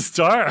State and you're the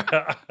star?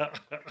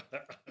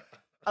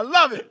 I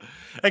love it.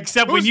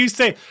 Except when you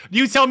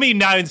tell me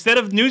now, instead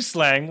of new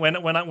slang, when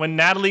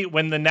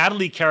the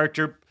Natalie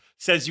character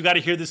says you got to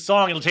hear this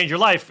song, it'll change your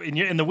life.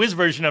 In the Wiz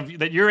version of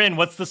that you're in,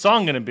 what's the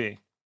song going to be?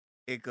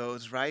 It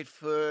goes right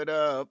foot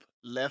up,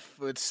 left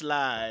foot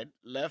slide,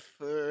 left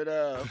foot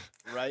up,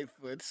 right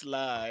foot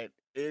slide.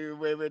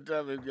 Anyway,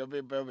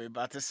 we're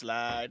about to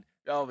slide.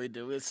 All we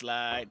do is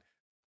slide.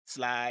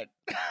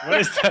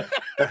 What is that?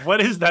 What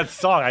is that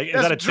song? Is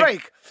That's that a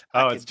Drake.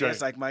 Oh, I it's could Drake.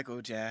 dance like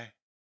Michael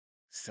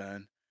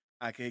Jackson.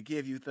 I could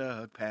give you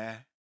thug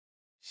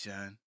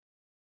passion.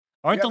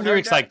 Aren't the You ever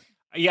lyrics heard like?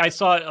 Yeah, I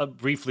saw it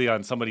briefly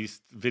on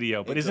somebody's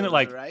video, but isn't it goes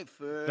like right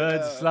foot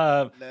good up,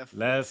 slide,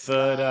 left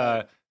foot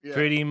up? Yeah.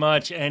 Pretty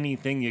much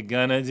anything you're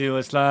gonna do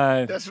is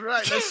slide. That's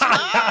right. Let's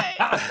slide.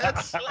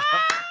 Let's slide.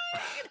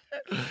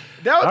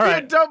 That would All be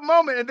right. a dope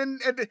moment. And then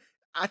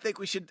I think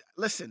we should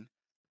listen.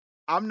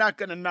 I'm not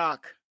gonna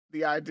knock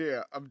the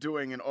idea of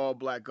doing an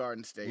all-black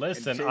Garden State. and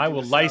Listen, changing I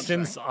will the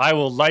license. soundtrack. I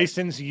will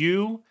license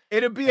you.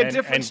 It'll be a and-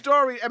 different and-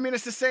 story. I mean,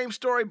 it's the same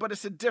story, but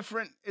it's a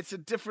different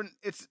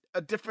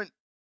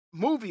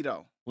movie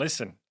though.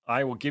 Listen,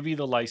 I will give you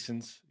the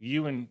license.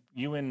 You and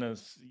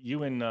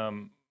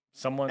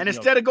someone. And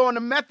instead of going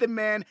to Method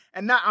Man,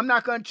 I'm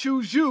not gonna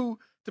choose you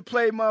to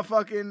play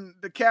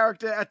motherfucking the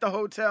character at the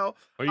hotel.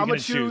 Who are you I'm gonna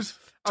choose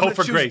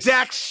Topher Grace.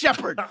 Dax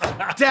Shepard.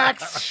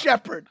 Dax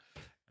Shepard.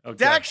 Okay.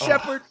 Dax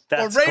Shepard or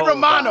that's Ray cold,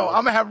 Romano. Donald.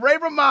 I'm gonna have Ray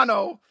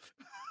Romano.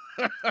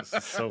 This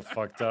is so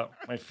fucked up.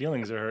 My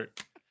feelings are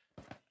hurt.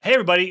 Hey,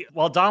 everybody.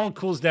 While Donald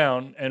cools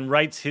down and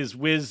writes his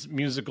Wiz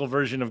musical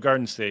version of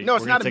Garden State, No,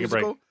 it's we're gonna not a take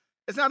musical. break.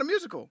 It's not a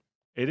musical.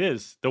 It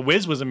is. The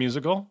Wiz was a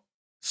musical.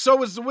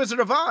 So is The Wizard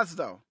of Oz,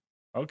 though.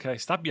 Okay,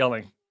 stop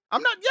yelling.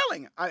 I'm not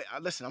yelling. I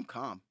listen. I'm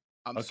calm.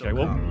 I'm Okay, so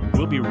calm.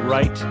 we'll be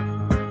right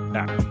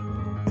back.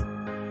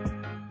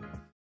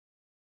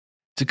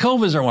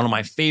 Tecovas are one of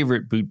my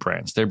favorite boot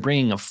brands. They're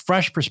bringing a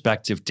fresh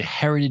perspective to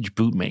heritage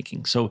boot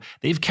making. So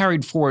they've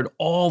carried forward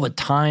all the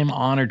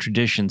time-honored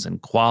traditions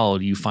and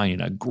quality you find in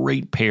a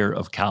great pair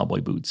of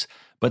cowboy boots.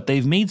 But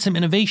they've made some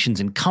innovations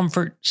in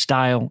comfort,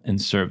 style,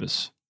 and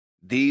service.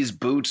 These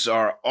boots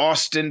are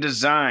Austin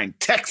designed,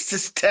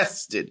 Texas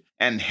tested,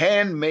 and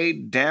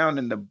handmade down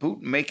in the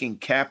boot making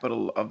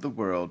capital of the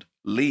world,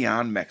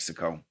 Leon,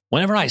 Mexico.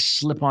 Whenever I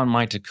slip on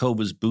my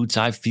Tecovas boots,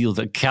 I feel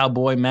the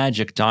cowboy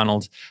magic,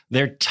 Donald.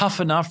 They're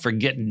tough enough for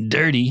getting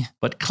dirty,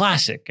 but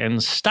classic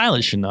and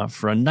stylish enough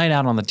for a night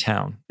out on the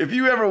town. If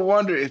you ever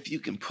wonder if you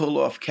can pull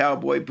off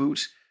cowboy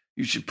boots,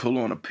 you should pull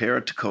on a pair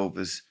of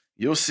Tecovas.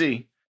 You'll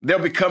see. They'll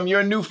become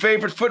your new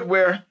favorite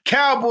footwear.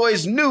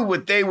 Cowboys knew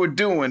what they were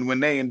doing when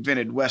they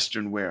invented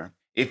Western wear.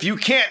 If you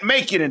can't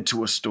make it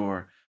into a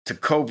store,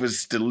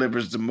 Tecovas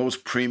delivers the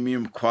most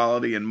premium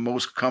quality and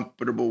most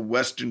comfortable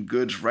Western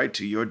goods right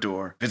to your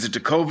door. Visit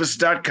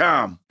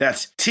Tecovas.com.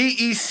 That's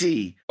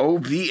TECOVAS.com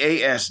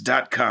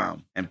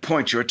and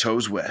point your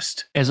toes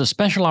west. As a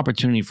special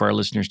opportunity for our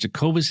listeners,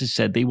 Tecovas has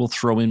said they will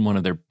throw in one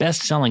of their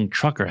best-selling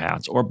trucker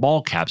hats or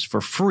ball caps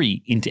for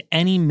free into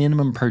any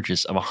minimum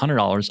purchase of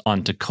 $100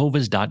 on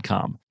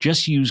Tecovas.com.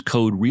 Just use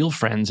code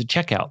REALFRIENDS at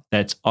checkout.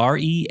 That's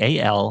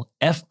REALFRIENDS.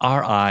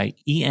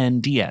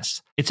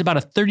 It's about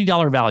a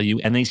 $30 value,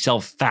 and they sell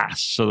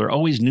fast, so there are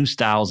always new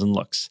styles and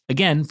looks.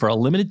 Again, for a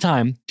limited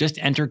time, just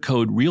enter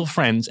code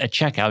REALFRIENDS at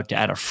checkout to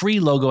add a free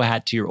logo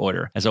hat to your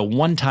order as a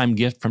one-time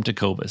gift from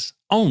Tecovas,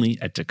 only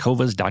at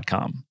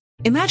Tecovas.com.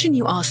 Imagine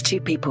you ask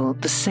two people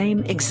the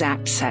same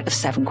exact set of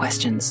 7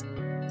 questions.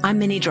 I'm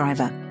Minnie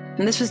Driver,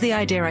 and this was the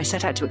idea I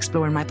set out to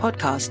explore in my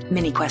podcast,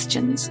 Mini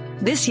Questions.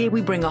 This year,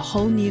 we bring a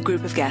whole new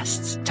group of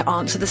guests to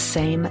answer the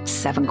same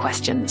 7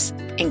 questions,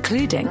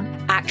 including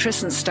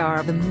actress and star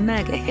of the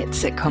mega hit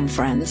sitcom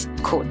Friends,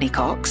 Courtney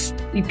Cox.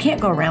 You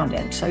can't go around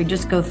it, so you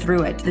just go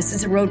through it. This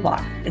is a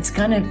roadblock. It's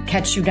going to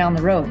catch you down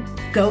the road.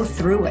 Go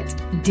through it.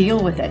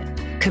 Deal with it.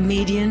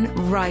 Comedian,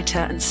 writer,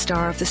 and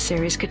star of the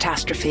series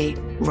Catastrophe,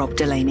 Rob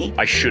Delaney.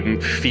 I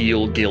shouldn't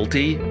feel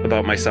guilty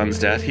about my son's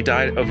death. He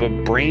died of a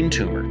brain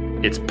tumor.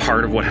 It's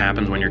part of what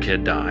happens when your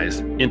kid dies.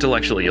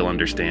 Intellectually, you'll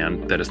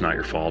understand that it's not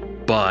your fault,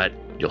 but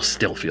you'll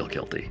still feel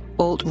guilty.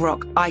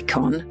 Alt-rock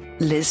icon,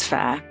 Liz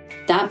Phair.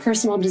 That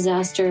personal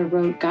disaster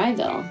wrote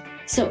Guyville.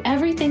 So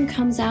everything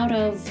comes out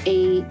of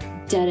a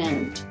dead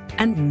end.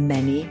 And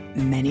many,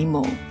 many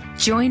more.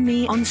 Join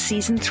me on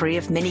Season 3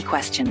 of Mini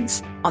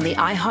Questions on the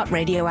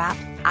iHeartRadio app,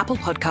 Apple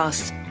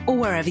Podcasts, or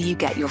wherever you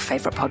get your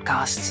favorite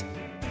podcasts.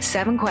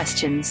 7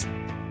 questions,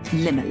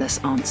 limitless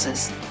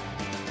answers.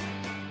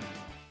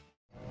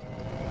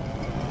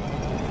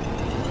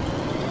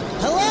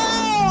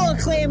 Hello,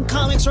 am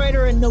comics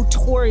writer and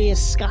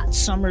notorious Scott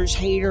Summers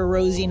hater,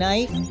 Rosie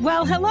Knight.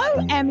 Well,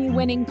 hello,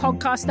 Emmy-winning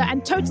podcaster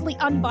and totally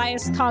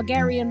unbiased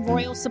Targaryen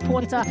royal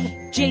supporter,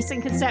 Jason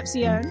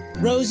Concepcion.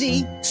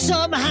 Rosie,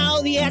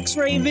 somehow the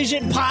X-Ray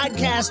Vision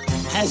podcast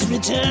has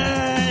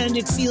returned.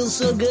 It feels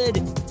so good.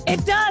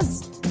 It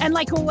does. And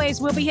like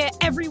always, we'll be here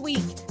every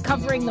week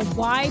covering the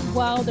wide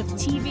world of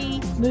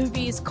TV,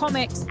 movies,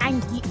 comics,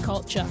 and geek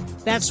culture.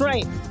 That's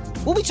right.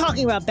 We'll be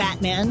talking about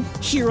Batman,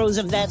 heroes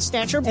of that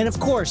stature, and of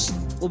course,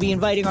 we'll be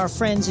inviting our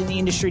friends in the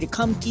industry to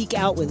come geek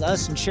out with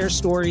us and share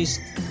stories.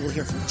 We'll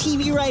hear from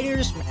TV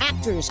writers, from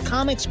actors,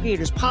 comics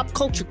creators, pop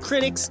culture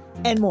critics,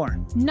 and more.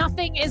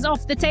 Nothing is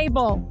off the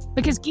table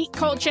because geek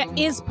culture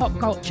is pop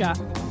culture,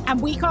 and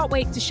we can't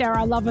wait to share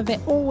our love of it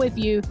all with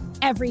you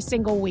every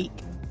single week.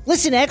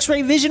 Listen to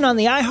X-Ray Vision on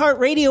the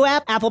iHeartRadio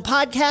app, Apple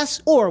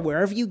Podcasts, or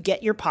wherever you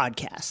get your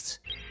podcasts.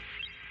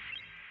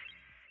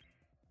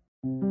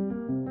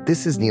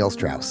 This is Neil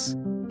Strauss,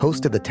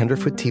 host of the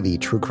Tenderfoot TV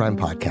true crime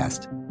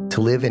podcast,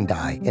 To Live and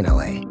Die in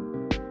LA.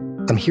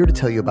 I'm here to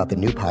tell you about the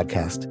new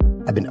podcast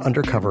I've been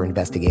undercover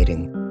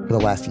investigating for the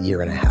last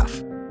year and a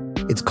half.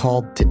 It's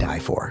called To Die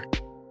For.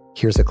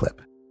 Here's a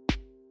clip.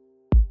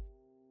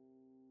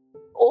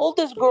 All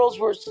these girls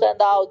were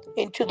sent out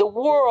into the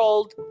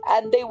world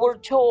and they were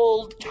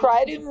told,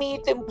 try to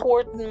meet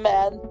important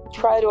men,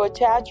 try to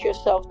attach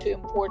yourself to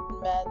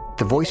important men.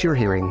 The voice you're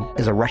hearing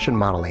is a Russian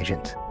model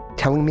agent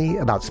telling me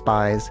about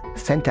spies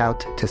sent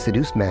out to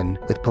seduce men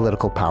with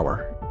political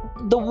power.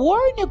 The war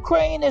in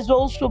Ukraine is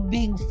also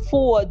being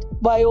fought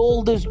by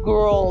all these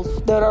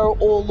girls that are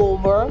all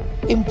over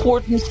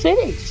important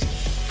cities.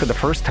 For the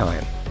first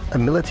time, a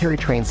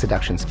military-trained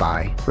seduction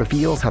spy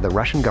reveals how the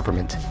Russian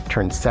government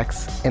turned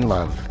sex and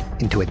love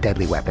into a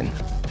deadly weapon.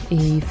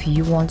 If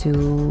you want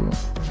to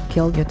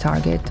kill your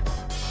target,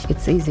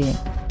 it's easy.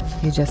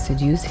 You just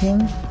seduce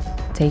him,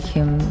 take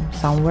him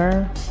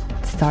somewhere,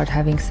 start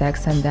having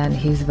sex, and then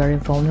he's very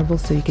vulnerable,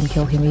 so you can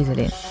kill him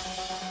easily.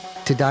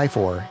 To Die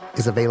For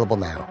is available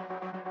now.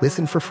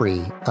 Listen for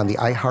free on the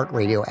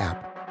iHeartRadio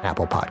app,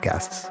 Apple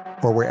Podcasts,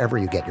 or wherever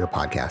you get your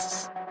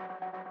podcasts.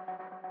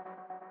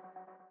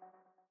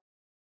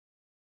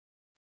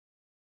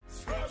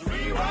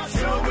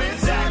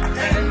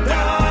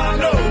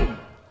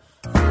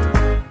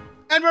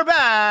 And we're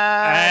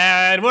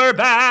back. And we're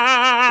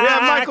back. We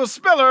have Michael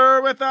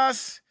Spiller with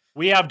us.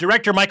 We have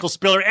director Michael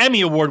Spiller,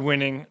 Emmy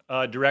Award-winning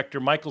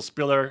director Michael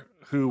Spiller,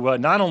 who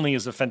not only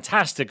is a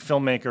fantastic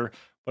filmmaker,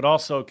 but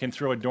also can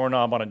throw a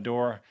doorknob on a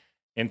door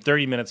in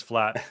 30 minutes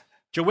flat.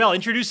 Joelle,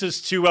 introduce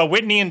us to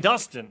Whitney and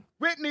Dustin.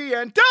 Whitney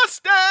and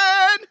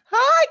Dustin!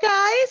 Hi,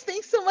 guys.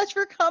 Thanks so much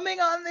for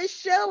coming on this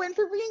show and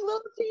for bringing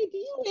little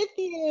JD with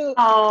you.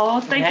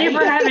 Oh, thank you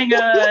for having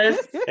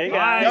us. Hey,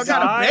 guys. Y'all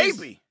got a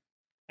baby.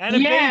 And a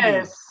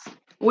baby.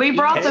 We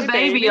brought the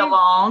baby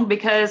along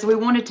because we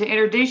wanted to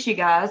introduce you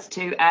guys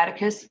to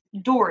Atticus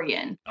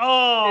Dorian. Oh,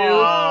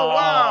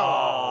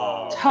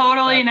 wow.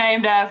 Totally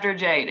named after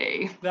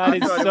JD. That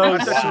is so I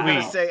thought you were going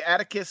to sweet. say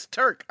Atticus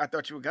Turk. I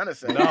thought you were going to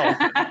say. No,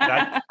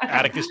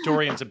 Atticus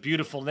Dorian's a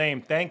beautiful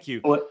name. Thank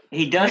you. Well,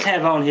 he does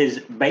have on his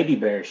baby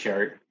bear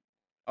shirt.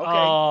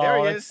 Okay, there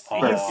he is.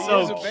 He's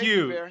so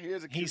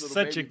cute. He's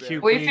such a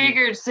cute We baby.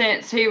 figured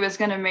since he was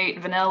going to meet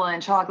Vanilla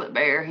and Chocolate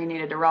Bear, he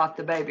needed to rock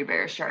the baby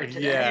bear shirt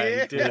today.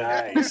 Yeah, he did.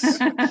 Nice.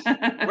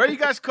 Where you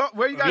guys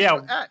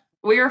at?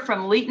 We are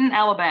from Leeton,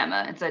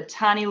 Alabama. It's a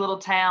tiny little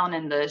town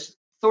in the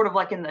sort of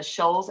like in the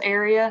Shoals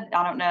area.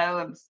 I don't know.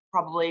 It's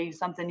probably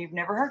something you've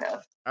never heard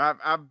of.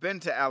 I've been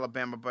to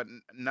Alabama, but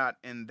not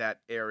in that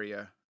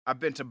area. I've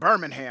been to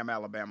Birmingham,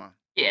 Alabama.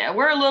 Yeah,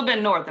 we're a little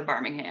bit north of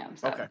Birmingham.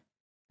 So. Okay.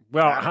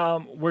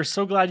 Well, we're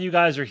so glad you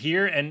guys are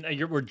here, and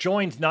we're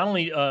joined not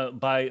only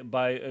by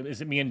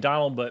is it me and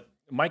Donald, but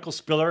Michael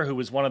Spiller, who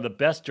was one of the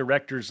best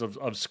directors of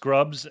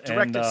Scrubs.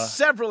 Directed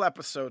several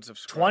episodes of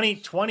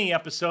Scrubs. 20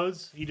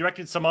 episodes. He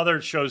directed some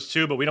other shows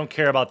too, but we don't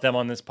care about them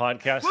on this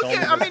podcast.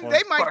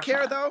 They might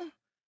care, though.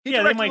 He Yeah,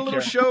 they directed might a little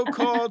care. show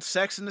called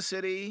Sex in the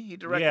City. He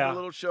directed a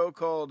little show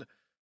called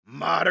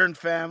Modern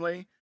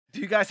Family. Do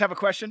you guys have a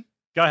question?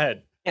 Go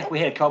ahead. Yeah, we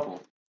had a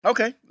couple.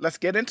 Okay, let's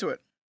get into it.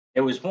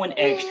 There was one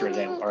extra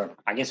or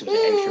I guess it was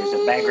an extra, it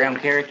was a background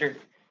character.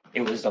 It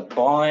was a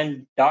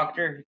blonde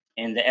doctor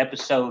in the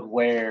episode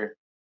where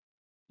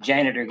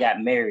janitor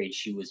got married.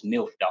 She was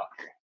MILF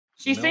doctor.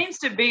 She seems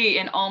to be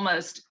in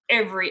almost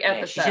every episode.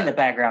 Yeah, she's in the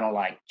background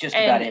on just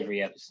about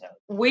every episode.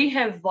 We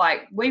have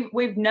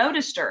we've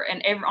noticed her,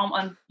 and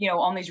on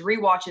these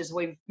rewatches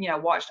we've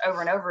watched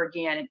over and over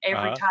again, and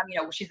every time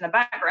she's in the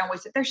background, we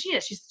said there she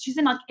is. She's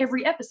in like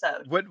every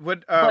episode.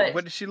 What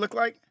does she look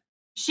like?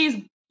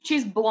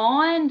 She's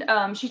blonde.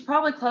 She's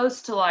probably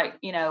close to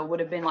would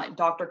have been like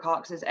Dr.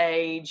 Cox's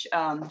age.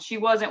 She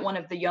wasn't one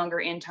of the younger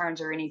interns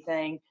or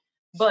anything,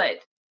 but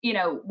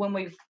when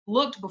we've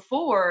looked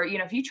before,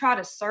 if you try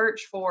to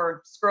search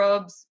for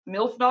Scrubs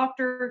MILF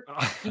doctor,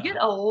 you get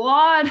a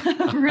lot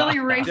of really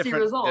racy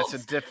results.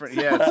 It's a different.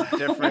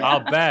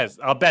 I'll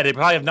bet it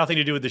probably have nothing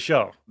to do with the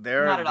show.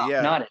 Not at all.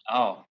 Yeah. Not at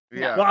all.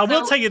 Yeah. Well, I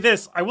will tell you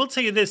this.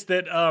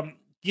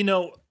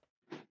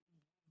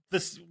 That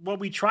what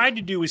we tried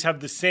to do is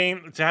have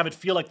it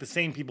feel like the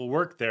same people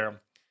work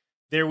there.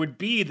 There would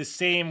be the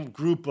same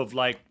group of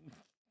like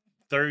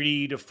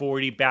 30 to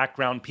 40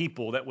 background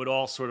people that would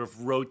all sort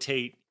of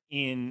rotate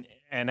in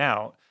and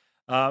out.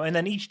 And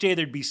then each day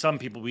there'd be some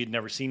people we had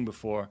never seen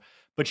before.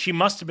 But she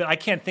must have been, I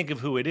can't think of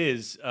who it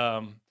is.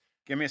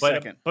 Give me a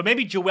second. But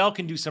maybe Joelle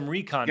can do some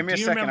recon. Give me a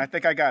second. I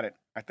think I got it.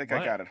 I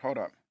got it. Hold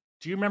up.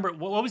 Do you remember,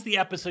 what was the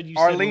episode you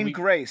said? Arlene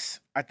Grace.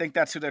 I think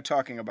that's who they're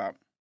talking about.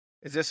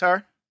 Is this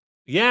her?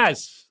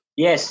 Yes.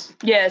 Yes.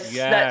 Yes.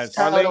 That's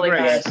totally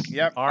Grace. good.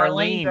 Yep.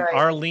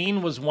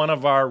 Arlene was one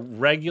of our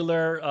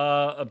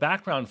regular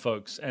background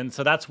folks. And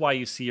so that's why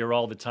you see her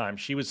all the time.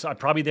 She was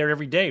probably there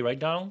every day, right,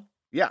 Donald?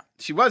 Yeah,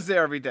 she was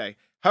there every day.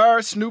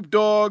 Her, Snoop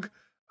Dogg,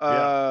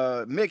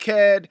 Mick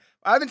Head.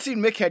 I haven't seen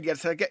Mick Head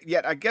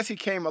yet. I guess he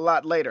came a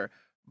lot later.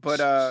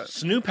 But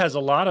Snoop has a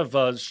lot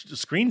of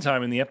screen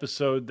time in the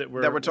episode that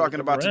we're talking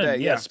about today.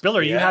 Yeah,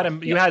 Spiller, you had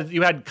him. You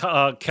had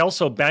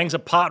Kelso bangs a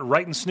pot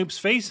right in Snoop's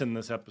face in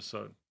this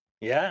episode.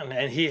 Yeah,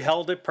 and he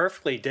held it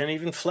perfectly. Didn't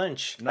even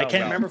flinch. I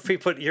can't remember if he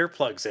put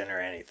earplugs in or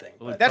anything.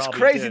 Well, that's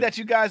crazy that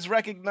you guys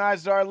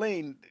recognized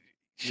Arlene.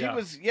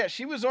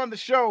 She was on the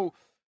show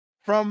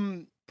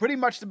from pretty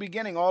much the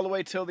beginning all the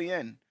way till the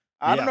end.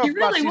 I don't know if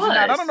about season 9.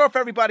 I don't know if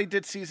everybody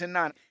did season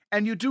 9.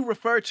 And you do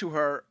refer to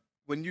her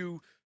when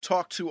you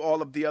talk to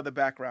all of the other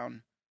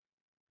background.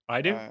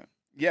 I do?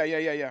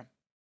 Yeah.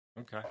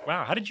 Okay.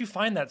 Wow. How did you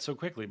find that so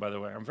quickly, by the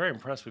way? I'm very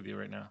impressed with you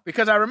right now.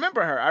 Because I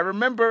remember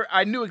her.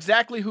 I knew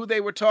exactly who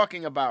they were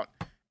talking about.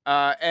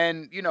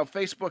 And, you know,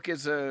 Facebook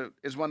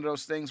is one of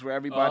those things where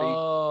everybody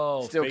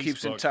still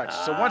keeps in touch.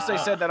 So once they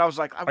said that, I was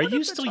like, are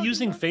you still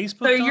using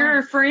Facebook? So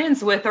you're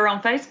friends with her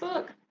on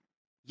Facebook?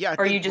 Yeah.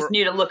 Or you just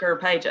need to look her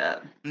page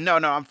up? No,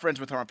 I'm friends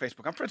with her on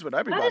Facebook. I'm friends with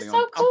everybody. That is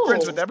so cool. I'm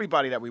friends with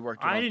everybody that we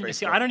worked with on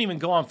Facebook. I don't even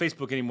go on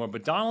Facebook anymore,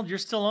 but Donald, you're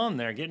still on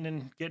there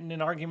getting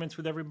in arguments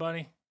with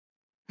everybody.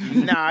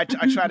 Nah, I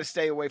try to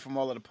stay away from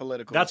all of the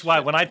political. That's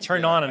why when I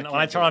turn on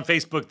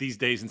Facebook these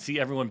days and see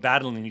everyone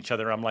battling each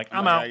other, I'm like,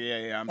 I'm out.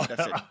 Yeah.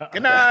 That's it.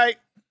 Good night.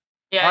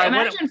 Yeah, right,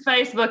 imagine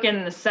Facebook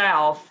in the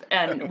South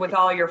and with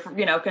all your,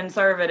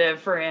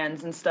 conservative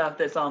friends and stuff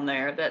that's on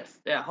there. That's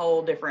a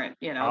whole different,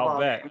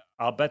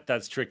 I'll bet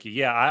that's tricky.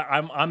 Yeah,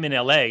 I'm in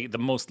LA, the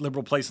most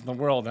liberal place in the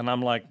world, and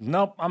I'm like,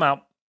 nope, I'm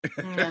out.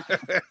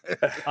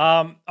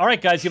 All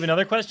right, guys, you have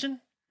another question?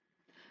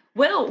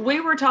 Well,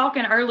 we were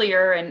talking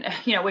earlier, and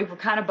we were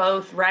kind of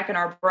both racking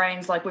our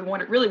brains, like we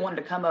really wanted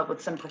to come up with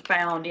some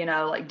profound,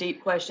 like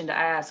deep question to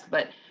ask.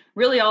 But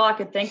really, all I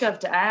could think of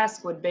to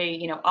ask would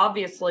be,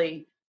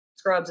 obviously,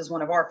 Scrubs is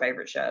one of our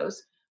favorite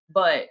shows.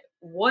 But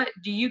what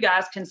do you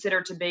guys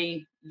consider to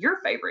be your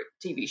favorite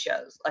TV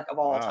shows, like of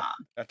all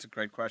time? That's a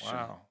great question.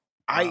 Wow.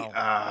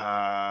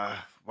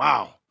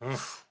 Wow.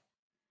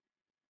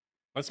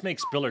 Let's make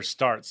Spiller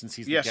start since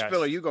he's the guest. Yeah,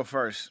 Spiller, you go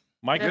first.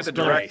 Michael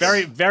Spiller,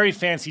 very, very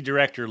fancy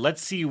director.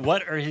 Let's see,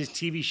 what are his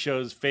TV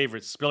shows'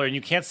 favorites? Spiller, and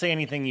you can't say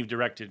anything you've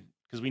directed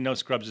because we know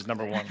Scrubs is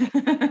number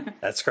one.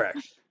 That's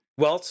correct.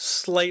 Well, it's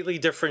slightly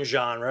different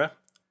genre.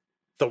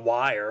 The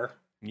Wire.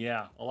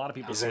 Yeah, a lot of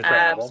people is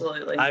incredible.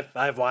 Absolutely.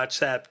 I've watched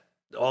that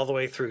all the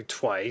way through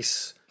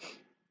twice.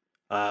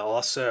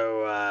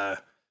 Also,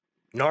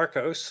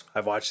 Narcos.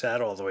 I've watched that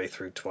all the way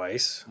through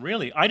twice.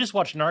 Really? I just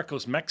watched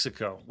Narcos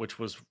Mexico, which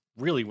was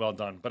really well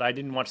done, but I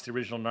didn't watch the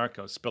original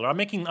Narcos. Spiller, I'm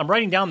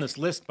writing down this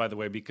list, by the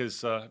way,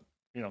 because The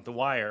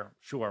Wire,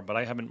 sure, but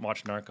I haven't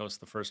watched Narcos,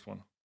 the first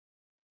one.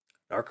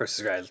 Narcos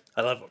is great.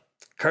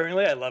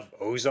 I love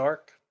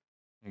Ozark.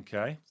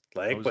 Okay.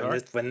 Like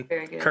when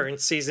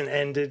current season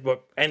ended,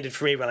 what ended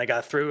for me when I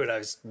got through it, I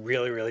was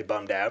really, really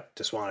bummed out.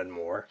 Just wanted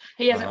more.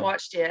 He hasn't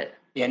watched yet.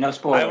 Yeah, no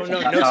spoilers. No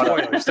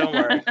spoilers. Don't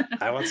worry.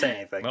 I won't say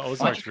anything. No,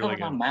 Ozark's really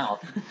good. My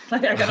mouth.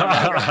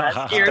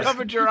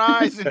 Covered your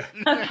eyes. And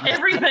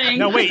everything.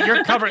 No, wait,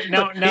 you're covering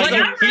now.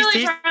 I'm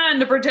really trying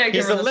to protect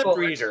him. He's a lip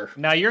reader.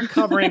 Now you're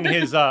covering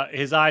his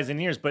eyes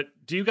and ears. But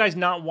do you guys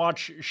not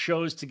watch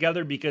shows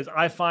together? Because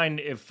I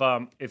find if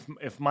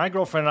my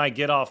girlfriend and I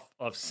get off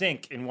of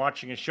sync in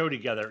watching a show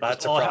together,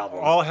 that's a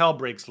problem. All hell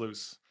breaks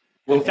loose.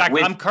 In fact,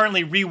 I'm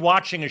currently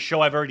rewatching a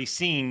show I've already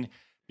seen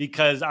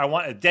because I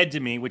want Dead to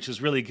Me, which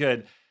is really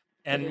good,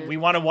 and we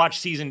want to watch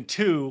season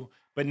 2.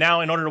 But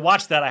now, in order to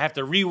watch that, I have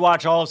to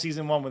rewatch all of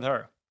season 1 with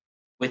her.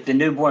 With the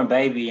newborn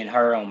baby and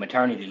her on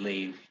maternity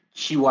leave,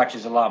 she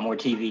watches a lot more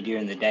TV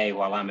during the day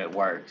while I'm at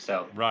work.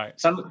 So right.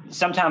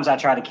 Sometimes I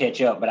try to catch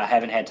up, but I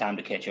haven't had time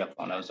to catch up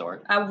on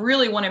Ozark. I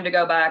really want him to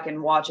go back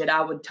and watch it.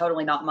 I would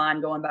totally not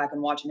mind going back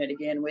and watching it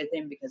again with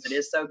him because it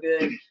is so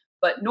good.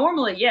 But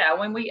normally,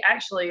 when we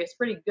it's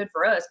pretty good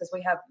for us because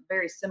we have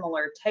very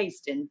similar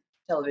taste in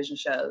television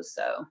shows.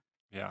 So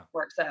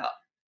works out.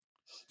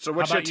 So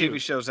what's your TV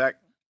show, Zach?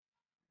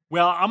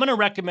 Well, I'm going to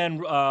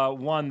recommend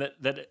one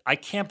that I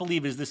can't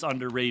believe is this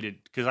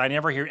underrated because I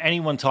never hear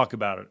anyone talk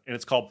about it, and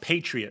it's called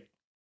Patriot.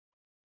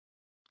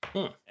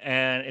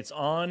 And it's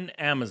on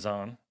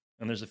Amazon,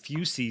 and there's a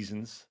few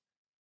seasons.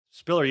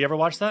 Spiller, you ever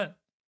watch that?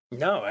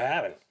 No, I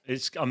haven't.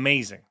 It's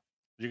amazing.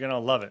 You're going to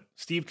love it.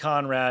 Steve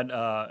Conrad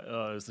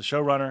is the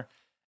showrunner,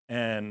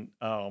 and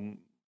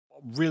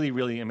really,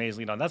 really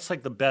amazingly done. That's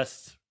like the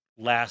best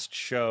last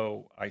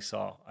show I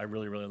saw. I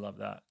really, really love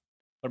that.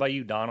 What about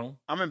you, Donald?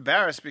 I'm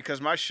embarrassed because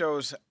my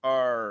shows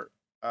are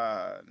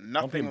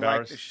nothing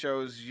like the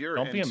shows you're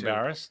into. Don't be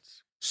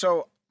embarrassed.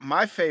 So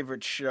my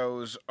favorite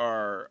shows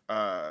are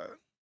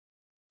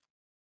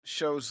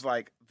shows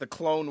like The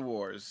Clone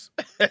Wars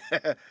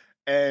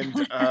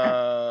and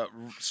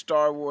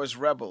Star Wars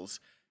Rebels,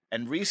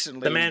 and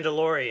recently The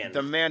Mandalorian.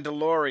 The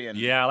Mandalorian.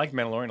 Yeah, I like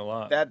Mandalorian a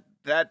lot.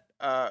 That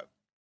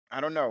I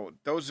don't know.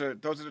 Those are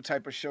the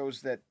type of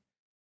shows that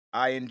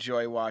I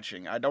enjoy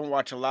watching. I don't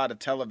watch a lot of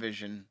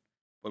television,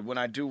 but when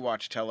I do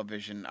watch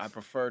television, I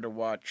prefer to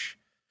watch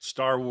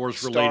Star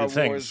Wars related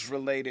things.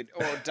 Related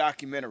or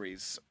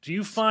documentaries. Do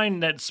you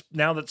find that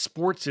now that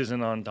sports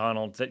isn't on,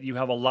 Donald, that you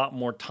have a lot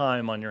more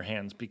time on your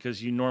hands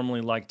because you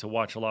normally like to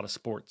watch a lot of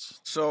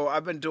sports? So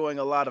I've been doing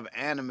a lot of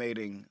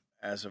animating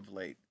as of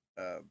late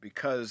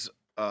because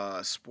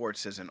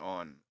sports isn't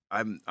on.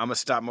 I'm a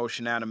stop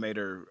motion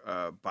animator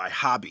by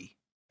hobby,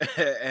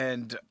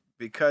 and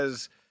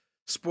because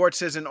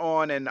sports isn't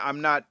on, and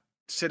I'm not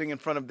sitting in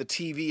front of the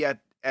TV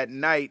at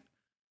night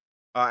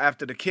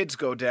after the kids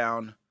go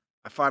down,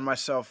 I find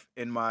myself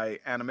in my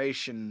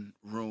animation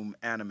room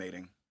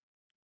animating.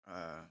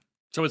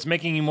 So it's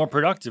making you more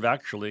productive,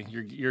 actually.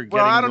 You're getting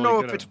well, I don't really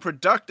know good if it's at it.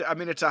 productive. I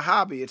mean, it's a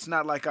hobby. It's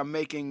not like I'm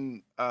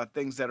making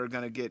things that are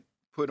going to get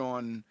put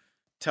on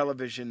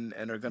television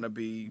and are going to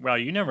be... Well,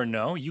 you never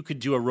know. You could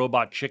do a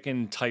Robot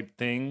Chicken type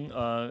thing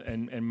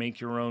and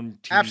make your own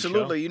TV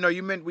Absolutely. show.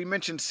 You know, we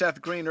mentioned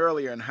Seth Green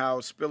earlier and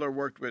how Spiller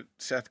worked with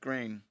Seth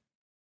Green.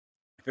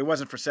 If it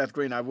wasn't for Seth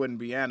Green, I wouldn't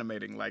be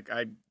animating. Like,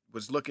 I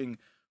was looking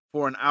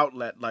for an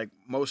outlet like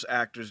most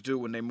actors do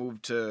when they move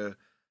to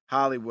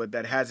Hollywood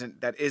that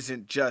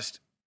isn't just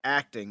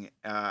acting.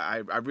 I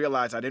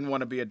realized I didn't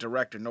want to be a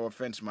director. No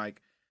offense,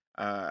 Mike.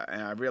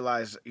 And I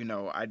realized, you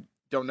know, I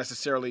don't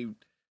necessarily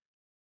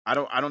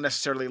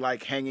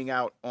like hanging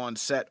out on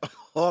set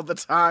all the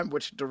time,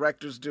 which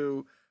directors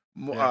do.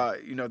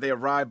 You know, they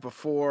arrive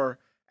before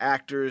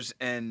actors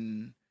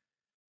and,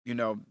 you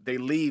know, they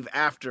leave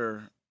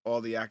after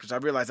all the actors. I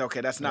realized,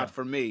 okay, that's not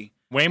for me.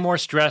 Way more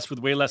stress with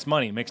way less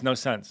money. Makes no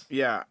sense.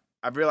 Yeah.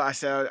 I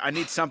realized I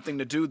need something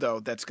to do, though,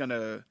 that's going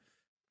to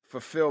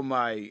fulfill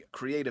my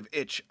creative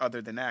itch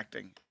other than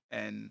acting.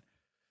 And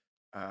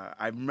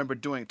I remember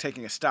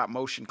taking a stop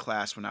motion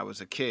class when I was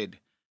a kid,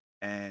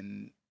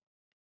 and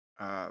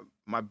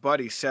my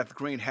buddy Seth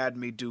Green had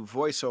me do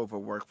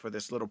voiceover work for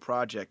this little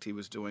project he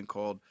was doing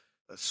called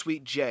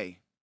Sweet J,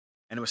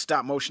 and it was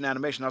stop motion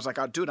animation. I was like,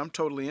 oh, dude, I'm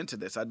totally into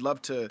this. I'd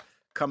love to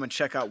come and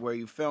check out where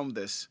you filmed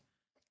this.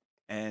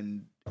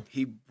 And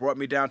he brought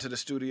me down to the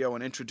studio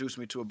and introduced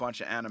me to a bunch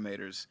of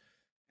animators,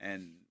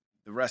 and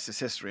the rest is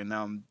history.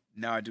 And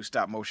now I do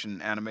stop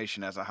motion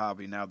animation as a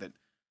hobby. Now that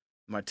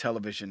my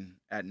television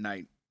at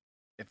night,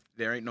 if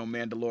there ain't no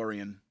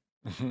Mandalorian,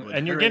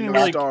 and you're there getting ain't no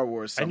really Star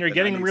Wars, and you're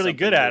something, I getting need really something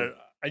good to at do. it.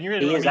 And you're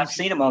He is. I've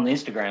seen him on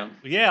Instagram.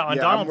 Yeah, on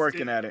Yeah, Donald's, I'm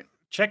working at it.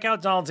 Check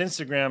out Donald's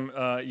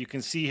Instagram. You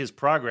can see his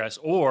progress,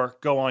 or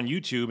go on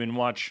YouTube and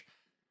watch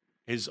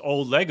his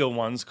old Lego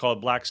ones called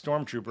Black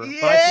Stormtrooper.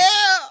 Yeah.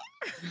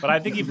 But I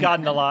think you've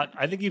gotten a lot.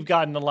 I think you've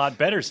gotten a lot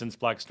better since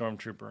Black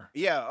Stormtrooper.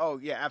 Yeah. Oh,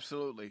 yeah.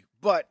 Absolutely.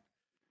 But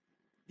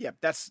yeah,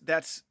 that's.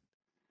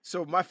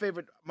 So my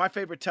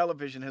favorite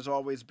television has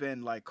always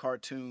been like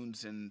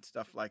cartoons and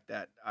stuff like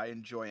that. I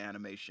enjoy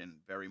animation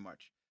very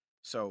much.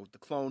 So the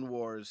Clone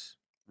Wars,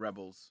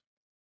 Rebels.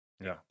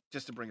 Yeah.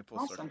 Just to bring it full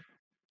Awesome. circle.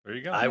 There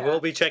you go. I will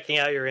be checking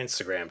out your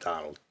Instagram,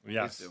 Donald.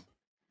 Yes. Please do.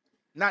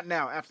 Not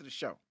now. After the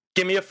show.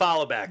 Give me a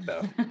follow back,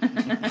 though.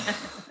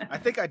 I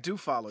think I do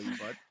follow you,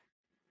 bud.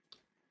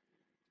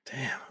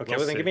 Damn. Okay, We'll well,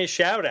 then see. give me a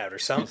shout out or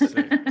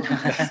something.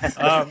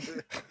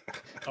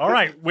 All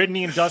right,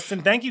 Whitney and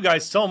Dustin, thank you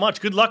guys so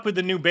much. Good luck with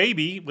the new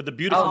baby, with the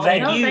beautiful Oh,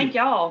 name. no, thank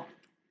y'all.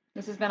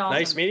 This has been awesome.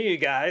 Nice meeting you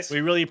guys. We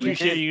really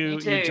appreciate Me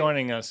you too.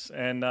 joining us,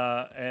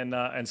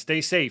 and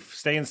stay safe,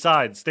 stay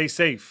inside, stay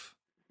safe.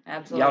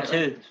 Absolutely. Y'all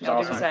too. It's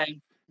Y'all do the awesome.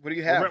 same. What do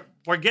you have?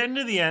 We're getting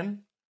to the end.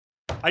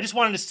 I just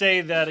wanted to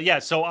say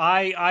that, so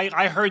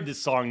I heard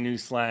this song, New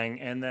Slang,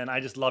 and then I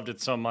just loved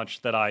it so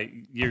much that I,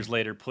 years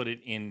later, put it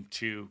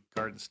into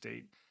Garden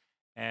State.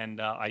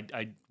 And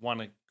I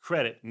want to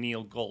credit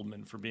Neil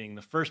Goldman for being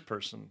the first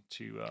person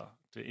to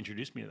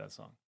introduce me to that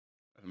song.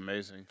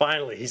 Amazing.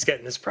 Finally, he's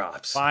getting his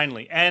props.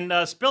 Finally. And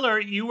Spiller,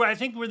 you, I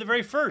think, were the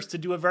very first to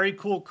do a very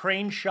cool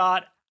crane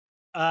shot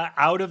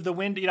out of the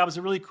window. You know, it was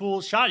a really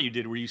cool shot you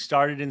did where you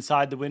started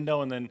inside the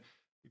window and then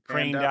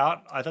craned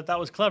out. I thought that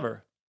was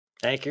clever.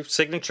 Thank you.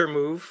 Signature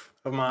move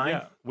of mine.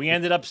 Yeah, we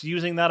ended up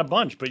using that a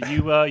bunch, but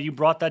you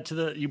brought that to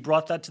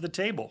the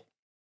table.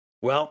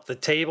 Well, the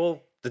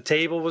table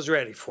was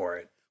ready for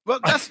it. Well,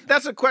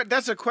 that's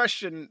a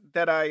question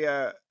that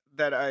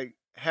I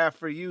have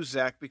for you,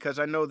 Zach, because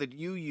I know that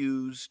you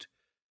used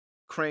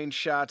crane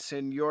shots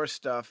in your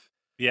stuff.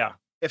 Yeah.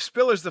 If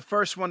Spiller's the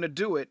first one to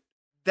do it,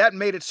 that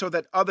made it so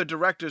that other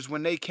directors,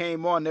 when they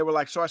came on, they were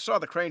like, "So I saw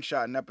the crane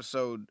shot in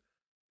episode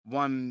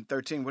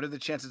 113. What are the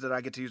chances that I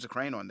get to use a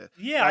crane on this?"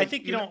 Yeah, I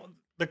think,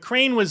 the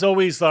crane was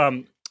always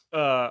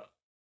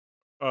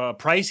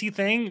pricey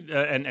thing,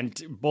 and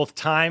both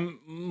time,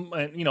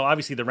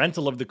 obviously the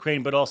rental of the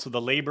crane, but also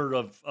the labor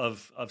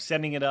of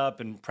setting it up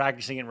and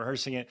practicing it and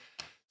rehearsing it.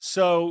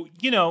 So,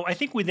 I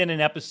think within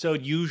an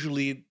episode,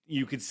 usually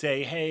you could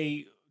say,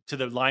 hey, to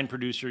the line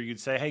producer, you'd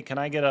say, hey,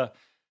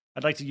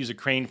 I'd like to use a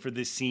crane for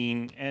this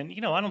scene. And,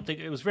 I don't think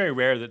it was very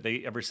rare that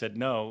they ever said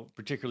no,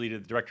 particularly to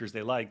the directors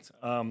they liked.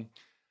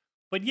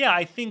 But yeah,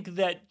 I think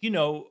that,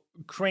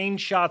 crane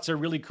shots are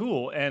really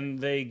cool and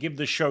they give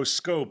the show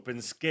scope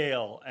and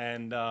scale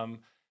and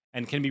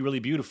can be really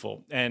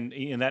beautiful. And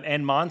in that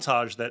end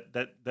montage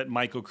that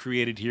Michael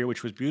created here,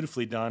 which was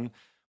beautifully done,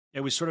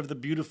 it was sort of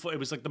it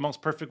was like the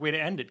most perfect way to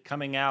end it,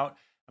 coming out.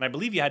 And I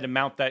believe you had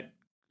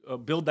to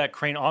build that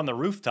crane on the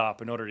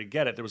rooftop in order to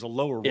get it. There was a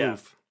lower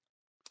roof.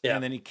 Yeah.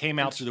 And then he came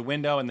out through the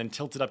window and then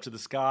tilted up to the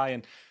sky.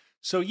 And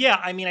so, yeah,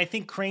 I mean, I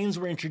think cranes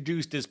were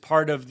introduced as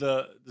part of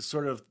the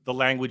sort of the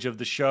language of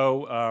the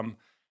show.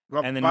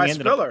 And then by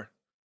Spiller.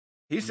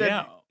 He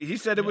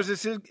said it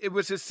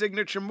was his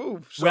signature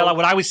move. So. Well,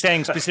 what I was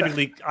saying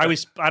specifically,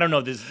 I don't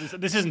know, this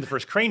isn't the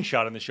first crane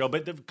shot on the show,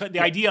 but the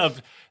idea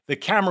of the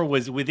camera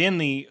was within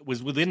the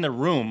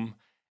room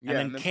and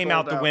then came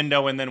out the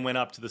window and then went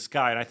up to the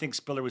sky. And I think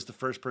Spiller was the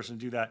first person to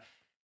do that.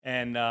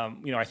 And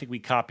I think we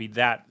copied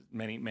that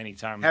many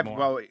times more.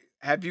 Well,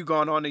 have you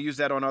gone on to use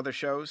that on other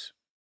shows?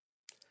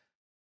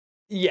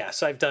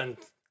 Yes, I've done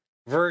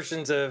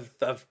versions of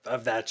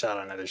that shot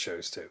on other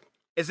shows too.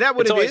 Is that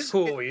what it's it always is?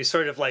 Cool. You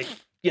sort of like,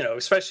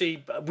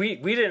 especially we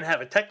didn't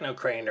have a techno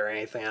crane or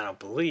anything, I don't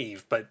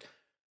believe, but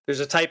there's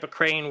a type of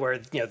crane where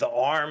the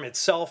arm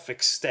itself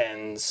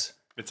extends.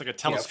 It's like a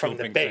telescoping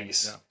from the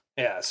base. Thing,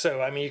 yeah.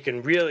 So I mean, you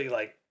can really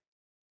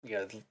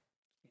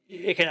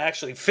it can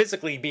actually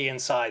physically be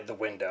inside the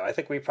window. I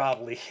think we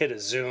probably hit a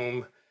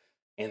zoom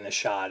in the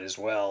shot as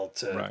well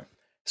to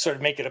sort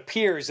of make it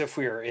appear as if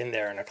we were in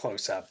there in a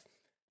close up.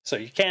 So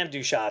you can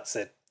do shots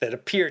that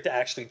appear to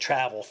actually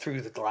travel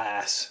through the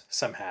glass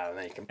somehow. And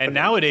then you can put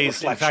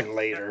nowadays, in fact,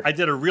 later. I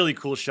did a really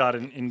cool shot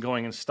in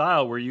Going in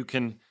Style where you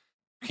can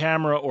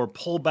camera or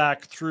pull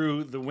back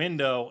through the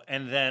window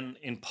and then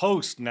in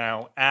post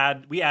now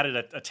we added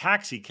a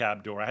taxi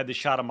cab door. I had this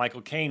shot of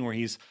Michael Caine where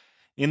he's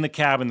in the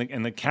cab and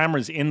the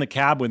camera's in the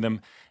cab with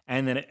him,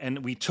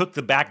 and we took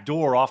the back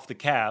door off the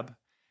cab.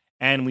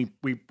 And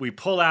we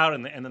pull out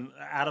and then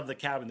out of the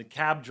cab, and the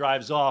cab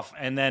drives off.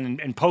 And then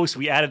in post,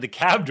 we added the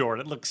cab door,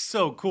 and it looks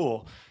so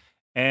cool.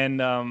 And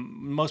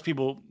most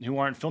people who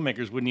aren't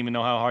filmmakers wouldn't even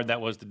know how hard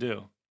that was to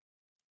do.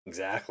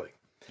 Exactly.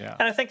 Yeah.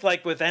 And I think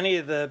like with any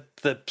of the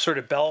sort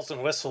of bells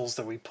and whistles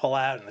that we pull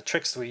out and the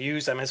tricks that we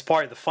use, I mean, it's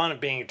part of the fun of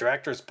being a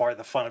director. It's part of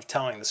the fun of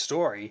telling the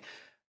story.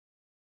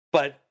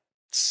 But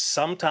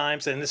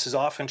sometimes, and this is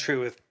often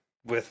true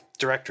with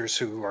directors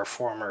who are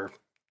former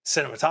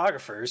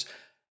cinematographers,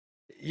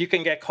 you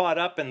can get caught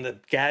up in the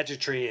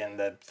gadgetry and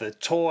the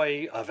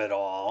toy of it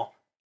all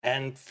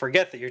and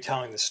forget that you're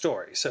telling the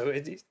story. So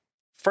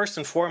first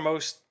and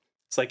foremost,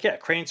 it's like, yeah,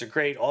 cranes are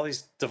great. All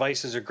these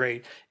devices are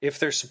great if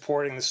they're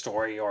supporting the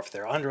story or if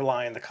they're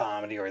underlying the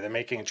comedy or they're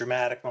making a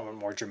dramatic moment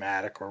more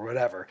dramatic or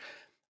whatever.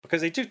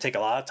 Because they do take a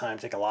lot of time,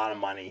 take a lot of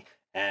money,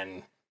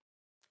 and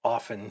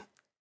often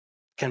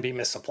can be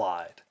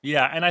misapplied.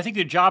 Yeah, and I think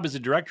the job as a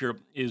director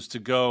is to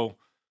go,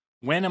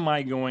 when am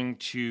I going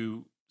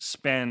to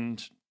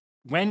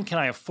when can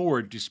I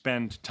afford to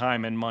spend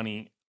time and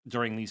money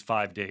during these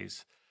 5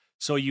 days?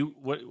 So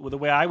the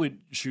way I would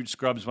shoot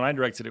Scrubs when I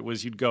directed it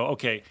was you'd go,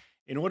 okay,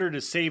 in order to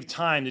save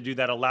time to do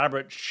that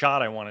elaborate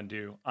shot I want to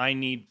do, I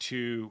need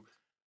to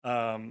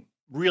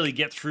really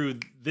get through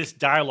this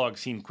dialogue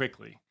scene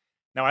quickly.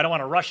 Now, I don't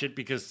want to rush it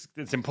because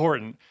it's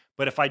important,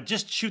 but if I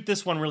just shoot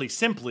this one really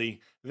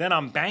simply, then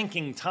I'm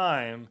banking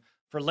time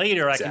for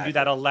later. Exactly. I can do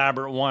that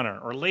elaborate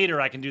oneer, or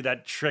later I can do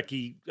that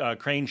tricky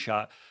crane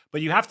shot.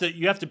 But you have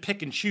to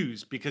pick and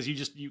choose because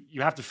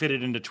you have to fit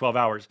it into 12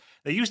 hours.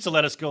 They used to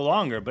let us go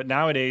longer, but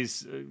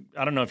nowadays,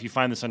 I don't know if you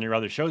find this on your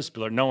other shows,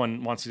 Spiller, no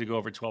one wants you to go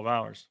over 12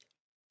 hours.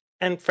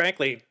 And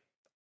frankly,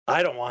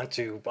 I don't want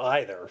to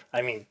either.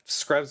 I mean,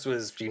 Scrubs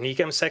was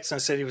unique, and Sex and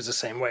the City was the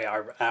same way.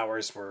 Our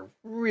hours were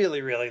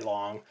really, really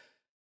long,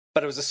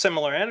 but it was a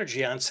similar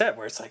energy on set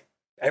where it's like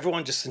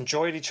everyone just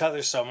enjoyed each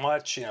other so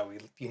much. You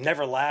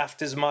never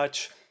laughed as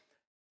much.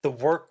 The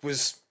work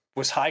was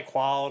high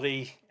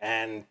quality,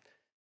 and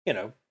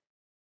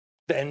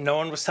and no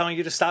one was telling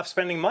you to stop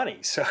spending money.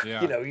 So,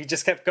 you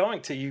just kept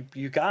going till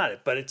you got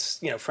it. But it's,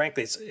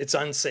 frankly, it's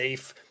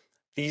unsafe.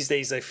 These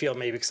days, I feel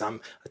maybe because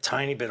I'm a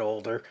tiny bit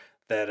older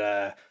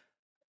that,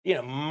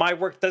 my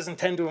work doesn't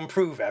tend to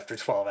improve after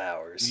 12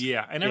 hours.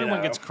 Yeah, and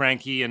everyone gets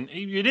cranky, and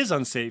it is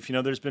unsafe.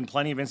 There's been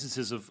plenty of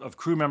instances of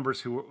crew members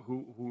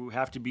who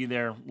have to be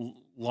there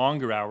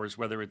longer hours,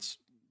 whether it's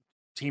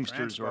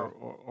Teamsters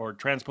or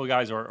Transpo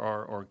guys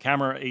or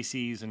camera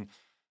ACs, and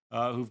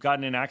who've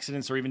gotten in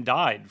accidents or even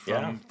died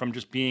from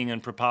just being in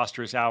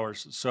preposterous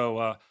hours.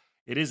 So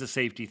it is a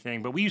safety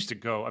thing. But we used to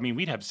go,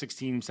 we'd have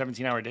 16,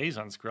 17-hour days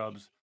on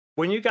Scrubs.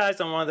 When you guys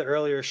on one of the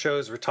earlier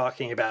shows were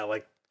talking about,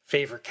 like,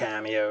 favorite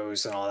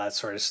cameos and all that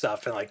sort of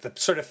stuff, and, like, the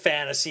sort of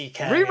fantasy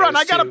cameos. Rerun,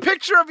 I got a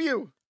picture of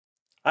you!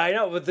 I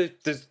know, but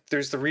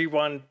there's the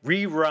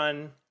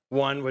rerun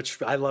one,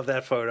 which I love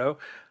that photo.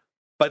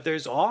 But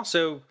there's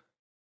also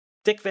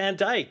Dick Van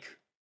Dyke.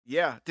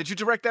 Yeah. Did you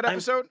direct that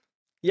episode?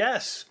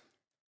 Yes.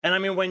 And I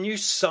mean, when you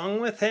sung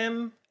with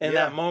him in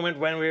that moment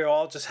when we were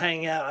all just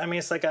hanging out, I mean,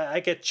 it's like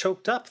I get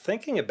choked up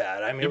thinking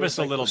about it. I mean, give us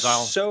a little,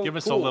 Donald. So give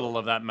us cool. a little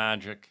of that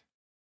magic.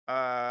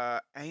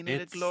 Ain't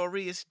it a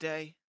glorious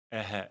day?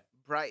 Uh-huh.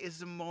 Bright as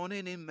the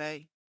morning in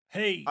May.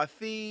 Hey. I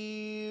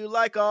feel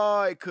like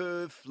I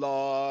could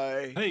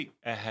fly. Hey.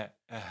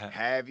 Uh-huh.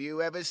 Have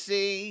you ever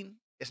seen?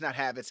 It's not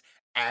habits.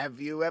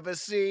 Have you ever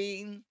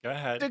seen? Go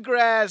ahead. The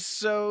grass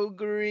so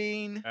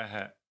green.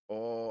 Uh-huh.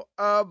 Or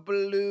a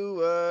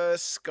bluer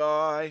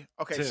sky.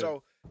 Okay, Dude,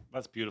 so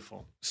that's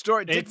beautiful.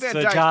 Dick Van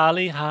Dyke. It's a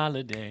jolly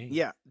holiday.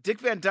 Yeah, Dick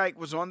Van Dyke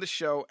was on the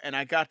show, and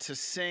I got to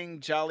sing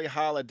 "Jolly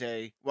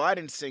Holiday." Well, I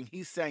didn't sing;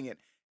 he sang it,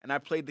 and I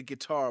played the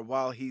guitar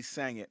while he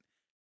sang it.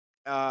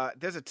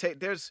 There's a tape.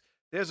 There's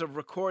a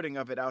recording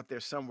of it out there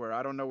somewhere.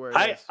 I don't know where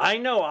it is. I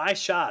know I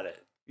shot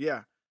it.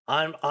 Yeah,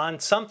 on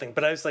something,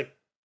 but I was like,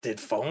 did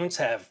phones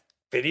have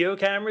video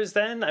cameras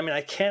then? I mean,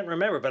 I can't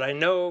remember, but I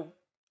know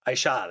I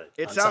shot it.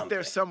 It's out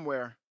there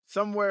somewhere.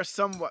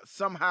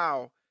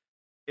 Somehow,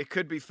 it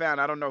could be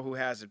found. I don't know who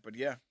has it, but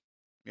yeah.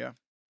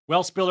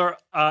 Well, Spiller,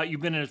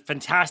 you've been a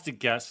fantastic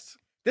guest.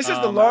 This is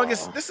the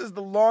longest. This is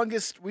the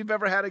longest we've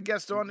ever had a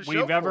guest on the show.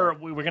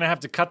 We're gonna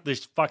have to cut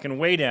this fucking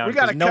way down. We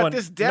gotta cut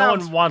this down.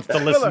 No one wants to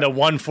listen to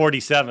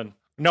 147.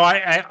 No,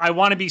 I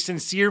want to be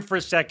sincere for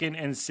a second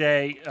and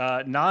say,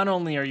 not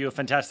only are you a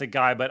fantastic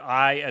guy, but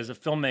I, as a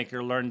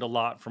filmmaker, learned a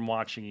lot from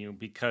watching you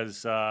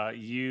because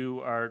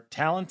you are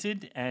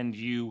talented and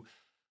you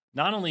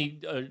not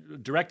only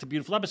direct a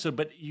beautiful episode,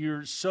 but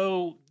you're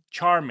so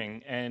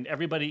charming and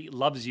everybody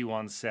loves you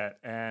on set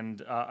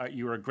and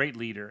you're a great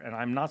leader. And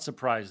I'm not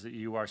surprised that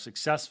you are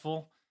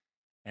successful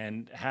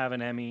and have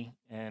an Emmy.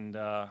 And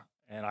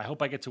I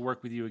hope I get to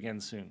work with you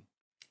again soon.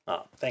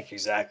 Oh, thank you,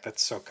 Zach.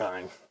 That's so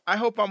kind. I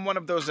hope I'm one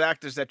of those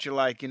actors that you're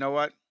like, you know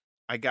what?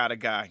 I got a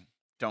guy.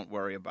 Don't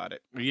worry about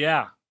it.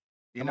 Yeah.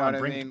 You know what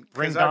I mean?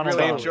 Bring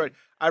Donald.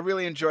 I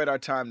really enjoyed our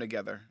time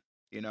together.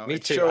 You know, me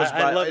too.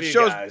 I love you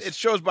guys. It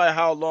shows by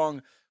how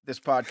long this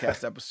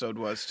podcast episode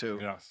was too.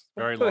 Yes,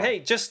 very long. Hey,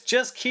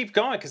 just keep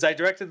going because I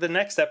directed the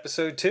next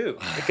episode too.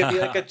 It could be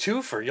like a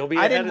twofer. You'll be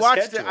I ahead didn't of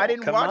watch schedule. I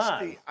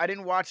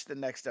didn't watch the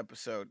next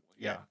episode.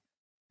 Yeah,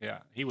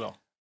 he will.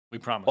 We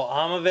promise. Well,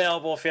 I'm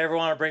available if you ever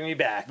want to bring me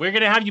back. We're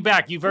going to have you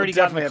back. You've already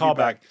gotten the call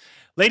back.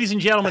 Ladies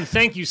and gentlemen,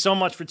 thank you so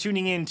much for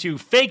tuning in to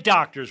Fake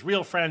Doctors,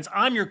 Real Friends.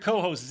 I'm your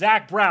co-host,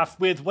 Zach Braff,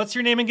 with, what's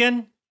your name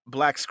again?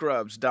 Black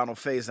Scrubs, Donald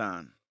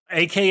Faison.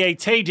 A.K.A.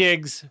 Tay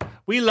Diggs.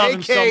 We love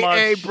him so much.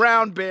 A.K.A.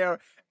 Brown Bear.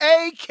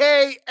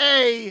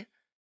 A.K.A.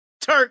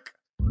 Turkleton.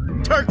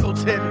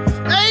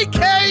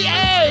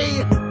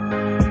 A.K.A.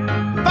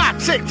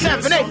 5, 6,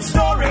 7, 8.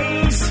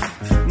 Stories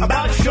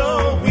about a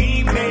show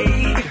we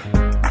made.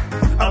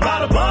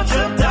 About a bunch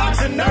of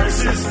docs and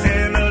nurses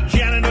and a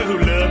janitor who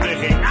loved to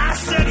hate. I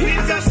said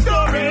he's got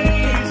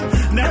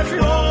stories that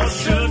you all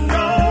should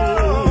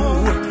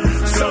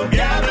know. So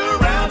gather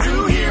round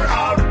to hear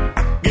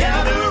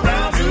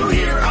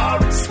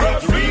our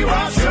Scrubs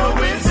Rewatch Show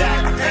with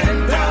Zach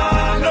and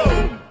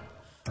Donald.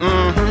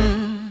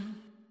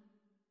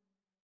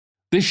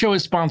 This show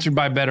is sponsored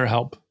by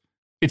BetterHelp.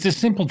 It's a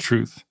simple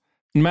truth.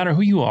 No matter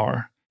who you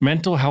are,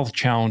 mental health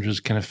challenges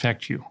can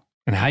affect you,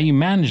 and how you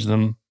manage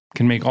them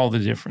can make all the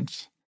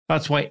difference.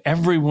 That's why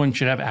everyone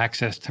should have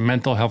access to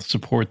mental health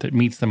support that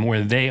meets them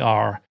where they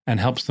are and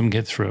helps them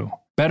get through.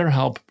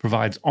 BetterHelp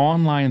provides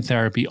online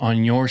therapy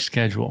on your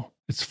schedule.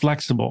 It's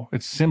flexible,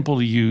 it's simple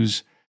to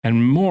use,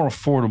 and more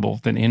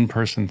affordable than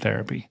in-person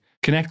therapy.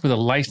 Connect with a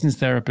licensed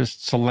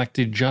therapist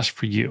selected just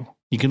for you.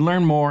 You can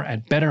learn more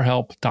at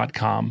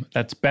betterhelp.com.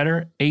 That's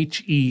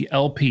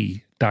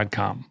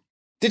betterhelp.com.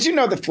 Did you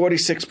know that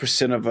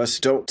 46% of us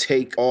don't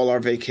take all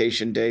our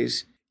vacation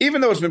days?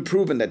 Even though it's been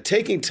proven that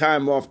taking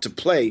time off to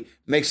play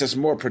makes us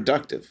more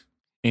productive.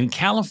 In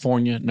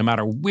California, no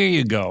matter where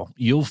you go,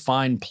 you'll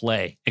find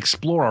play.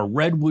 Explore a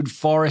redwood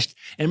forest,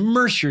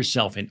 immerse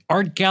yourself in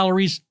art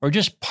galleries, or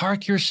just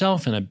park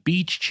yourself in a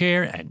beach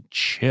chair and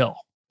chill.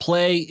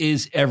 Play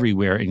is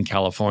everywhere in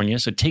California,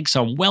 so take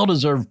some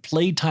well-deserved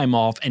playtime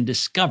off and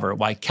discover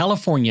why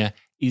California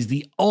is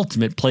the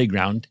ultimate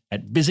playground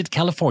at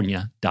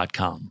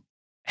visitcalifornia.com.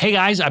 Hey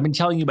guys, I've been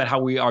telling you about how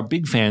we are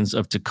big fans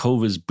of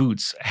Tecovas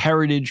boots.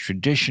 Heritage,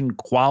 tradition,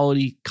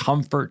 quality,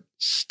 comfort,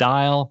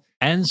 style,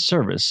 and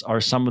service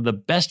are some of the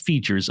best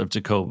features of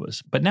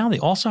Tecovas. But now they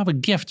also have a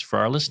gift for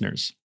our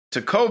listeners.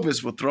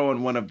 Tecovas will throw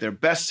in one of their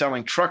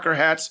best-selling trucker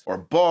hats or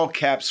ball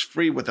caps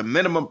free with a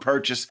minimum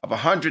purchase of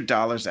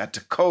 $100 at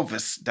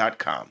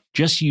tecovas.com.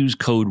 Just use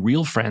code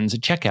REALFRIENDS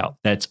at checkout.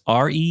 That's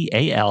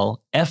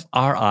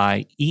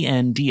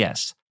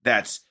REALFRIENDS.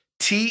 That's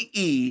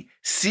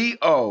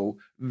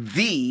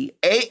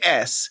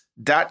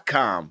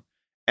TECOVAS.com.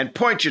 And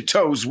point your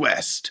toes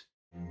west.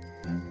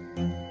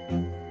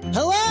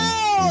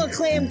 Hello!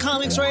 self-proclaimed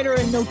comics writer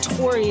and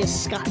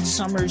notorious Scott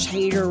Summers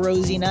hater,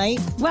 Rosie Knight.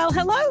 Well,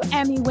 hello,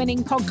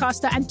 Emmy-winning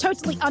podcaster and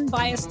totally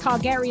unbiased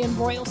Targaryen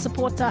royal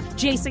supporter,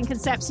 Jason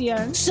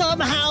Concepcion.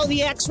 Somehow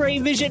the X-Ray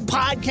Vision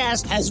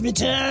podcast has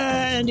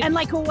returned. And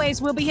like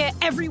always, we'll be here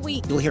every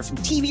week. You'll hear from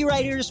TV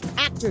writers,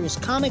 actors,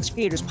 comics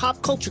creators,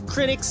 pop culture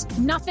critics.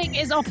 Nothing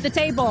is off the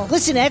table.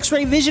 Listen to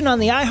X-Ray Vision on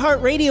the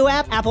iHeartRadio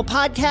app, Apple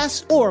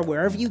Podcasts, or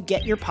wherever you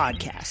get your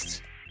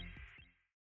podcasts.